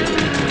கழட்டாத.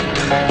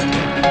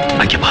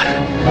 அங்கே பாரு.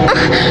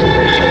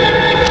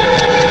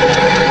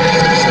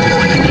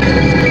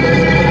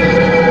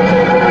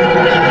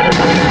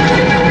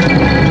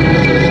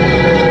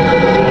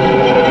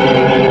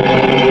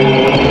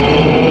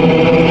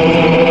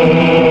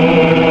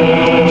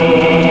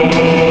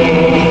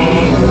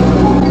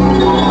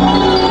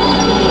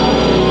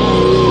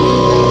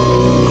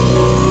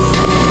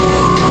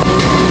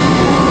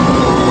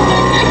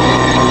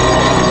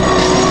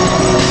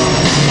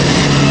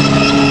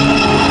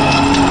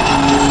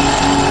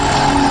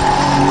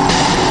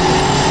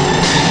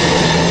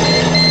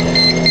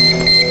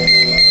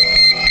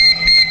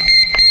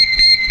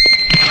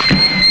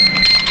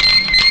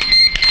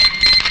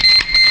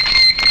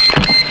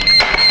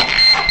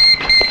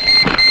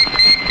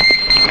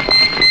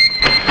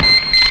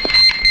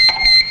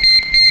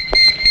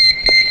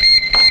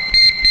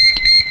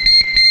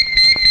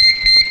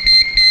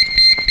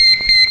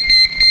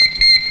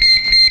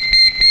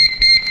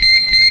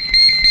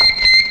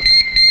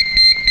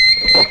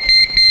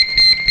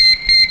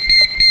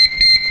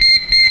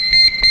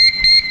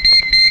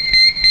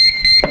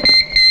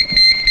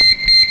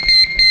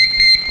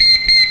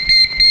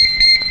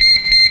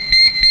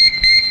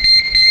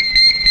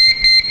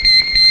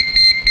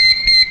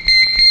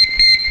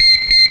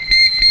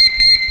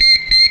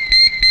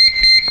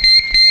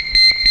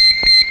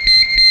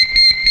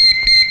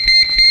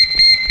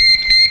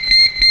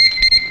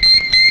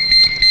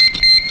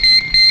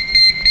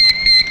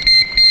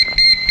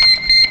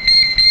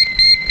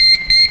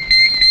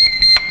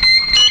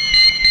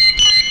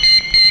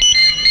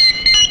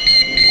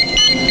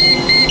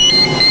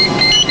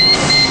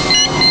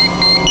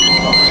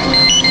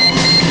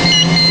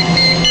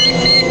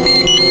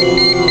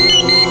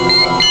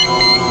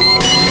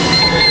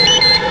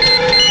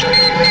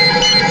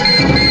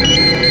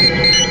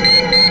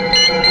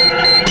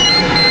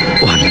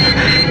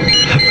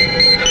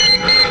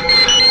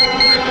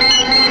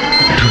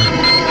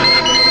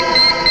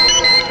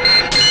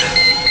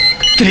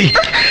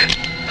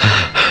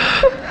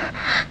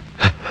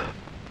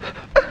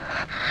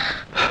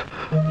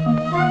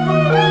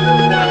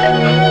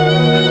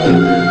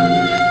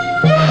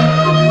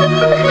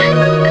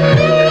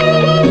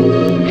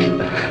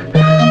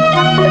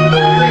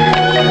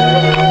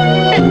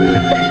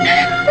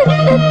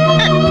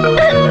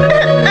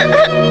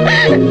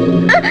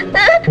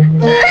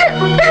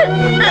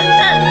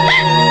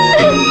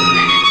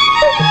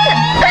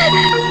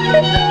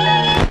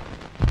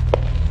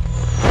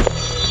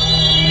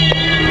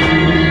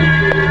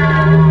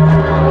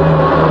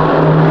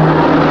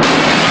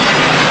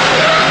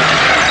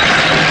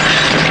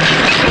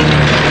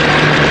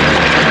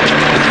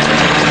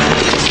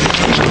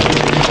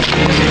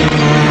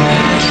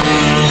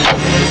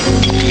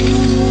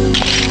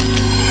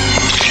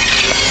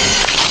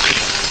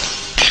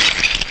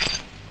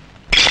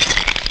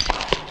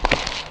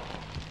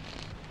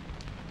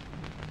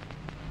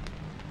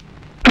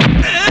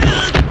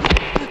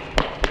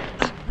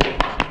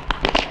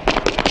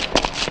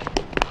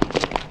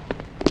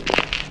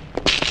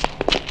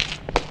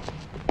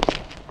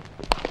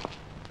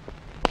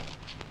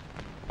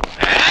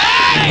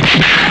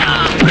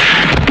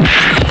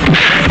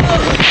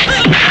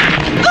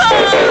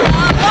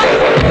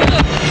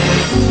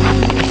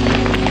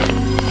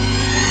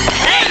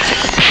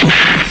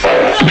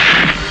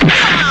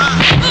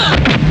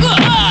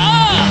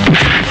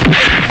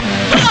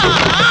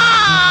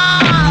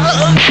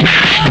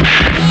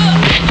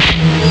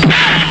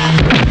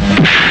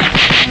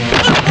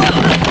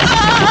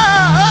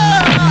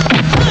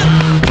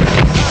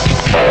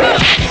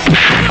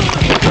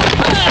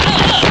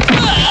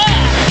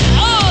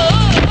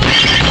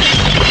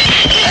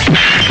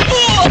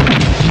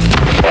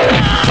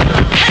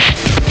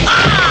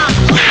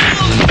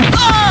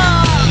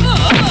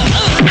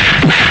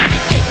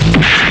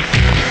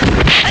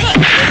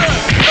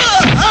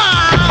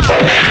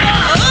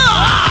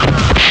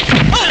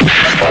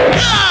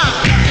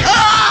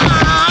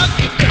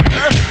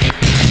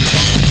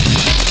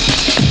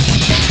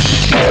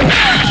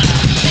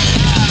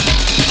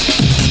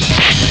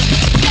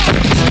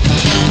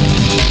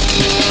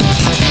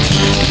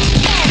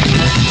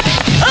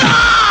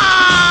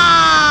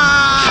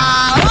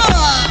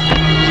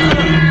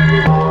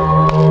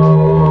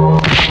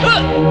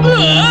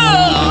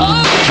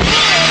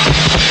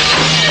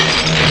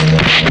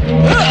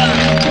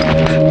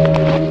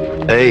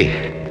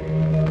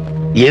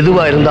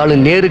 எதுவா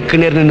இருந்தாலும் நேருக்கு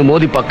நேர் நின்று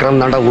மோதி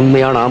பார்க்கறான் தாண்டா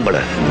உண்மையான ஆம்பளை.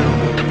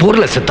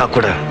 போர்ல செத்தா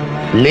கூட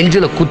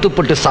நெஞ்சில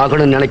குத்துப்பட்டு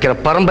சாகணும்னு நினைக்கிற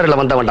பரம்பரையில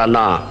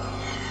வந்தவன்டான்னா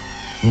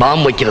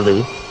பாம் வைக்கிறது,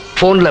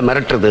 போன்ல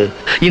மிரட்டுறது,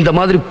 இந்த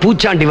மாதிரி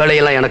பூச்சாண்டி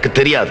வேலையெல்லாம் எனக்கு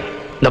தெரியாது.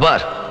 இந்த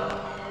பார்,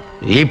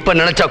 இப்ப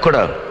நினைச்சா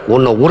கூட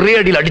உன்னை ஒரே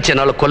அடியில் அடிச்சு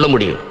என்னால கொல்ல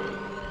முடியும்.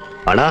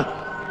 ஆனா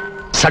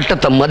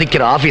சட்டத்தை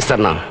மதிக்கிற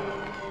ஆபீசர்னா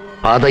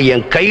அதை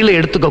என் கையில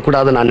எடுத்துக்க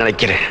கூடாதுன்னு நான்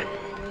நினைக்கிறேன்.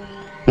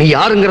 நீ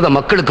யாருங்கிறத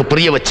மக்களுக்கு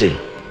புரிய வச்சு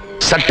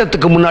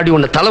சட்டத்துக்கு முன்னாடி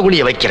உன்னை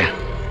தலைகுனிய வைக்கிறேன்.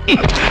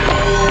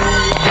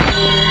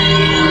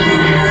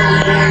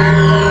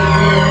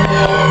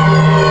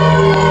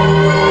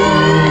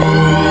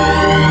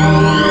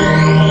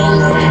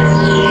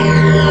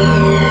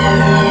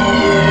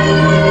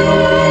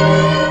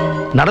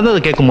 நடந்ததை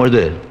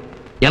கேட்கும்பொழுது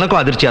எனக்கும்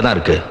அதிர்ச்சியா தான்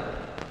இருக்கு.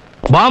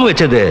 பாம்பு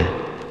வச்சது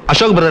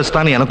அசோக் பிரதர்ஸ்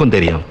தான் எனக்கும்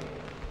தெரியும்.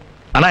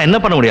 ஆனா என்ன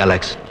பண்ண முடியும்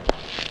அலெக்ஸ்?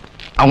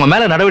 அவங்க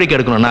மேல நடவடிக்கை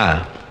எடுக்கணும்னா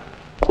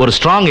ஒரு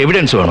ஸ்ட்ராங்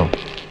எவிடன்ஸ் வேணும்.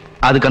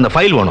 அதுக்கு அந்த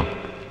ஃபைல் வேணும்.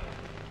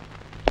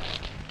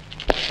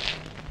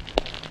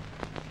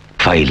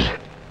 ஃபைல்.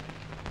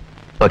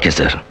 ஓகே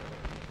சார்,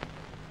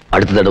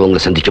 அடுத்த தடவை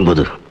உங்களை சந்திக்கும்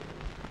போது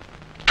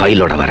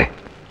ஃபைலோட வரேன்.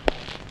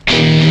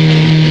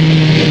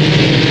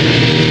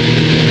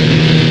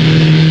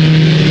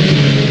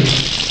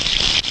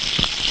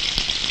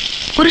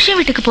 புருஷன்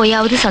வீட்டுக்கு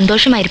போயாவது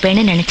சந்தோஷமா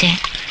இருப்பேன்னு நினைச்சேன்.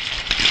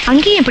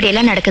 அங்கேயும் இப்படி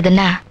எல்லாம்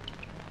நடக்குதுன்னா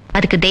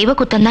அதுக்கு தெய்வ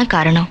குத்தம் தான்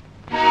காரணம்.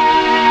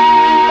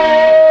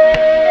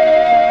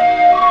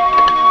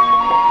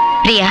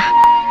 பிரியா,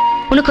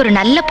 உனக்கு ஒரு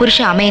நல்ல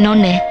புருஷன்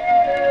அமையணும்னு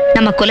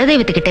நம்ம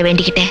குலதெய்வத்துக்கிட்ட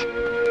வேண்டிக்கிட்டேன்.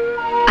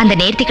 அந்த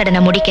நேர்த்தி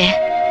கடனை முடிக்க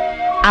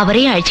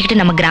அவரையும்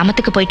அழைச்சிக்கிட்டு நம்ம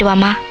கிராமத்துக்கு போயிட்டு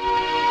வாமா.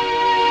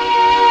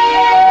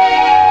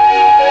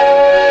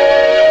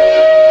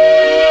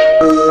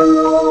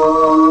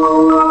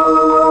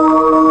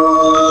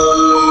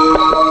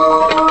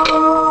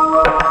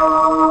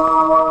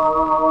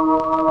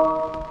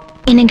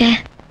 என்னங்க,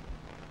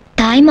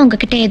 தாய்மா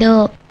உங்ககிட்ட ஏதோ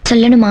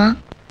சொல்லணுமா?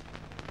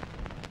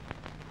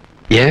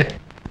 ஏன்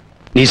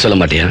நீ சொல்ல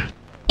மாட்டியா?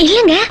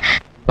 இல்லங்க,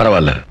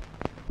 பரவாயில்ல,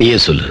 நீயே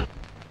சொல்லு.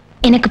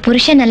 எனக்கு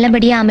புருஷன்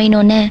நல்லபடியா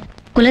அமையணும்னு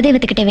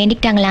குலதெய்வத்துக்கிட்ட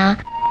வேண்டிக்கிட்டாங்களா?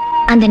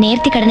 அந்த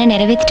நேர்த்தி கடனை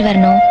நிறைவேற்றிட்டு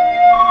வரணும்.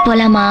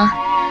 போலாமா?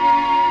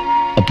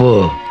 அப்போ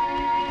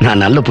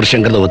நான் நல்ல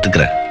புருஷங்கிறத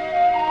ஒத்துக்கிறேன்.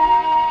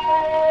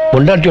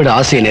 பொண்டாட்டியோட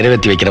ஆசையை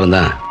நிறைவேற்றி வைக்கிறவன்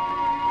தான்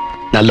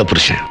நல்ல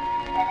புருஷன்.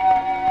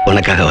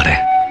 உனக்காக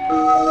வரேன்.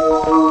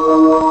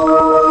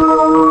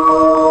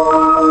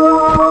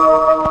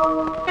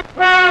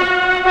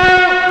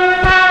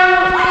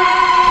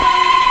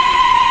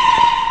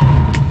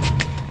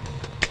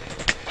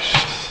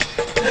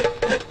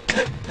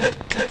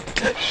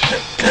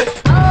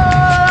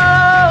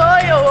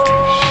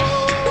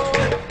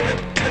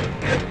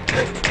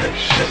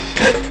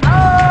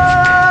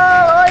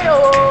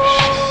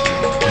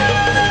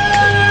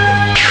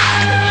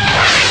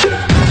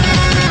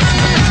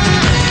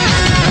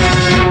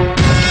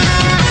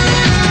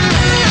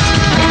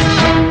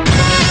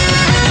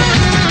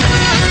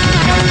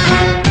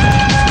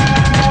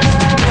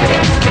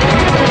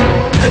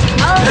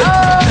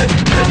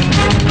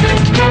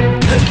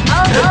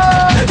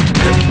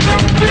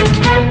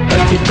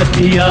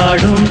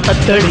 தத்தியாடும்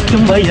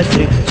தத்தளிக்கும்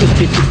வயசு,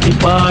 சுத்தி சுத்தி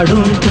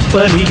பாடும்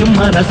துப்பறியும்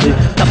மனசு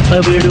தப்ப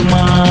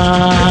விடுமா?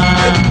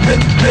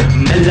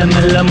 மெல்ல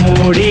மெல்ல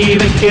மூடி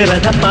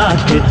வைக்கிறத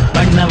பார்த்து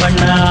வண்ண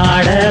வண்ண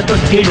ஆட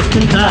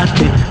தொட்டிடுக்கும்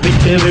காத்து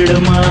விட்டு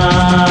விடுமா?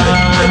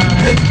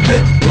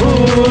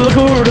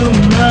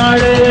 ஊடும்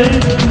நாடு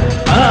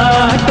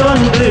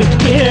ஆட்டொன்று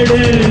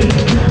கேடு,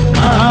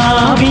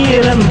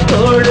 மாவீரன்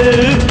தோடு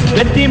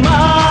வெற்றி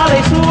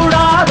மாலை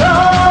சூடாதோ?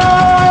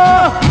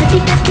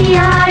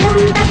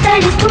 தத்தியாடும்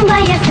தத்தளிக்கும்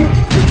வயசு,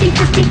 சுத்தி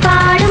சுத்தி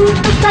பாடும்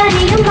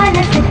துப்பறியும்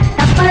மனசு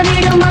தப்ப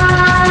விடுமா?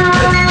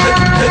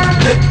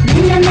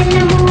 மெல்ல மெல்ல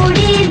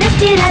மூடி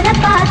வைக்கிறத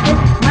பார்த்து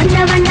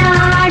வண்ண வண்ண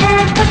ஆட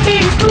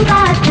தொட்டிடுக்கும்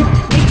காத்து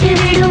விட்டு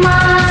விடுமா?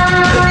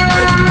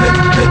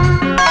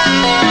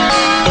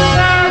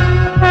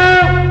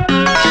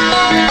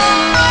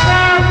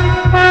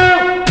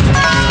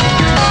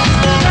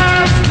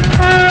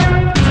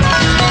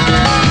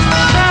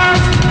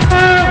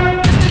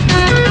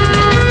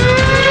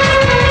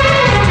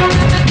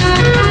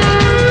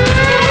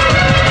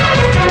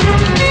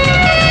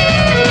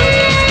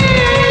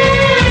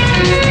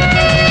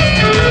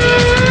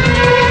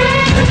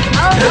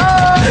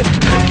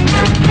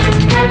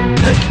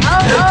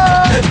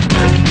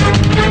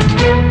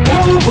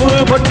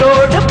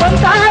 பொட்டோடு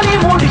பொந்தாலி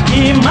முடிச்சு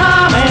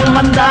மாமன்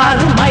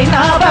வந்தாலும்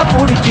மைனாவ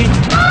புடிச்சு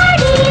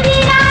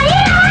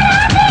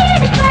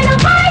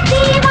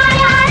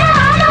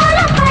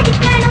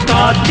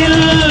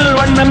காட்டில்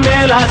வண்ணம்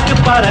மேலாக்கு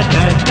பறக்க,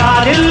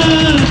 காரில்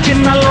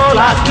சின்ன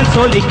லோலாக்கு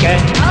சொல்லிக்க.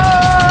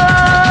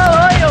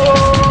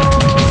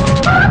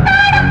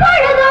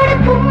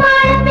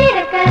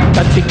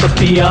 தத்தி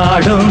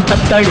கொத்தியாடும்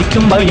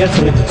தத்தளிக்கும்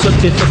வயசு,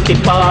 சுத்தி சுத்தி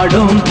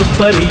பாடும்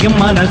துப்பறியும்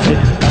மனசு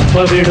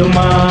தப்ப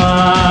விடுமா?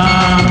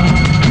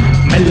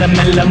 மெல்ல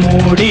மெல்ல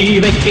மூடி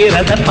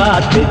வைக்கிறத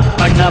பார்த்து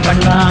பண்ண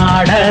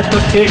பண்ணாட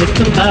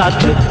தொட்டெடுக்கும்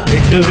காத்து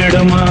விட்டு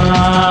விடுமா?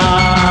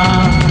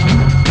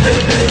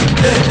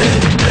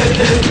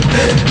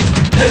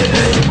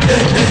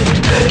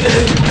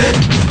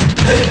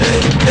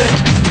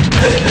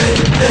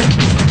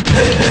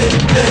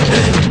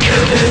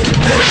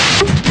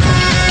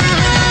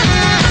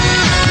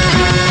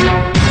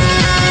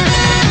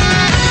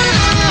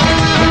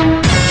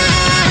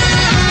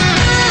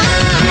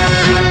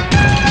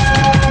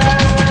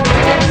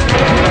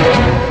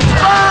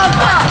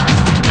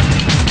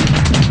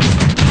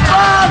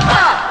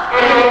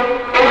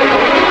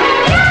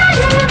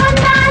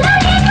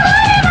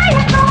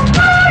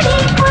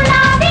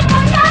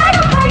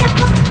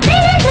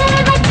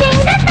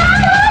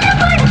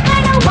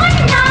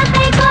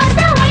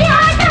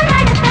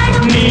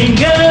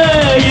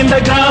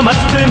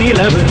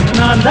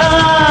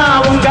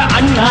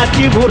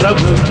 ஆயிடுச்சு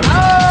உறவு.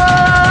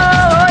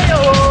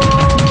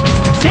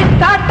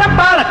 சித்தாட்ட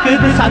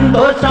பழக்குது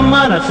சந்தோஷம்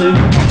மனசு.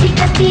 கத்தி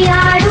கத்தி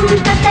ஆடும்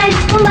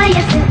தத்தளிக்கும்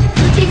வயசு.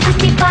 சுத்தி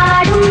சுத்தி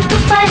பாடும்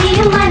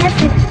துப்பறியும்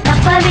மனசு.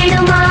 தப்ப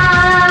விடுமா?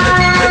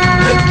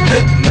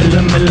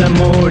 மெல்ல மெல்ல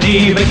மூடி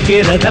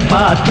வைக்கிறத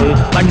பார்த்து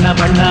பண்ண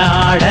பண்ண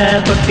ஆட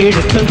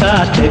தொட்டிடுக்கும்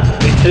காத்து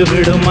விட்டு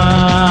விடுமா?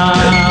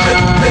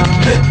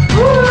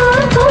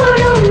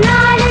 கூடும்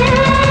நாடு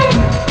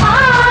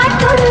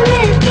பாட்டொன்று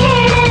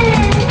கேளு.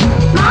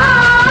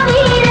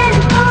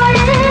 மாவீரன்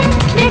தோடு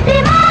வெற்றி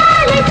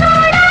மாலை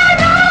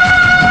சூடாதோ.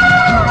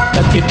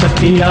 தத்தி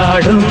தத்தி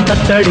ஆடும்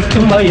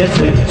தத்தடிக்கும்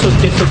வயசு.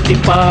 சுத்தி சுத்தி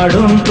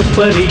பாடும்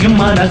துப்பறியும்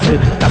மனசு.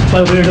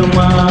 தப்ப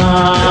விடுமா?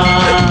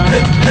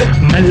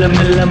 மெல்ல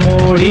மெல்ல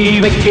மூடி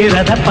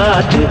வைக்கிறத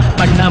பார்த்து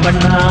பண்ண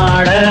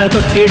பண்ணாட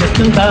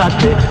தொட்டிடுக்கும்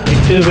காத்து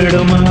விட்டு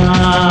விடுமா?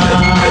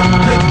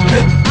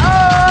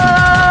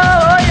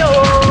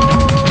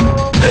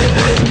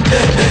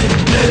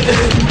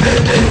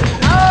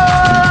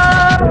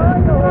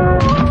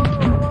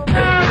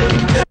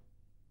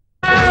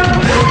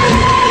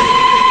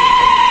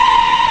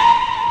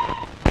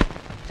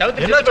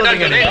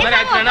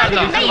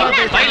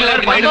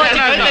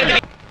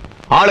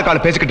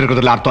 ஆளுக்காள் பேசிக்கிட்டு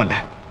இருக்கிறதுல அர்த்தம் இல்ல.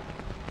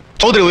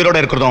 சௌத்ரி உயிரோட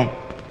இருக்கிறதும்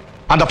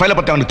அந்த ஃபைலை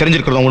பத்தி அவனுக்கு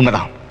தெரிஞ்சிருக்கிறதும்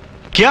உண்மைதான்.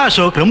 கியா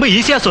அசோக், ரொம்ப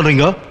ஈஸியா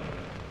சொல்றீங்க.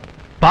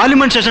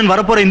 பார்லிமெண்ட் செஷன்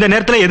வரப்போற இந்த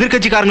நேரத்துல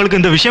எதிர்க்கட்சிக்காரங்களுக்கு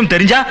இந்த விஷயம்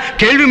தெரிஞ்சா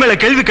கேள்வி மேல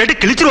கேள்வி கேட்டு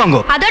கிழிச்சிருவாங்க.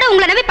 அதோட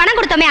உங்களை நம்பி பணம்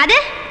கொடுத்தோமே அது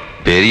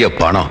பெரிய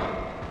பணம்.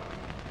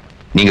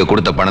 நீங்க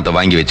கொடுத்த பணத்தை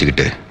வாங்கி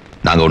வச்சுக்கிட்டு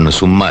நாங்க ஒண்ணு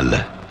சும்மா இல்ல.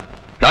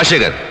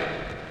 ராஜசேகர்,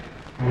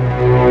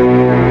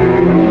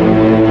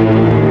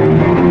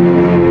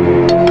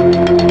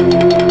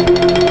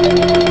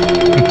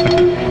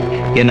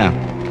 என்ன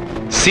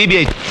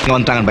சிபிஐ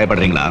வந்துட்டாங்கன்னு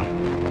பயப்படுறீங்களா?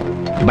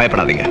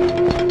 பயப்படாதீங்க.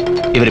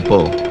 இவர் இப்போ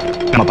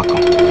நம்ம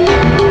பக்கம்.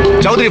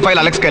 சௌத்ரி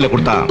ஃபைல் அலெக்ஸ் கையில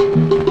கொடுத்தா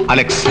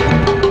அலெக்ஸ்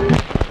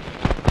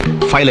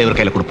ஃபைலை இவர்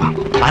கையில கொடுப்பான்.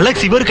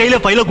 அலெக்ஸ் இவர் கையில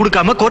ஃபைலை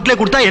கொடுக்காம கோர்ட்ல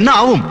கொடுத்தா என்ன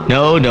ஆகும்?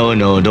 No no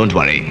no, don't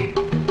worry.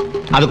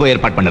 அதுக்கும்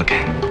ஏற்பாடு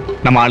பண்ணிருக்கேன்.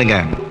 நம்ம ஆளுங்க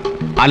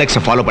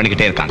அலெக்ஸை ஃபாலோ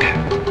பண்ணிக்கிட்டே இருக்காங்க.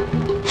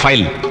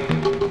 ஃபைல்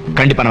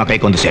கண்டிப்பா நம்ம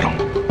கைக்கு வந்து சேரும்.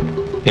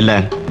 இல்ல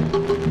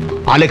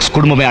அலெக்ஸ்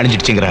குடும்பமே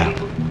அழிஞ்சிடுச்சுங்கிற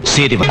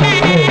செய்தி வரும்.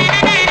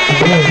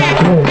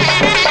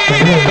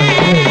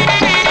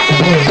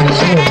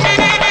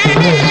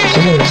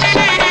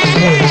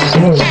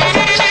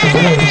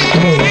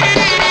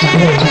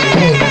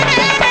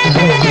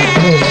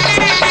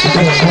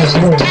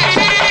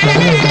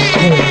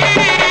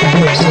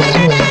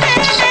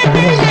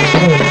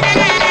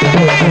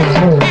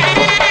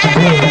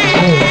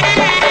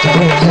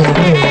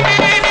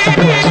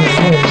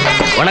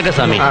 வணக்கம்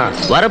சாமி.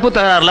 வரப்பு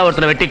தகராறுல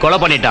ஒருத்தனை வெட்டி கொலை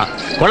பண்ணிட்டான்.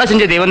 கொலை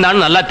செஞ்சது இவன்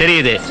தான் நல்லா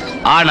தெரியுது.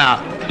 ஆனா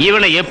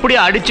இவனை எப்படி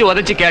அடிச்சு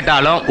உதைச்சு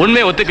கேட்டாலும்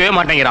உண்மையை ஒத்துக்கவே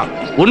மாட்டேங்கிறான்.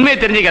 உண்மையை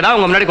தெரிஞ்சுக்கதான்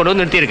உங்க முன்னாடி கொண்டு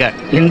வந்து நிறுத்தியிருக்க.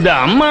 இந்த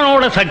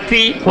அம்மனோட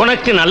சக்தி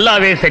உனக்கு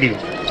நல்லாவே சரி.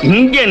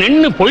 இங்க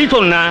நின்னு பொய்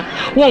சொன்னா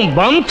உன்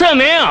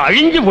வம்சமே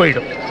அழிஞ்சு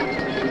போயிடும்.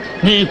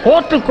 நீ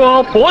கோர்ட்டுக்கோ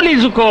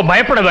போலீஸுக்கோ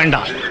பயப்பட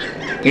வேண்டாம்.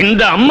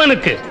 இந்த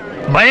அம்மனுக்கு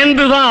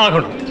பயந்துதான்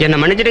ஆகணும். என்ன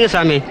மன்னிச்சிடுங்க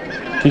சாமி,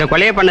 இந்த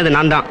கொலையை பண்ணது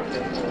நான் தான்.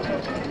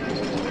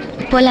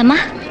 போலாமா?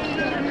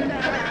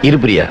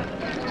 இருப்பிரியா,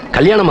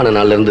 கல்யாணமான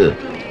நாள்ல இருந்து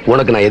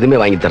உனக்கு நான் எதுவுமே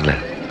வாங்கி தரல.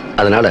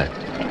 அதனால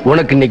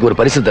உனக்கு இன்னைக்கு ஒரு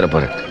பரிசு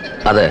தரப்போறேன்.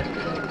 அத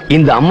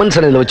இந்த அம்மன்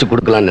சனையில வச்சு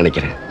கொடுக்கலாம்னு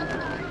நினைக்கிறேன்.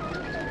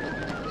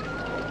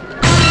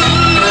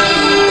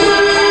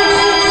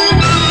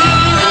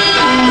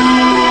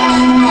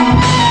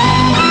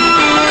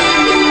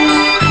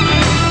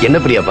 என்ன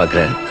பிரியா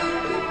பாக்குற?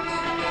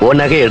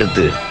 உன் நகையை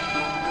எடுத்து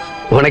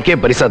உனக்கே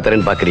பரிசா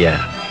தரேன்னு பாக்குறியா?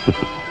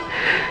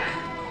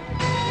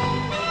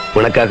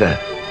 உனக்காக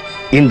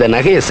இந்த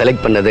நகையை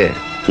செலக்ட் பண்ணது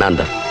நான்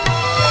தான்.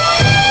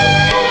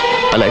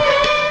 அலெக்ஸ்,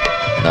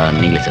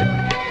 நீங்களே சார்.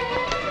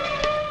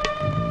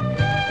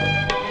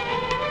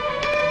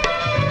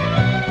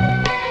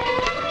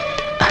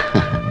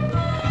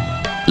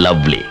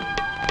 லவ்லி.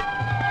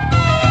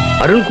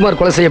 அருண்குமார்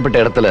கொலை செய்யப்பட்ட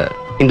இடத்துல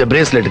இந்த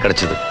பிரேஸ்லெட்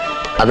கிடைச்சது.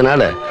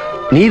 அதனால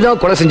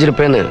நீதான் கொலை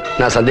செஞ்சிருப்பேன்னு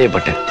நான்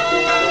சந்தேகப்பட்டேன்.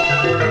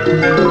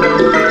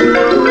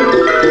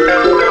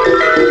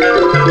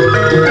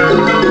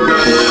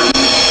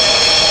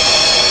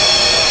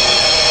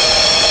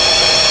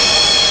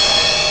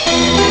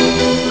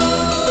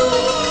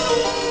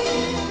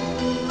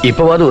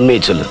 இப்பவாது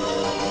உண்மையை சொல்லு.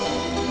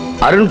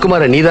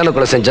 அருண்குமாரை நீதான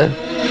கொலை செஞ்ச?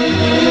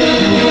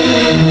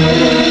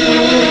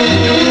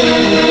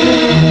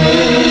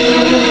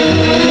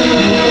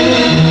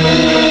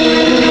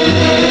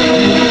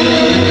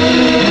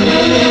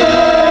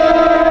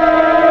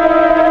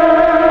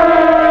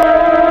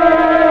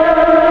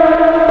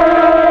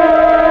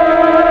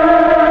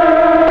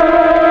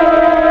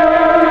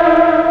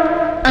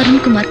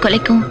 அருண்குமார்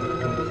கொலைக்கும்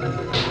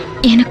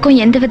எனக்கும்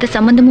எந்தவித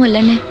சம்பந்தமும்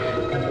இல்லைன்னு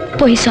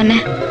போய்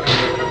சொன்னேன்.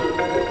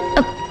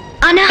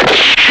 ஆனா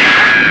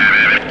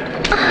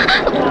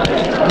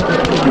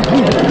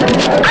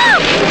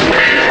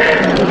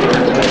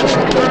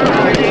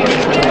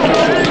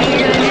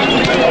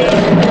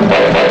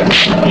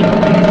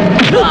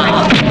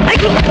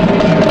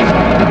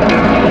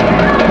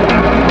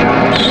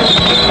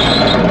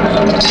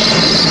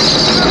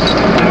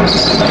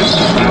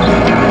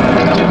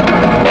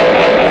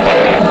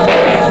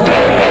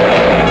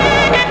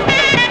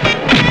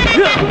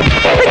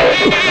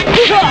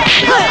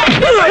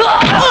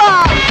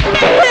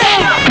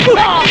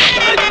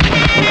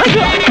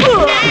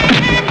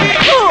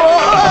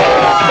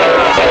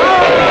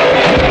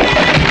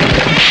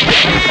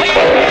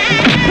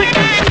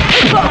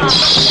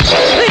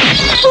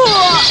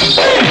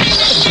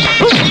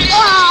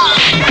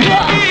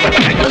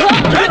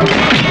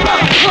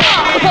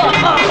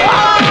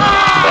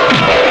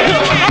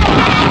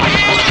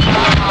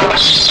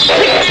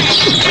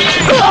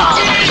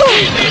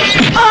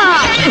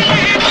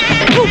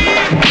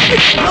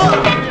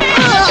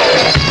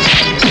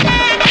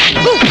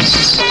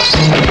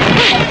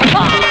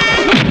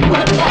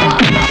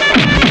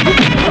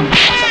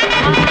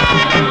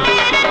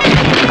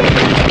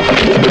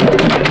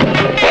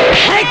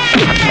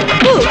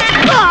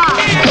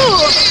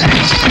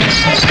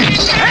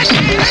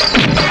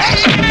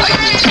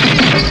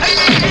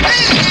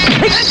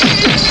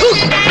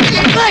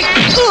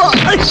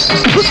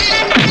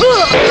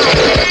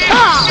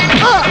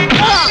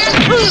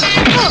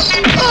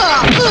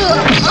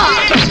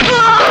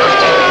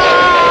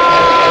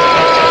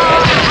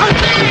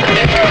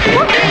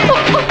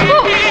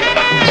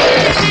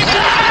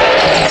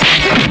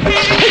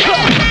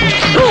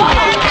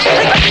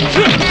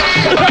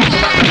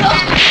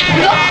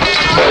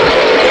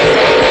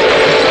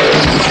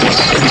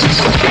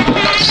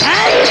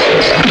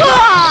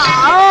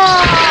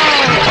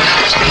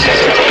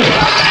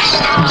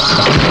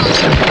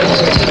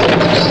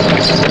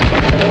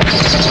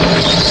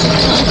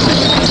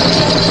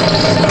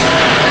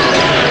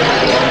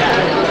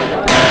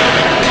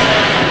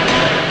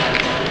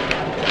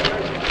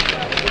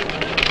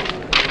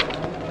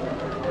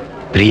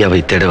பிரியாவை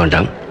தேட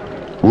வேண்டாம்.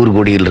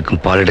 ஊர்கோடியில்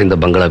இருக்கும் பாலடைந்த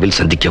பங்களாவில்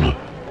சந்திக்கவும்.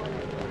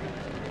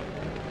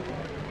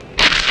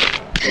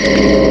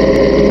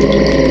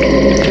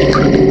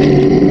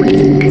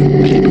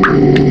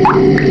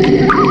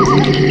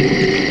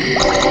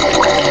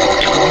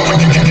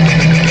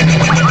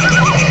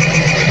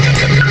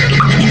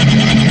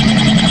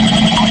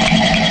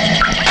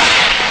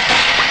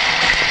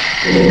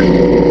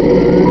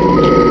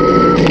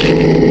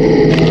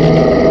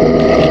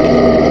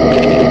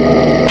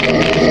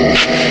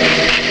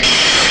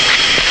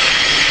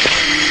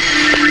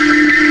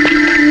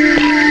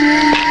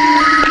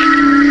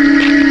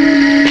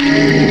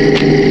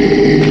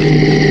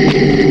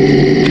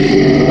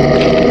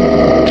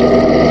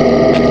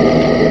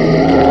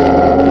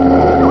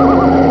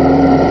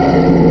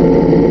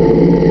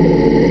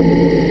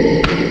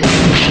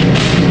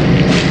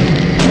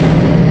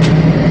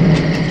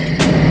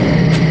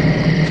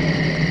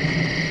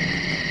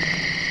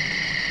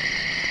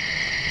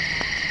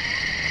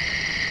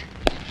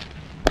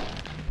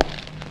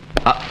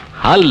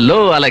 Hello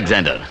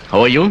Alexander,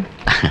 how are you?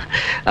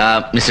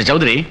 Mister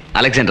Chowdhury,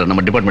 Alexander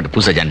நம்ம டிபார்ட்மெண்ட்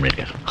புதுசாக ஜாயின்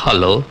பண்ணியிருக்காரு.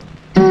 ஹலோ.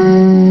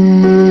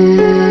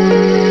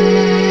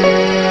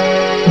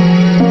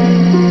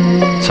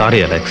 சாரி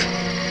அலெக்ஸ்,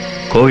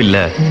 கோவில்ல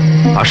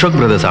அசோக்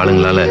பிரதர்ஸ்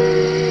ஆளுங்களால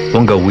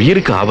உங்க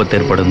உயிருக்கு ஆபத்து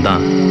ஏற்படும்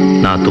தான்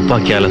நான்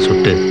துப்பாக்கியால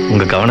சுட்டு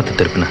உங்க கவனத்தை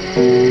திருப்பினேன்.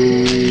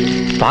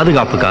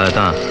 பாதுகாப்புக்காக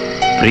தான்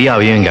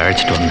பிரியாவையும் இங்க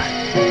அழைச்சிட்டு வந்தேன்.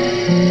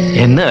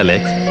 என்ன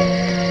அலெக்ஸ்,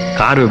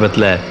 கார்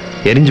விபத்துல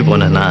எரிஞ்சு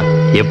போனா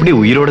எப்படி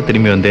உயிரோட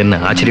திரும்பி வந்தேன்னு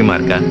ஆச்சரியமா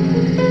இருக்கா?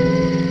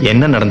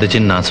 என்ன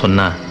நடந்துச்சுன்னு நான்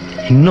சொன்னா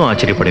இன்னும்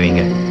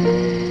ஆச்சரியப்படுவீங்க.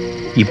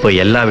 இப்போ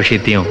எல்லா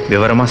விஷயத்தையும்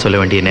விவரமா சொல்ல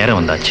வேண்டிய நேரம்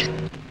வந்தாச்சு.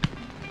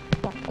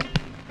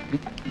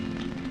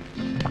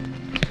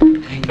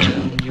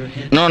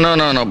 நோ நோ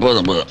நோ நோ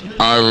போதும் போதும்.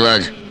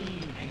 Raj,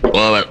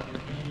 over,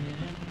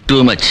 too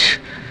much.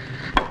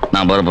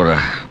 நான்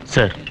புறப்படுறேன்.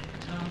 சார்,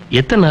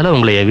 எத்தனை நாளாக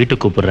உங்களை என்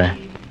வீட்டுக்கு கூப்பிடுறேன்,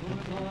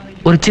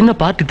 ஒரு சின்ன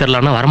பார்ட்டி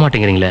தரலான்னா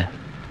வரமாட்டேங்கிறீங்களே.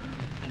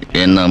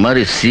 என்ன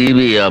மாதிரி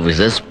சிபிஐ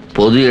ஆஃபீஸர்ஸ்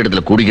பொது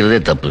இடத்துல குடிக்கிறதே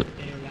தப்பு.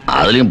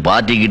 அதுலேயும்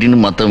பார்ட்டி கிட்டின்னு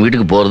மற்றவங்க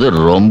வீட்டுக்கு போகிறது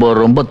ரொம்ப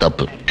ரொம்ப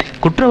தப்பு.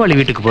 குற்றவாளி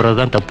வீட்டுக்கு போகிறது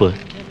தான் தப்பு.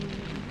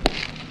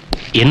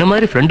 என்ன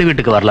மாதிரி ஃப்ரெண்டு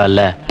வீட்டுக்கு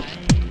வரலாம்ல.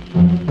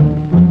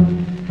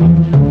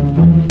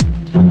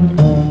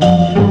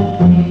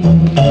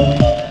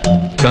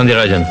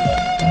 Gandhirajan.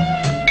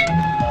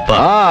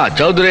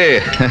 Chowdhury,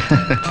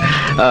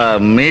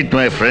 meet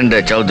my friend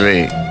Chowdhury.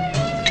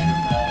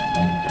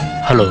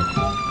 Hello.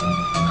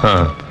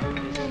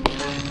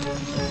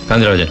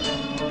 Gandhirajan,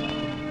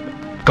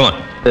 come on.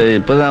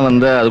 இப்பதான்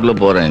வந்து அதுக்குள்ள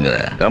போறேங்க.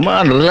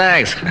 Come on,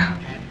 relax.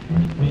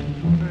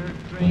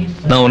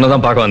 நான்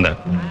உன்னதான் பார்க்க வந்தேன்.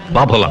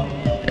 வா போலாம்.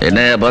 என்ன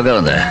பார்க்க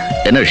வந்த?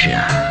 என்ன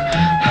விஷயம்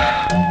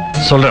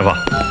சொல்றேன், வா.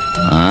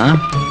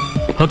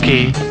 ஓகே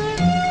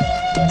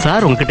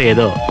சார், உங்ககிட்ட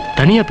ஏதோ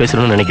தனியா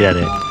பேசணும்னு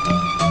நினைக்கிறாரு.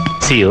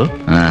 See you.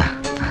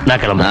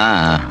 நான்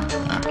கிளம்புறேன்.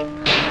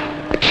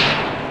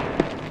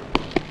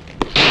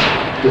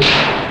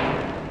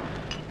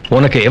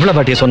 உனக்கு எவ்வளவு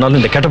வாட்டியை சொன்னாலும்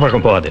இந்த கெட்ட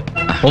பழக்கம் போகாது.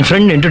 உன்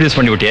ஃப்ரெண்ட் இன்ட்ரோடியூஸ்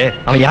பண்ணி விட்டியே,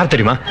 அவன் யார்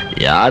தெரியுமா?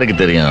 யாருக்கு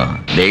தெரியும்?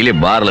 டெய்லி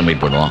பார்ல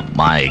மீட் பண்ணுவோம்.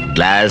 My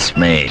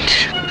classmate.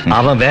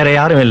 அவன் வேற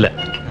யாரும் இல்ல.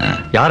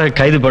 யாரை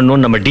கைது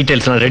பண்ணணும் நம்ம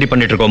டீடைல்ஸ் எல்லாம் ரெடி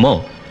பண்ணிட்டு இருக்கோமோ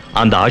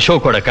அந்த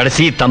அசோக்கோட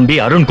கடைசி தம்பி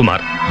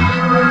அருண்குமார்.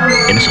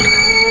 என்ன சொல்ற?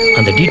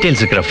 அந்த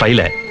டீடைல்ஸ் இருக்கிற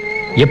ஃபைலை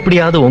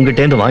எப்படியாவது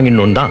உங்ககிட்ட இருந்து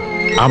வாங்கிடணும் தான்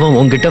அவன்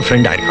உங்ககிட்ட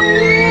ஃப்ரெண்ட் ஆயிருக்கான்.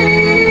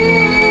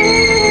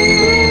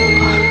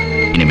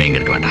 இனிமே இங்க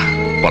இருக்க வேண்டாம்,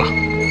 போலாம்.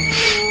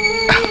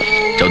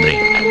 சௌத்ரி,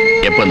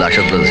 எப்போ இந்த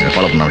அசோக் பிரதர்ஸ்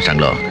ஃபாலோ பண்ண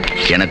வச்சாங்களோ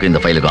எனக்கு இந்த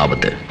ஃபைலுக்கு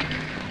ஆபத்து.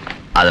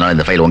 அதனால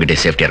இந்த ஃபைல் உங்ககிட்ட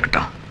சேஃப்டியா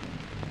இருக்கட்டும்.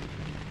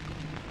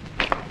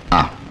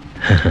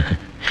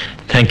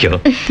 தேங்க்யூ.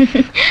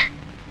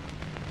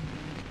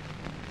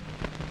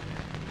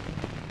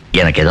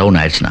 எனக்கு ஏதாவது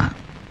ஒன்று ஆயிடுச்சுன்னா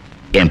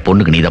என்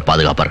பொண்ணுக்கு நீ தான்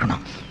பாதுகாப்பா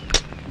இருக்கணும்.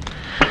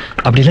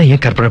 அப்படிலாம்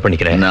ஏன் கற்பனை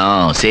பண்ணிக்கிறேன்? No,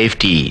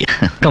 safety.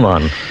 Come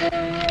on.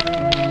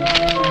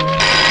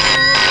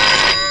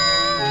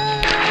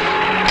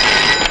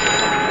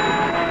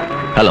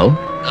 Hello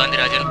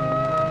Gandhirajan,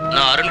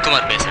 நான்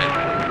அருண்குமார் பேசுறேன்.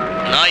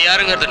 நான்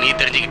யாருங்கிறத நீ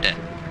தெரிஞ்சுக்கிட்ட.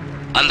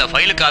 அந்த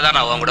ஃபைலுக்காக தான்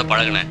நான் அவங்க கூட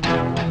பழகினேன்.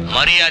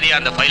 மரியாதையா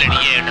அந்த ஃபைலை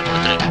நீயே என்கிட்ட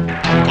கொடுத்துரு.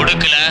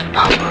 கொடுக்கல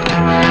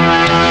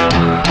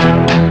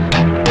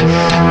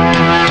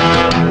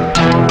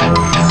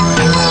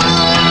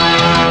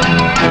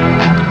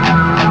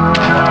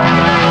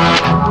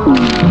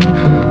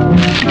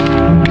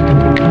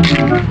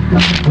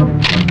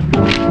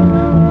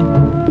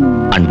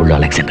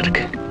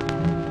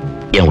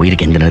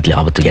உயிருக்கு எந்த நேரத்தில்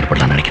ஆபத்து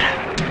ஏற்படலாம்னு நினைக்கிறேன்.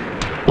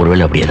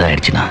 ஒருவேளை அப்படி எதாவது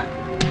ஆயிடுச்சுன்னா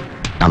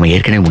நாம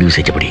ஏற்கனவே முடிவு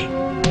செஞ்சபடி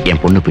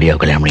என் பொண்ணு பிரியாவை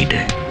கல்யாணம் பண்ணிட்டு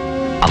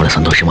அவளை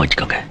சந்தோஷமா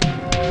வச்சுக்கோங்க.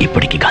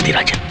 இப்படிக்கு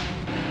காந்திராஜன்.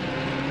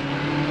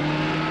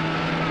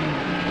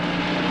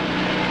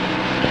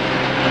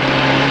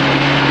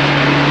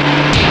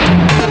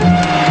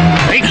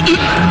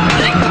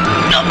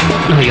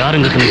 நான்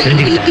யாருங்க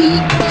தெரிஞ்சுக்கிட்டேன்.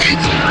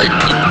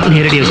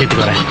 நேரடியாக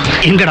சேர்த்துக்கு வரேன்.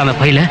 எங்கடா அந்த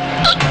பையில?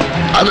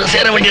 அது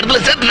சேர வேண்டிய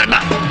இடத்துல சேர்த்துட்டா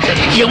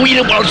என்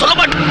உயிரை போல சொல்ல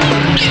மாட்டேன்.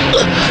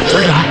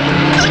 சொல்றா,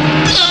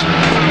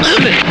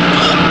 சொல்லு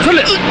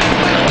சொல்லு.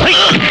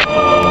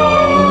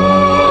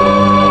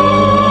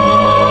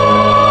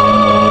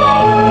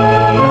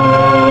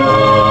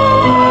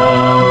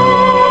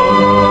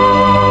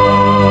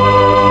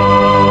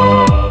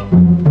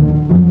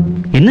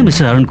 என்ன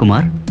மிஸ்டர்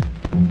அருண்குமார்,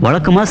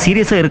 வழக்கமா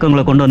சீரியஸா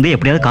இருக்கவங்களை கொண்டு வந்து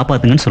எப்படியாவது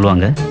காப்பாத்துங்கன்னு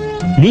சொல்லுவாங்க.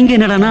 நீங்க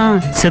என்னடானா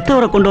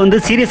செத்தவரை கொண்டு வந்து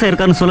சீரியஸா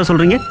இருக்காருன்னு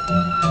சொல்றீங்க.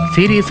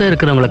 சீரியஸா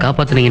இருக்கிறவங்களை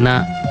காப்பாத்துனீங்கன்னா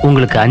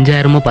உங்களுக்கு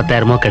 5000மோ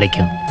 10,000மோ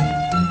கிடைக்கும்.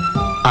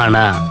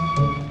 ஆனா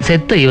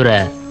செத்த இவரை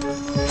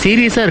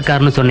சீரியஸா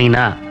இருக்காருன்னு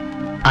சொன்னீங்கன்னா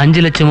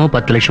 5 லட்சமோ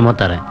 10 லட்சமோ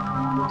தரேன்.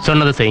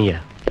 சொன்னதை செய்யுங்க.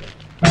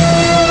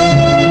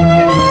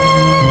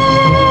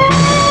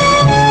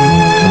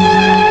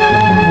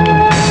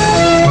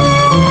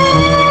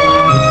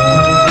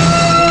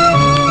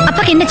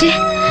 அப்பாக்கு என்னாச்சு?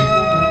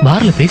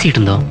 பார்ல பேசிட்டு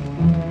இருந்தோம்.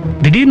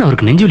 திடீர்னு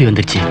அவருக்கு நெஞ்சுவலி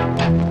வந்துருச்சு.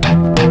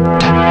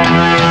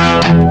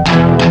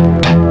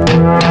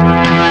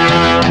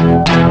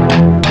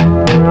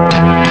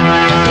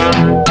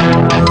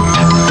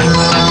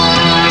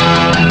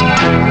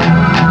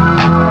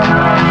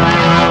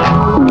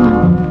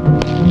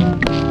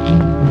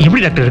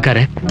 எப்படி டாக்டர்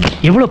இருக்காரு?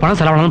 எவ்வளவு பணம்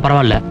செலவானாலும்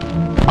பரவாயில்ல,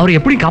 அவர்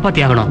எப்படி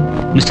காப்பாத்தி ஆகணும்.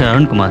 மிஸ்டர்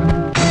அருண்குமார்,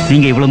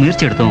 நீங்க இவ்வளவு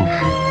முயற்சி எடுத்தோம்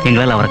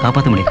எங்களால் அவரை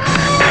காப்பாற்ற முடியும்.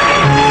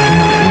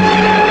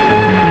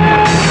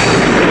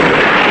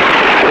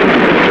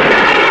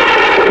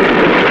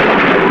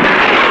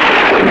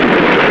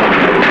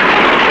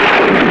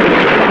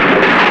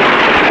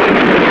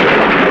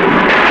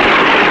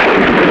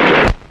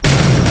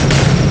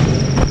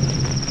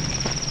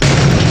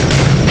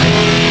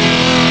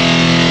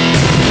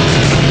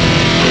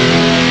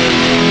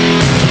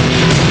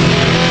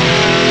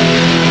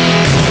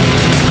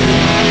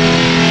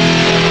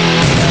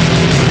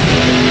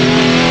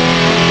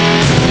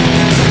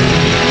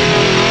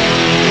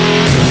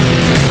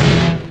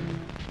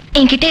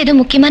 என்கிட்ட ஏதோ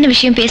முக்கியமான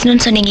விஷயம்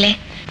பேசணும்னு சொன்னீங்களே,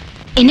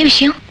 என்ன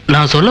விஷயம்?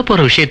 நான் சொல்ல போற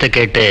விஷயத்தை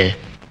கேட்டு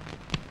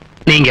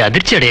நீங்க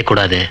அதிர்ச்சி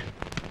அடையக்கூடாது.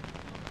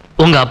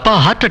 உங்க அப்பா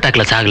ஹார்ட்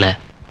அட்டாக்ல சாகல,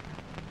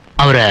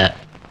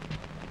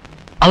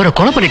 அவரை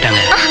கொலை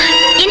பண்ணிட்டாங்க.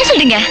 என்ன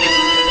சொல்றீங்க?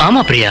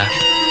 ஆமா பிரியா,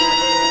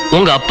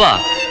 உங்க அப்பா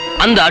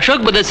அந்த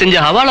அசோக் பிரதர்ஸ் செஞ்ச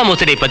ஹவாலா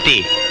மோசடியை பத்தி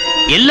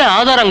எல்லா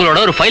ஆதாரங்களோட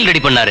ஒரு ஃபைல்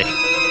ரெடி பண்ணாரு.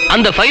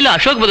 அந்த ஃபைல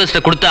அசோக் பிரதர்ஸ்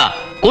கொடுத்தா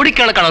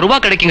கோடிக்கணக்கான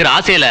ரூபாய் கிடைக்குங்கிற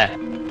ஆசையில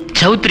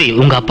சௌத்ரி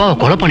உங்க அப்பாவை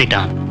கொலை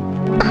பண்ணிட்டான்.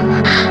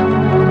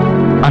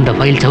 அந்த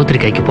ஃபைல் சௌத்ரி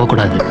கைக்கு போக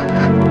கூடாது.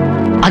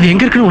 அது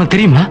எங்க இருக்குன்னு உனக்கு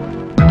தெரியுமா?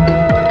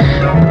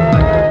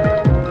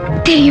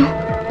 தெரியும்.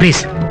 Please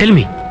tell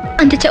me.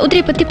 அந்த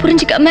சௌத்ரி பத்தி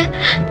புரிஞ்சுக்காம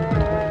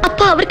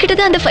அப்பா அவர்கிட்ட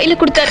தான் அந்த ஃபைலை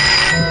கொடுத்தாரு.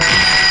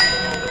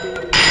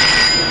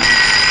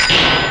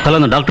 ஹலோ,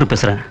 நான் டாக்டர்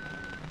பேசுறேன்.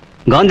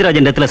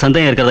 காந்திராஜன் இடத்துல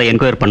சந்தேகம் இருக்கிறதா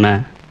என்கொயர் பண்ண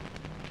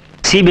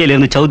சிபிஐல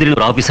இருந்து சௌத்ரின்னு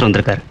ஒரு ஆபீசர்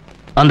வந்திருக்காரு.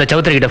 அந்த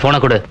சௌத்ரி கிட்ட போன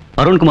கொடு.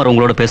 அருண்குமார்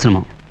உங்களோட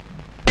பேசணுமா?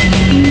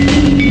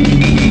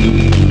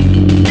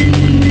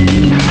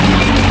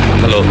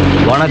 ஹலோ,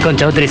 வணக்கம்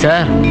சௌத்ரி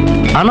சார்.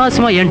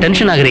 அனாவசியமா ஏன்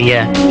டென்ஷன் ஆகுறீங்க?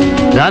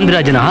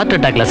 காந்திராஜன் ஹார்ட்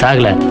அட்டாக்ல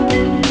சாகல,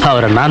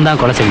 அவரை நான் தான்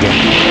கொலை செஞ்சேன்.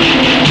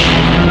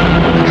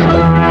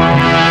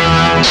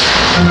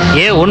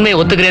 ஏன் உண்மையை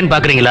ஒத்துக்கிறேன்னு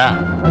பாக்குறீங்களா?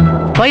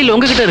 ஃபைல்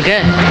உங்ககிட்ட இருக்க.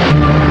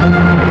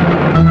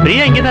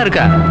 பிரியா இங்கதான்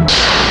இருக்கா.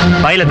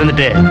 ஃபைலை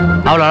தந்துட்டு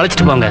அவளை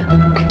அழைச்சிட்டு போங்க.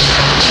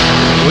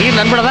 உயிர்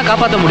நண்பனை தான்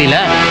காப்பாற்ற முடியல,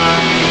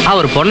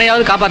 அவர்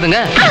பொண்ணையாவது காப்பாத்துங்க.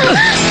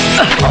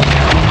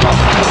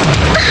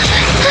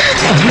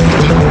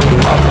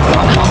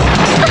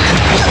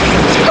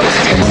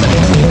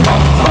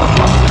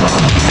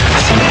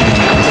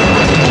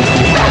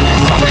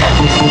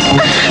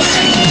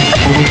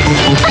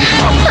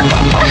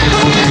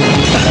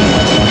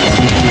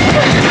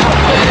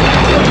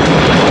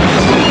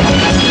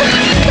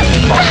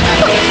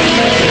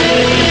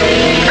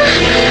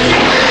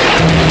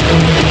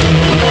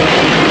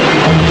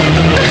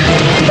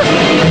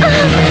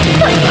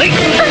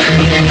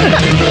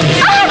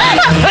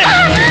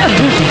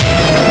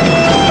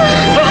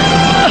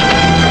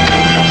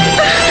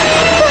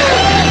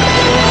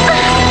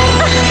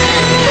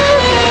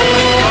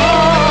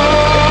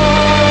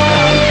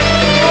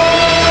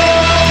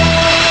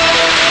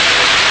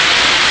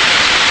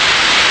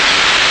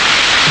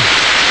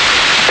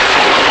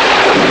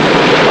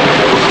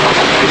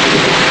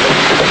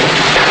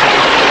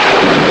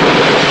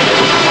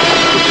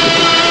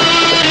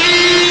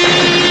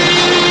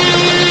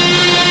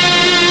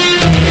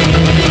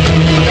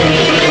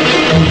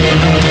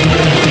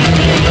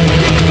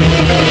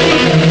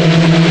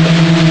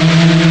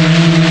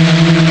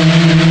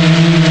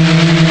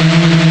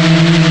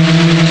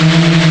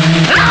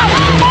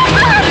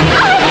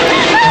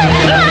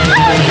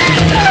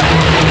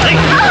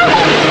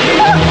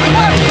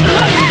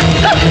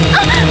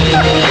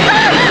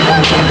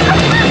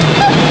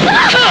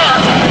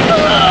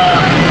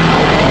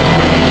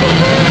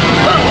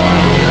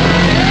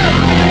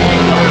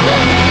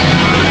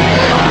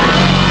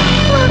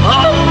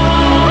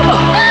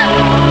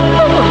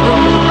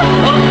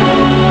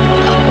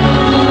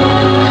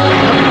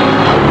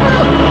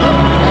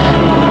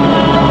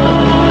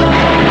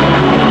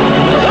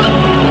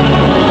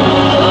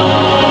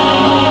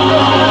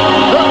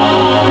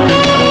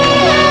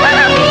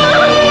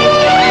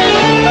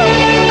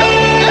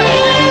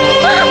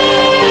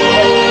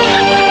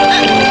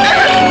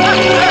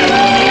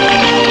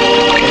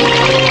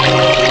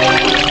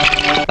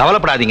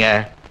 கவலைப்படாதீங்க,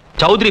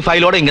 சௌத்ரி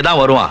ஃபைலோட இங்க தான்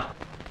வருவான்.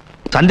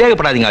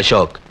 சந்தேகப்படாதீங்க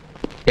அசோக்,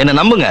 என்ன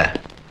நம்புங்க.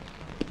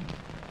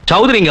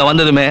 சௌத்ரி இங்க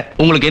வந்ததுமே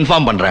உங்களுக்கு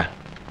இன்ஃபார்ம் பண்றேன்.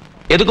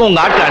 எதுக்கும்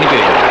உங்க ஆட்களை அனுப்பி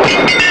வைங்க.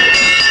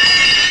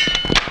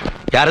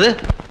 யாரது?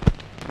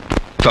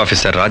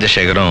 ஆஃபீஸர்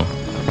ராஜசேகரும்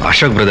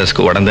அசோக்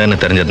பிரதர்ஸ்க்கு உடந்தேன்னு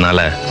தெரிஞ்சதுனால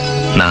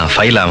நான்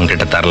ஃபைல் அவங்க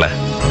கிட்ட தரல.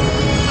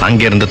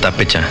 அங்கிருந்து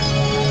தப்பிச்சேன்.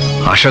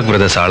 அசோக்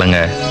பிரதர்ஸ் ஆளுங்க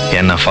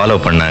என்னை ஃபாலோ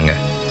பண்ணாங்க.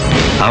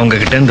 அவங்க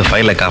கிட்ட இருந்து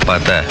ஃபைலை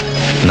காப்பாற்ற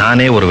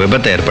நானே ஒரு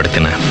விபத்தை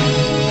ஏற்படுத்தினேன்.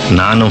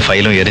 நானும்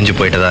ஃபைலும் எரிஞ்சு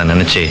போயிட்டதா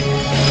நினைச்சு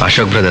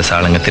அசோக் பிரதர்ஸ்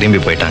ஆளுங்க திரும்பி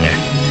போயிட்டாங்க.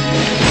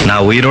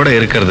 நான் உயிரோட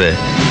இருக்கிறது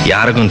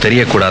யாருக்கும்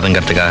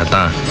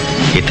தெரியக்கூடாதுங்கிறதுக்காகத்தான்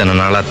இத்தனை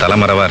நாளா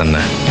தலைமறைவா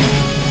இருந்தேன்.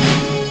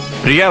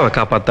 பிரியாவை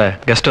காப்பாற்ற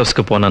கெஸ்ட்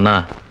ஹவுஸ்க்கு போனேன்னா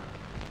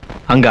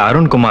அங்க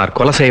அருண்குமார்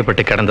கொலை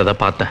செய்யப்பட்டு கிடந்ததை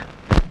பார்த்தேன்.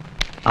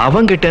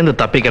 அவங்கிட்ட இருந்து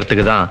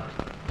தப்பிக்கிறதுக்கு தான்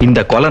இந்த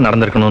கொலை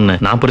நடந்திருக்கணும்னு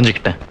நான்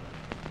புரிஞ்சுக்கிட்டேன்.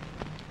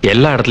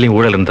 எல்லா இடத்துலையும்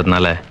ஊழல்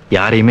இருந்ததுனால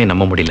யாரையுமே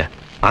நம்ப முடியல.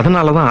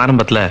 அதனாலதான்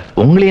ஆரம்பத்துல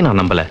உங்களையும்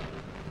நான் நம்பல.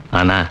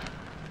 ஆனா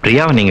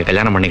பிரியாவை நீங்க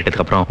கல்யாணம்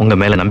பண்ணிக்கிட்டதுக்கு அப்புறம் உங்க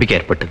மேல நம்பிக்கை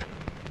ஏற்பட்டது.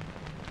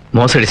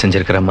 மோசடி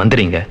செஞ்சிருக்கிற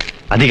மந்திரிங்க,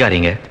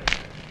 அதிகாரிங்க,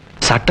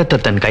 சட்டத்தை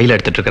தன் கையில்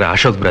எடுத்துட்டு இருக்கிற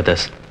அசோக்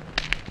பிரதர்ஸ்,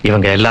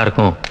 இவங்க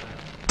எல்லாருக்கும்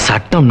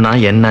சட்டம்னா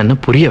என்னன்னு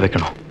புரிய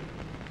வைக்கணும்.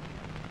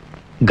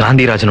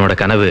 காந்திராஜனோட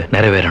கனவு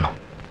நிறைவேறணும்.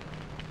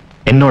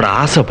 என்னோட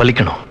ஆசை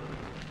பலிக்கணும்.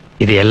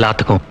 இது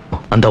எல்லாத்துக்கும்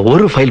அந்த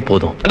ஒரு ஃபைல்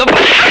போதும்.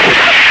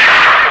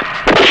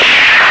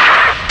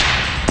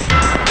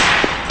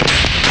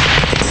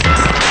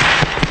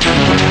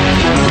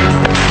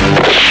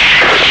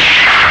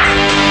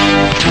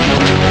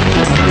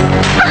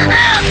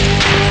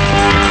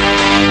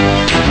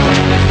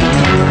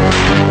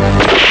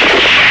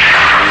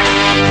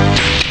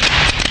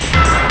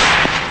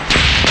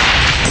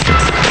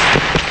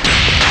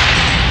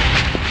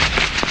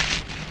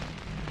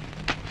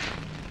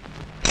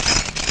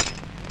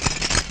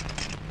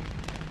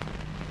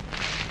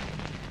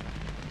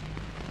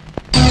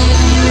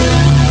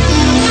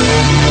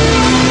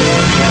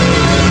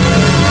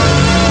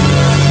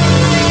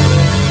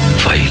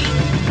 ஃபைல்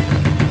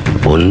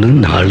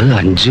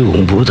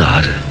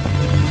 14596.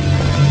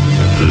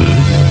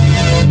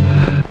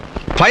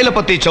 ஃபைலை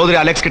பத்தி சௌத்ரி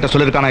அலெக்ஸ் கிட்ட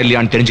சொல்லிருக்கானா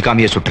இல்லையான்னு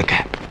தெரிஞ்சுக்காமையே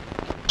சுட்டிருக்கேன்.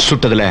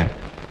 சுட்டதுல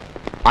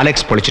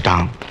அலெக்ஸ்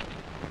பொழிச்சிட்டான்,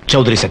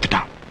 சௌத்ரி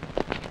செத்துட்டான்.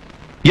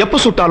 எப்ப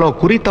சுட்டாலோ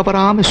குறி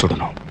தவறாம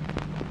சுடணும்.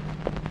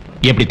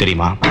 எப்படி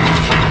தெரியுமா?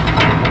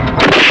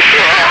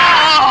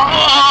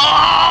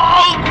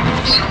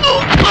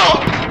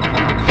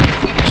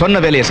 சொன்ன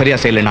வேலையை சரியா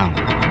செய்யலைன்னா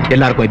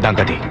எல்லாருக்கும்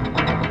இதான் கதி.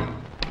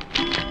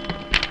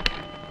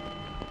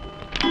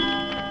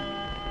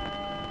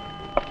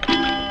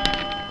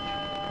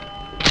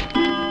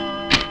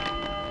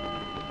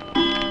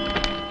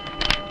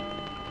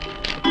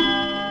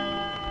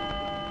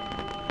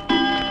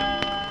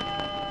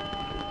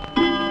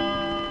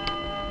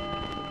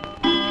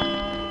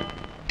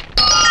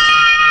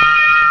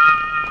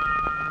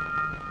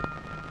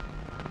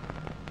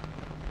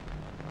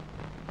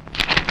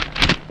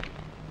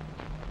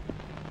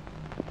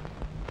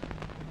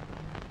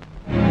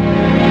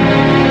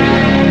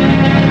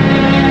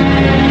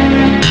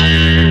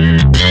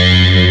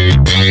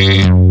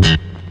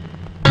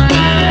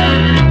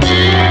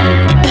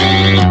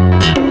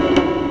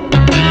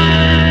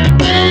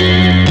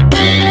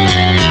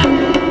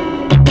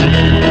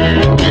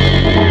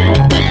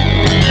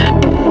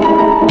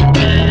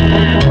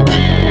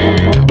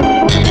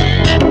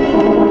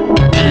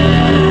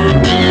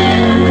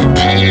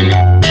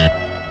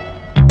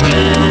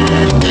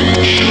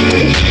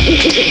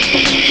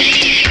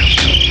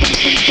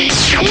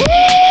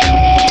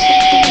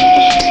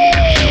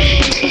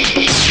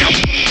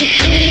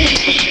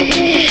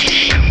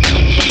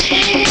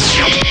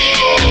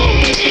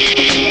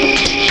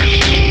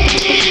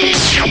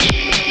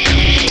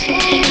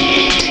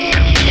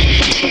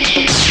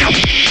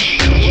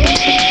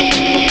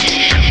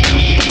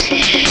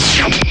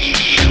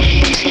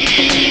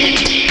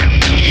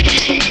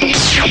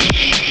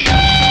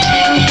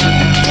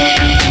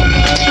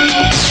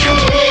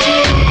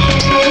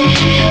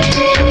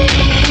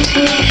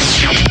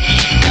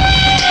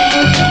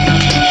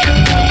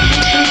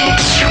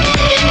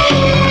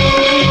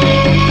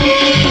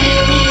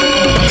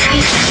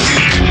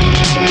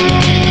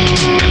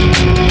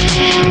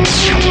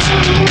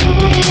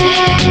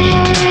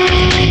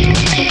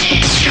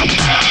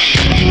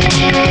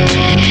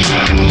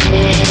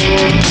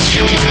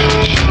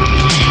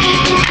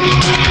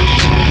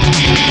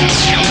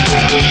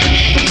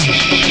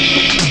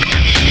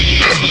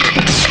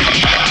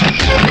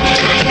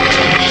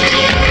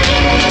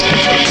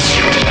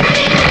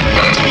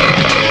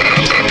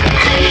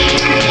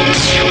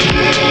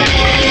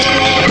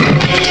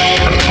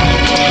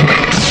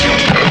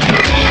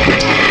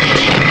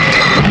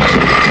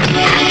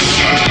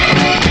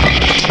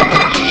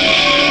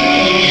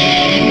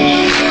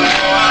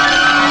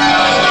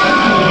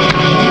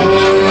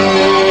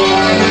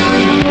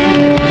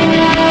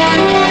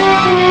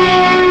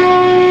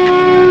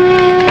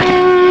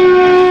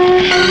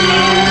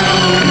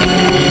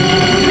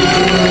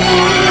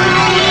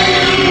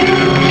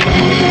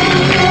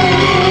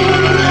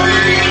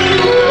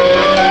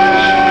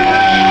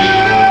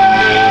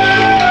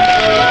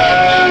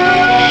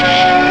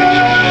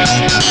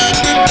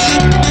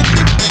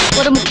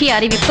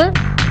 முக்கிய அறிவிப்பு.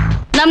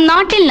 நம்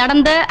நாட்டில்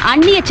நடந்த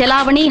அந்நிய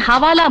செலாவணி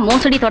ஹவாலா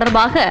மோசடி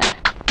தொடர்பாக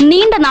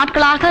நீண்ட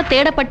நாட்களாக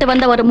தேடப்பட்டு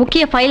வந்த ஒரு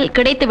முக்கிய ஃபைல்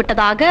கிடைத்து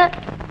விட்டதாக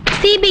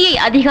சிபிஐ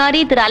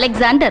அதிகாரி திரு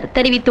அலெக்சாண்டர்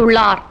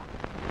தெரிவித்துள்ளார்.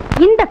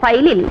 இந்த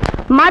ஃபைலில்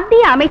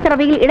மத்திய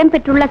அமைச்சரவையில்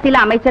இடம்பெற்றுள்ள சில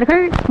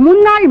அமைச்சர்கள்,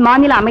 முன்னாள்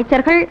மாநில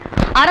அமைச்சர்கள்,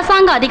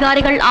 அரசாங்க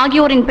அதிகாரிகள்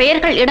ஆகியோரின்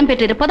பெயர்கள்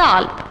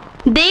இடம்பெற்றிருப்பதால்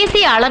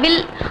தேசிய அளவில்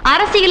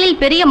அரசியலில்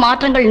பெரிய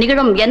மாற்றங்கள்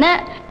நிகழும் என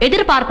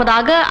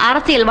எதிர்பார்ப்பதாக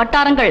அரசியல்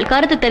வட்டாரங்கள்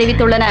கருத்து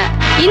தெரிவித்துள்ளன.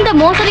 இந்த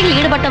மோசடியில்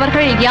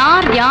ஈடுபட்டவர்கள்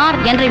யார் யார்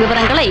என்ற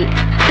விவரங்களை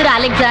திரு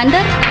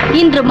அலெக்சாண்டர்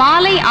இன்று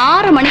மாலை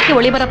 6 மணிக்கு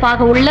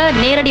ஒளிபரப்பாக உள்ள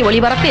நேரடி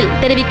ஒளிபரப்பில்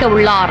தெரிவிக்க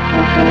உள்ளார்.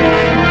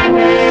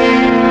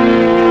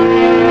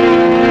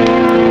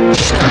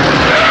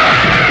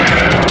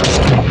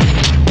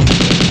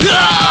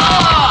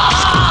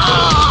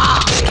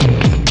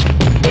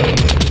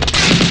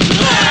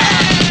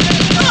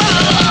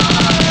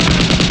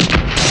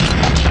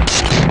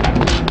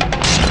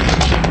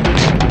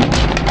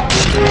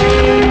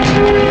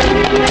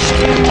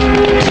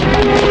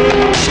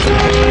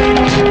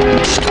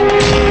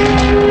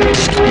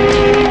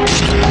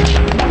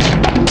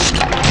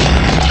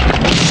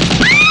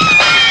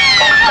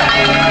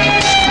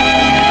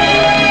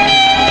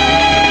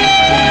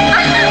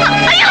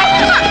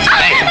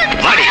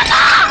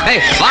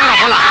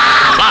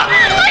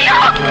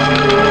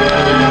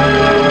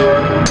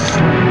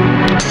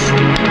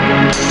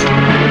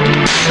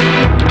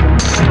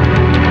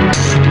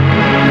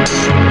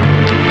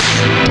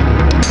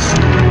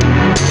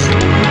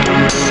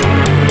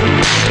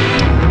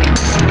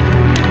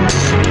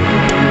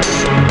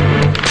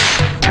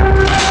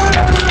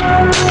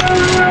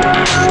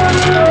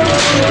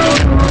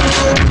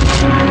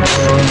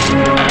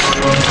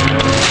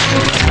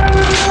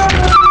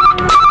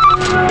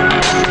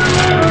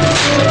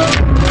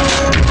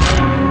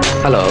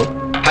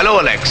 ஹலோ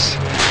அலெக்ஸ்,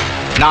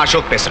 நான்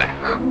அசோக் பேசுறேன்.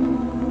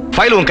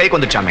 ஃபைல் உன் கைக்கு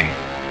வந்துச்சாமே,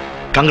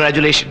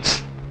 கங்க்ராச்சுலேஷன்ஸ்.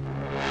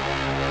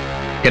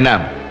 என்ன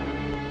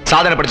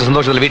சாதனை படிச்ச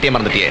சந்தோஷத்துல வீட்டையே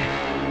மறந்துட்டியே?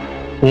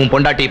 உன்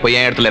பொண்டாட்டி இப்போ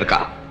என் இடத்துல இருக்கா.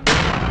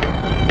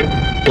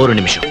 ஒரு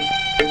நிமிஷம்.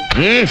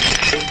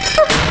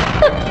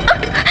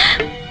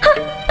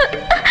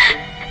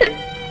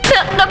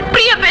 நான்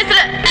பிரியா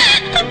பேசுறேன்.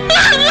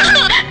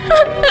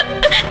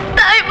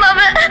 தாய்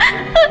மாமா.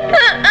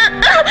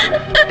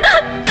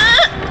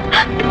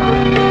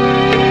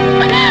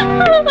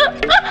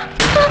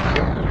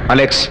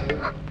 அலெக்ஸ்,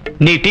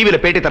 நீ டிவியில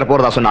பேட்டி தர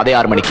போறதா சொன்ன அதே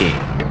 6 மணிக்கு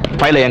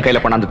ஃபைலை என்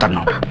கையில கொண்டாந்து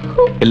தரணும்.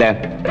 இல்ல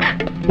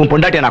உன்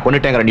பொண்டாட்டியை நான்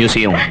கொண்டுட்டேங்கிற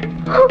நியூஸையும்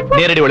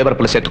நேரடி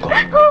ஒளிபரப்புல சேர்த்துக்கோ.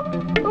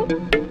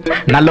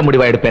 நல்ல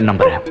முடிவா எடுப்பேன்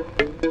நம்புறேன்.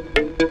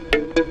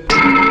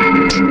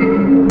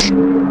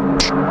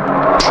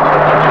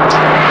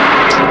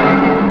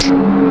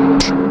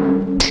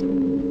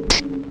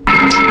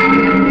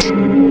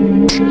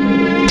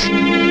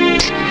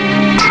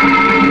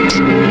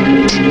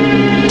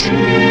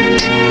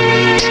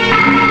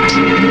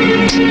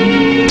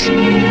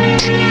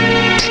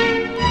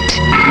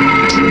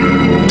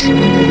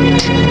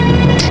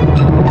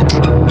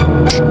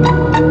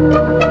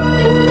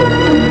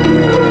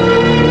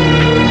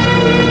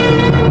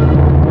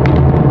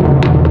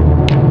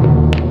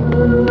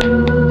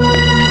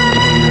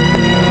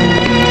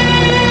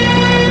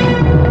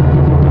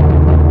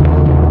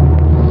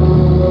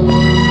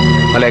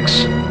 அலெக்ஸ்,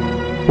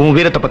 உன்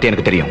வீரத்தை பத்தி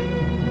எனக்கு தெரியும்.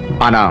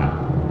 ஆனா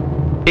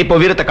இப்போ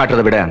வீரத்தை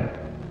காட்டுறதை விட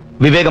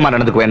விவேகமா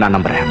நடந்துக்குவேன் நான்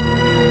நம்புறேன்.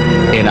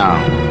 ஏன்னா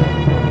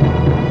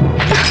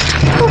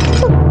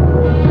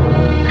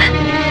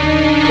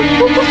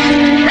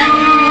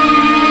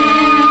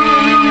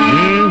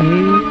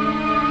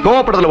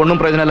கோவப்படுறதுல ஒன்றும்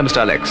பிரயோஜனம் இல்லை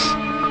மிஸ்டர் அலெக்ஸ்.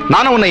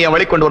 நானும் உன்னை என்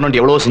வழி கொண்டு வரணும்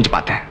எவ்வளவு செஞ்சு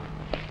பார்த்தேன்.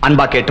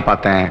 அன்பா கேட்டு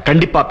பார்த்தேன்,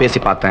 கண்டிப்பா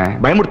பேசி பார்த்தேன்,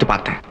 பயமுறுத்தி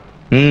பார்த்தேன்.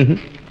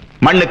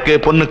 மண்ணுக்கு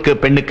பொண்ணுக்கு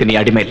பெண்ணுக்கு நீ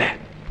அடிமை இல்லை.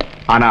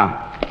 ஆனா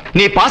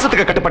நீ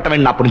பாசத்துக்கு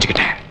கட்டுப்பட்டவன் நான்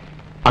புரிஞ்சுக்கிட்டேன்.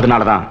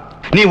 அதனாலதான்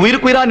நீ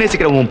உயிருக்குயிரா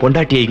நேசிக்கிற உன்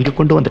பொண்டாட்டியை இங்க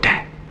கொண்டு வந்துட்டேன்.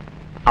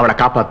 அவளை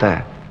காப்பாத்த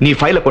நீ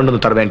ஃபைலை கொண்டு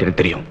வந்து தர வேண்டியது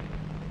தெரியும்.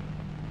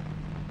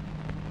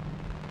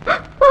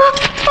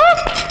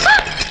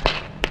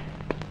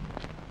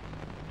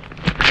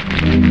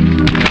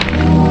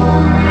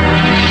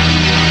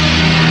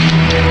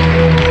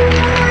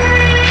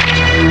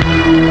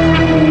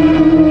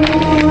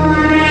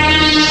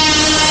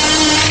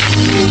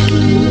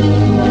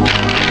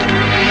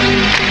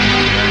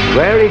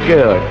 வெரி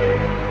குட்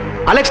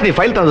அலெக்ஸ், நீ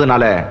ஃபைல்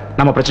தந்ததுனால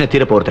நம்ம பிரச்சனை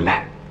தீர போறதில்லை.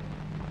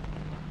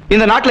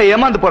 இந்த நாட்டில்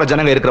ஏமாந்து போற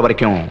ஜனங்க இருக்கிற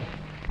வரைக்கும்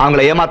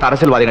அவங்களை ஏமாத்த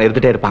அரசியல்வாதிகள்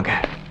இருந்துட்டே இருப்பாங்க.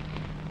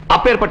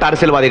 அப்பேற்பட்ட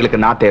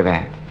அரசியல்வாதிகளுக்கு நான் தேவை.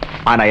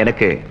 ஆனா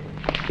எனக்கு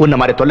உன்ன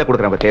மாதிரி தொல்லை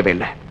கொடுக்கறவங்க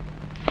தேவையில்லை.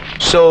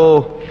 சோ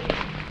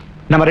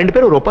நம்ம 2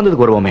 பேரும் ஒரு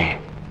ஒப்பந்தத்துக்கு வருவோமே.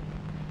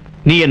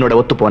 நீ என்னோட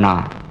ஒத்து போனா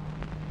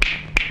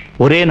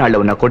ஒரே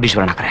நாள்ல உன்னை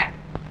கோடீஸ்வரன் ஆக்குறேன்.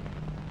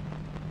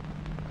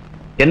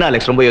 என்ன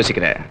அலெக்ஸ் ரொம்ப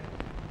யோசிக்கிற?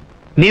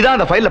 நீதான்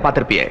அந்த ஃபைல்ல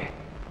பார்த்திருப்பியே.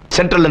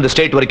 சென்ட்ரல் இருந்து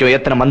ஸ்டேட் வரைக்கும்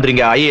எத்தனை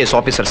மந்திரிங்க, ஐஏஎஸ்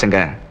ஆபீசர்ஸ்ங்க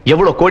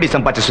எவ்வளவு கோடி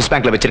சம்பாதிச்சு ஸ்விஸ்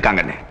பேங்க்ல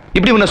வச்சிருக்காங்கன்னு.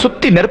 இப்படி உன்னை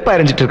சுத்தி நெருப்பா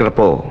எரிஞ்சிட்டு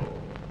இருக்கிறப்போ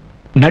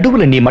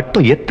நடுவுல நீ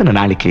மட்டும் எத்தனை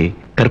நாளைக்கு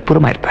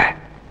கற்பூரமா இருப்ப?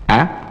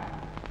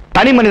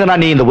 தனி மனிதனா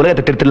நீ இந்த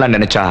உலகத்தை திருத்தலாம்னு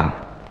நினைச்சா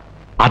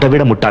அதை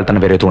விட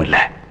முட்டாள்தனம் வேற எதுவும்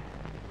இல்லை.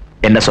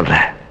 என்ன சொல்ற?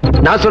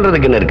 நான்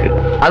சொல்றதுக்கு என்ன இருக்கு?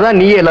 அதான்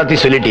நீயே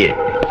எல்லாத்தையும் சொல்லிட்டியே.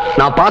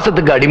 நான்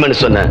பாசத்துக்கு அடிமைன்னு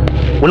சொன்னேன்.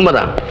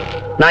 உண்மைதான்.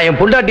 நான் என்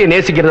பொண்டாட்டியை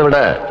நேசிக்கிறத விட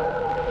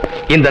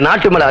இந்த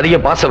நாட்டு மேல அதிக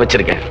பாசம்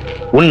வச்சிருக்கேன்.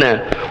 உன்னை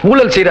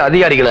ஊழல் செய்யற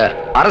அதிகாரிகளை,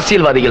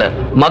 அரசியல்வாதிகளை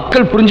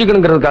மக்கள்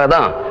புரிஞ்சுக்கணுங்கிறதுக்காக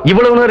தான்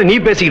இவ்வளவு நேரம் நீ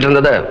பேசிக்கிட்டு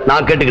இருந்ததை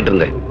நான் கேட்டுக்கிட்டு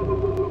இருந்தேன்.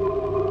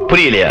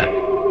 புரியலையா?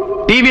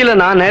 டிவியில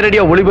நான்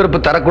நேரடியா ஒளிபரப்பு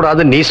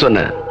தரக்கூடாதுன்னு நீ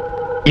சொன்ன.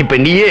 இப்ப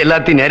நீயே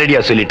எல்லாத்தையும்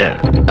நேரடியா சொல்லிட்ட.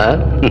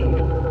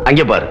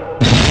 அங்கே பாரு.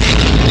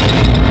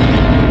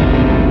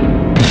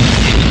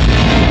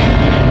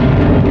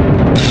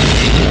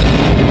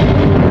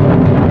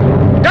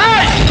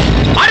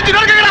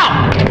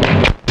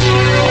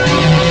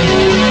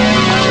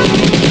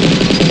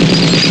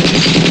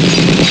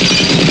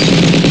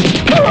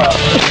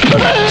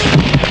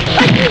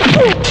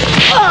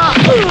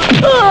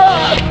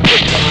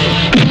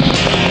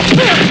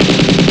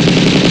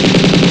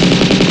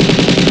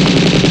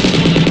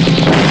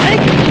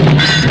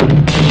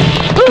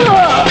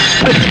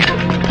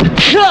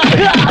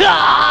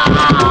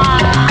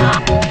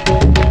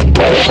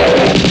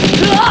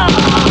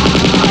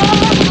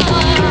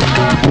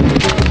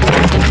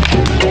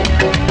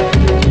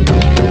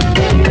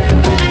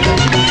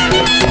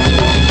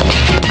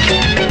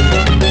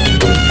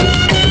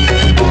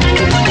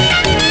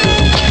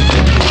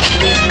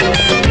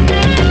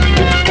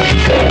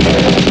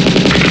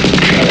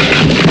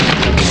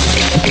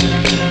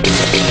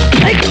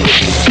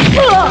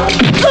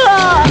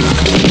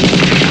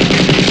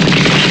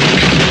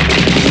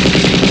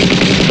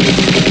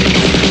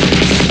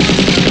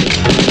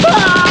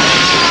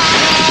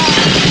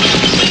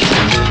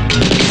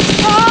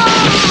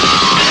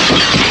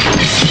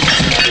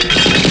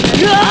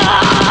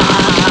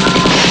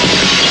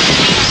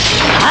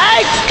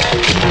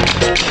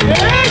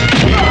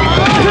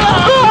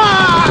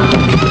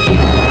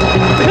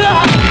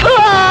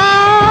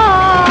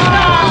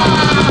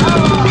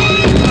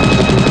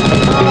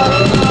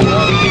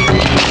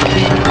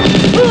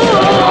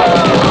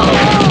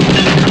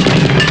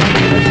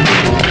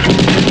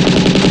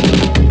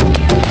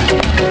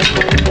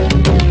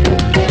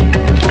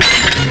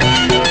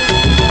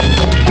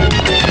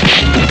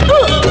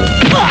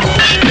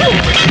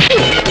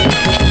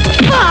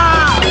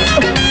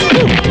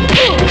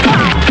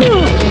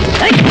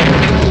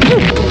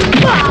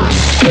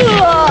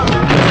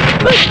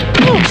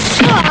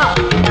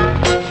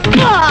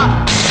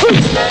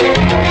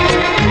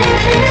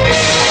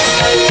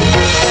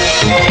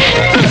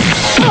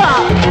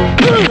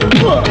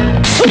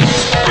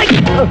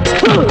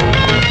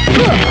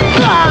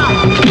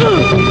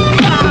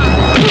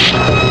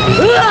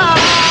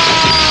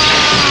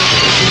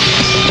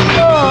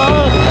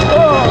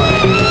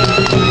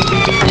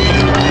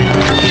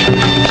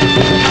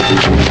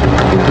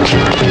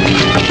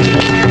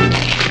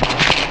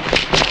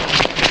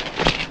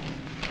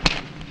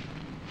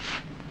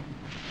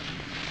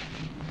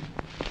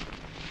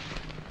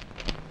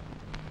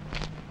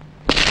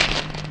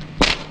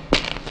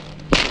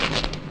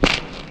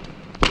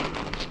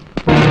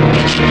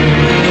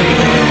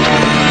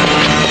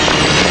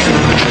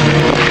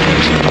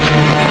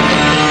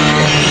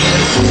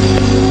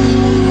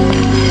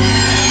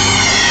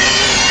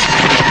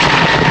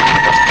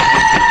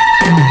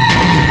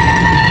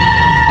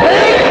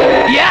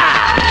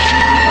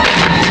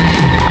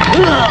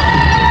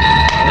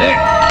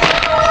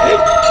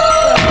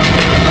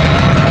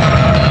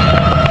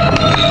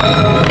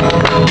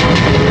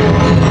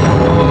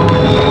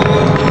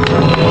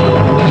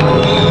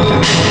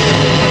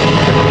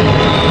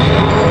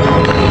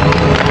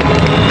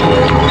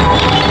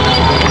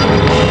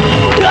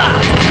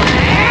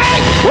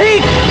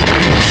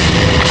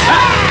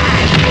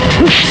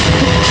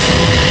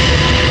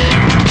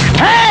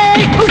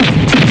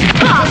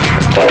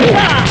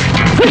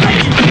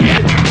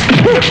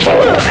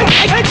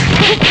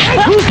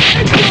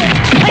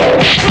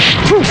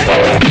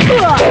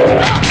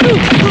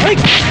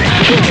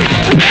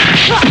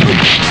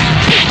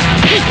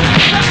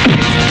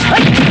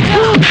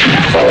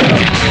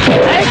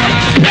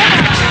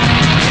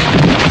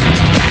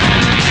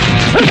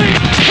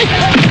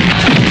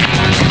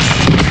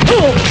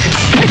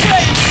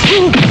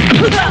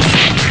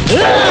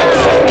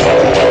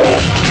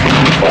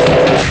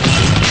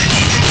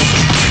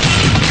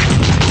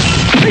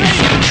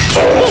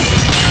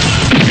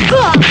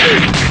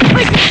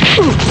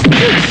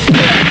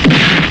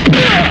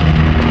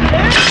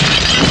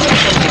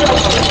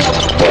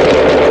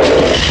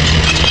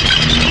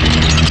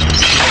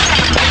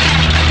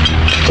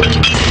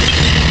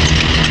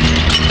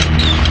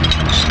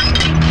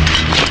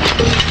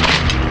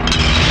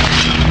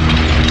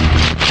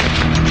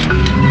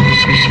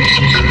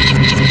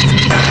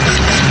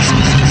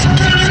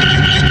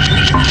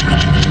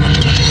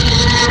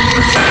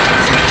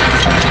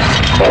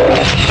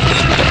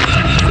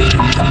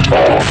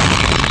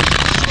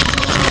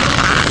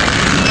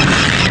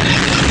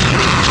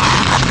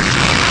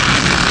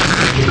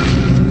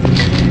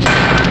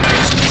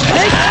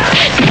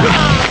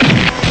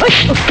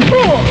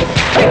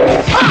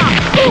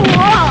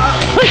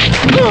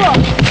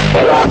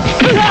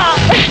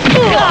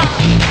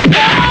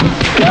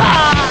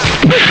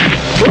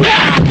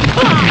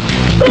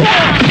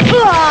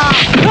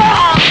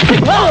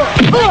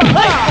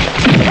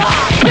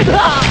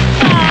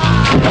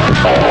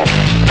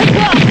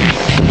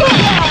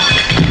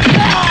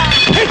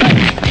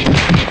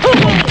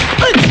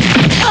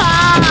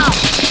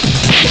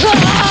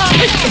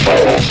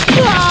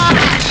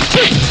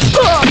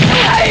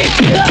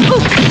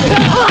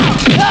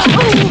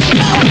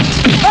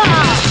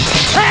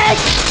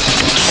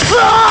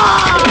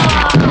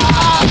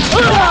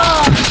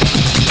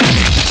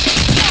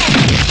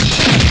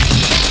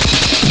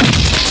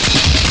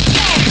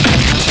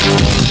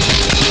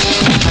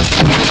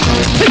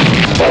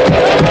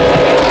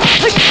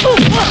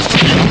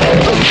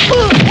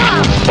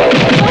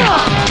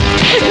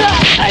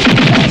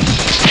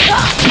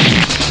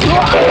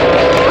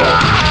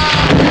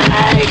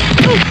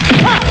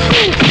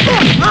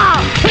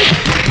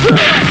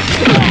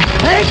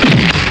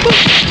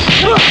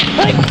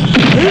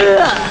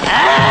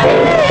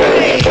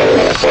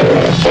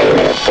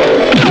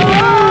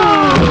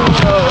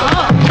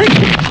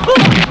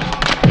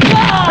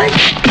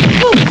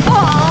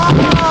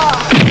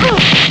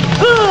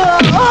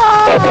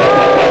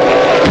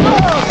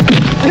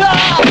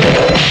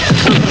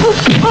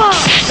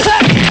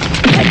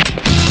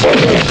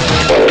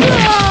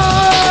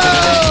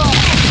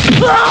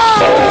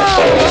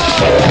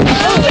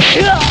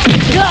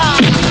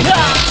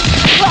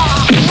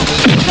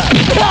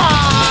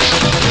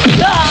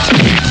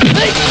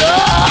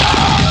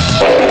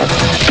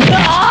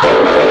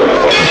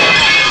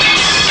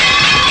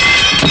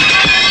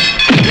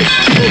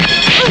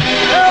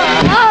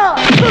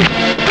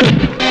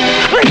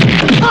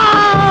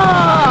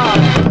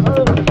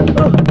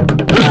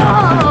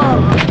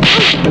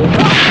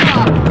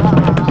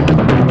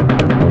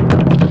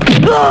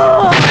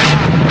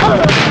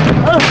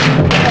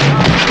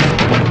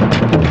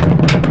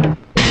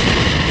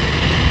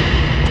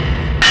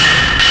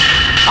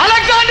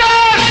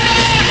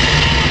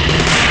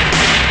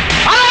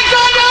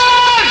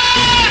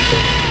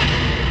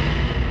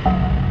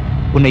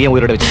 உன்னை ஏன்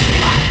உயிரோட வச்சு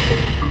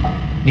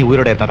நீ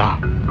உயிரோட இருந்தாதான்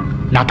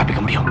நான்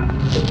தப்பிக்க முடியும்.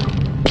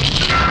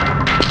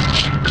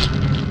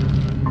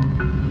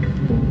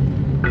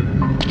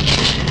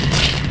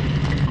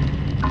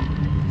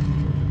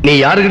 நீ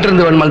யாருகிட்ட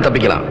இருந்து வேணுமாலும்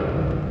தப்பிக்கலாம்,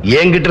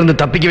 என்கிட்ட இருந்து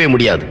தப்பிக்கவே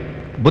முடியாது.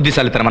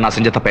 புத்திசாலித்தனமா நான்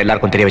செஞ்ச தப்ப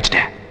எல்லாருக்கும் தெரிய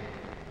வச்சுட்டேன்.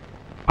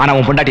 ஆனா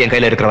உன் பொண்டாட்டி என்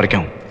கையில இருக்கிற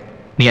வரைக்கும்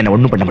நீ என்ன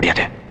ஒண்ணும் பண்ண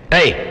முடியாது.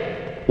 ஏய்,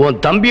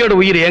 உன் தம்பியோட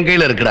உயிர் என்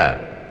கையில இருக்குடா.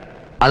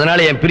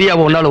 அதனால என்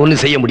பிரியாவை உன்னால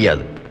ஒண்ணும் செய்ய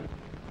முடியாது.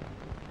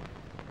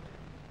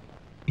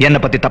 என்ன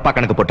பத்தி தப்பா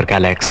கணக்கு போட்டிருக்க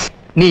அலெக்ஸ்.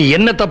 நீ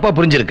என்ன தப்பா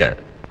புரிஞ்சிருக்க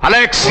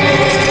அலெக்ஸ்?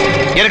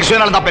 எனக்கு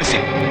சுயநலம் தான் பெருசு.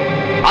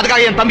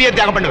 அதுக்காக என் தம்பியை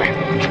தியாகம் பண்ணுவேன்.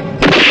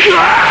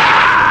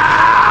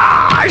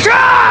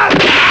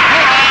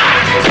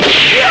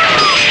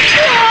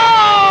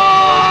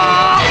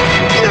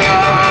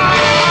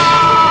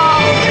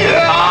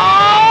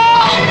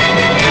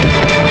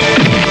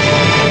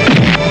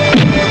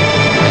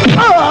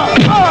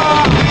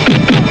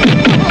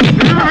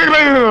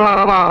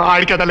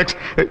 அடிக்காத அலெக்ஸ்.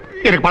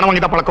 எனக்கு பணம்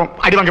வாங்கி தான் பழக்கம்,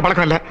 அடி வாங்கி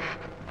பழக்கம் இல்ல.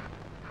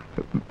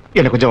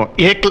 எனக்கு கொஞ்சம்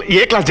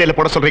ஏ கிளாஸ் ஜெயில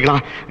போட சொல்றீங்களா?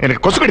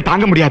 எனக்கு கொசுக்கடி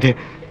தாங்க முடியாது.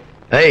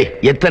 ஏய்,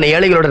 எத்தனை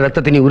ஏழைகளோட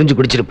ரத்தத்தை நீ உறிஞ்சு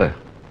குடிச்சிருப்ப.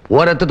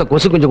 ஓ ரத்தத்தை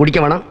கொசு கொஞ்சம்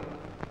குடிக்க வேணாம்.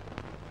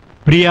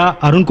 பிரியா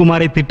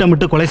அருண்குமாரை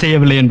திட்டமிட்டு கொலை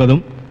செய்யவில்லை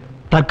என்பதும்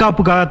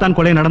தற்காப்புக்காகத்தான்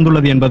கொலை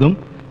நடந்துள்ளது என்பதும்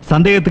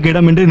சந்தேகத்துக்கு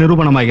இடமின்றி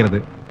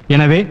நிரூபணமாகிறது.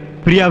 எனவே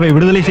பிரியாவை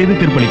விடுதலை செய்து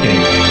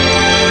தீர்ப்பளிக்கிறேன்.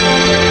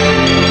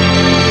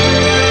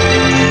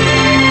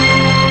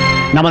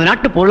 நமது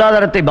நாட்டு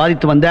பொருளாதாரத்தை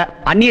பாதித்து வந்த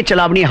அந்நிய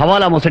செலாவணி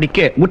ஹவாலா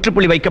மோசடிக்கு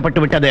முற்றுப்புள்ளி வைக்கப்பட்டு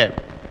விட்டது.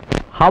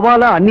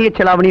 ஹவாலா அந்நிய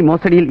செலாவணி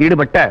மோசடியில்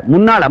ஈடுபட்ட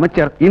முன்னாள்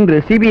அமைச்சர் இன்று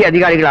சிபிஐ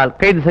அதிகாரிகளால்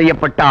கைது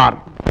செய்யப்பட்டார்.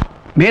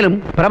 மேலும்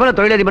பிரபல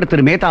தொழிலதிபர்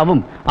திரு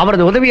மேத்தாவும்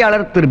அவரது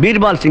உதவியாளர் திரு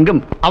பீர்பால்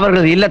சிங்கும்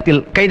அவர்களது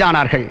இல்லத்தில்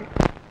கைதானார்கள்.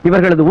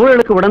 இவர்களது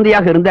ஊழலுக்கு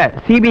உடந்தையாக இருந்த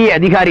சிபிஐ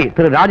அதிகாரி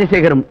திரு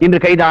ராஜசேகரும்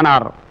இன்று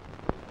கைதானார்.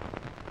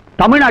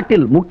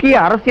 தமிழ்நாட்டில் முக்கிய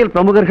அரசியல்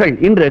பிரமுகர்கள்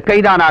இன்று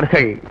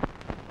கைதானார்கள்.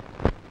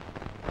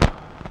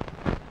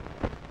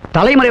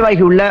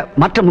 தலைமறைவாகியுள்ள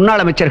மற்ற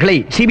முன்னாள் அமைச்சர்களை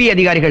சிபிஐ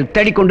அதிகாரிகள்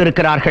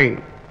தேடிக்கொண்டிருக்கிறார்கள்.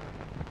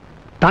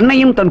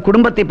 தன்னையும் தன்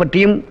குடும்பத்தை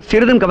பற்றியும்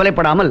சிறிதும்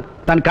கவலைப்படாமல்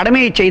தன்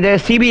கடமையை செய்த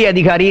சிபிஐ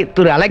அதிகாரி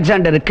திரு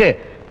அலெக்சாண்டருக்கு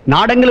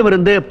நாடெங்கிலும்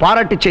இருந்து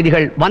பாராட்டுச்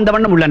செய்திகள் வந்த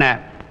வண்ணம் உள்ளன.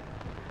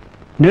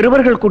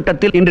 நிருபர்கள்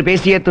கூட்டத்தில் இன்று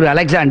பேசிய திரு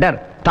அலெக்சாண்டர்,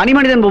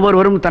 தனிமனிதன்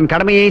ஒவ்வொருவரும் தன்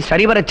கடமையை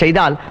சரிவரச்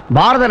செய்தால்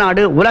பாரத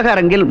நாடு உலக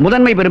அரங்கில்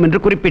முதன்மை பெறும்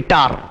என்று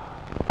குறிப்பிட்டார்.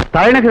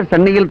 தலைநகர்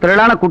சென்னையில்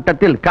திரளான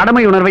கூட்டத்தில்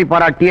கடமை உணர்வை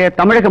பாராட்டிய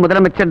தமிழக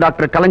முதலமைச்சர்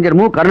டாக்டர் கலைஞர்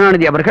மு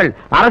கருணாநிதி அவர்கள்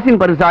அரசின்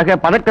பரிசாக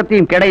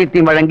பதக்கத்தையும்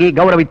கேடயத்தையும் வழங்கி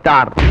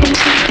கௌரவித்தார்.